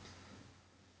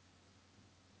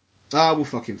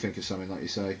fucking think of something, like you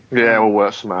say. Yeah, we'll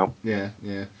work some out. Yeah.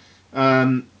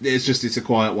 It's a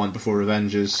quiet one before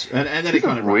Avengers, and then it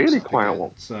kind of really up quiet again.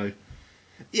 one. So,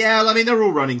 yeah, I mean they're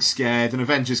all running scared, and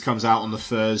Avengers comes out on the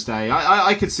Thursday.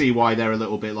 I could see why they're a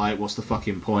little bit like, what's the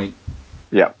fucking point?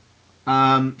 Yeah.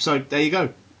 So there you go.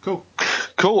 Cool.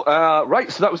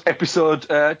 Right, so that was episode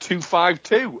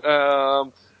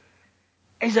 252.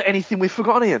 Is there anything we've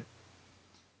forgotten, Ian?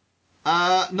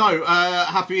 No.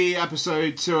 Happy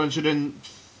episode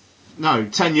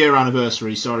 10-year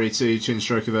anniversary. Sorry, to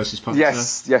Chinstroker versus Punter.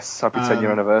 Yes. Happy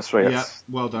 10-year anniversary. Yeah,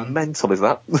 well done. Mental, is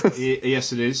that?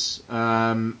 Yes, it is.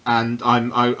 And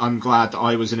I'm glad that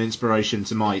I was an inspiration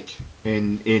to Mike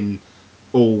in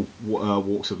all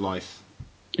walks of life.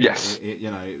 Yes.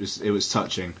 It was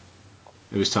touching.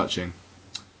 It was touching.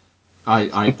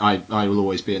 I will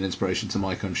always be an inspiration to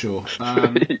Mike, I'm sure.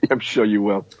 I'm sure you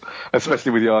will,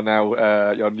 especially with your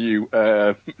new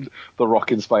The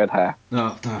Rock inspired hair. Oh,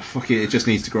 fuck it! It just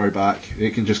needs to grow back.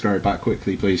 It can just grow back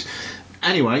quickly, please.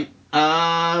 Anyway,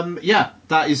 yeah,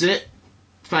 that is it.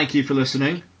 Thank you for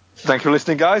listening. Thank you for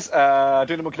listening, guys.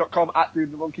 DudeTheMonkey.com,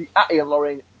 @DudeTheMonkey,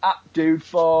 @IanLoring,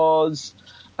 @DudeFoz.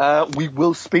 We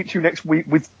will speak to you next week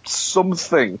with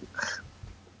something.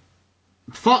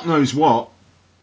 Fuck knows what.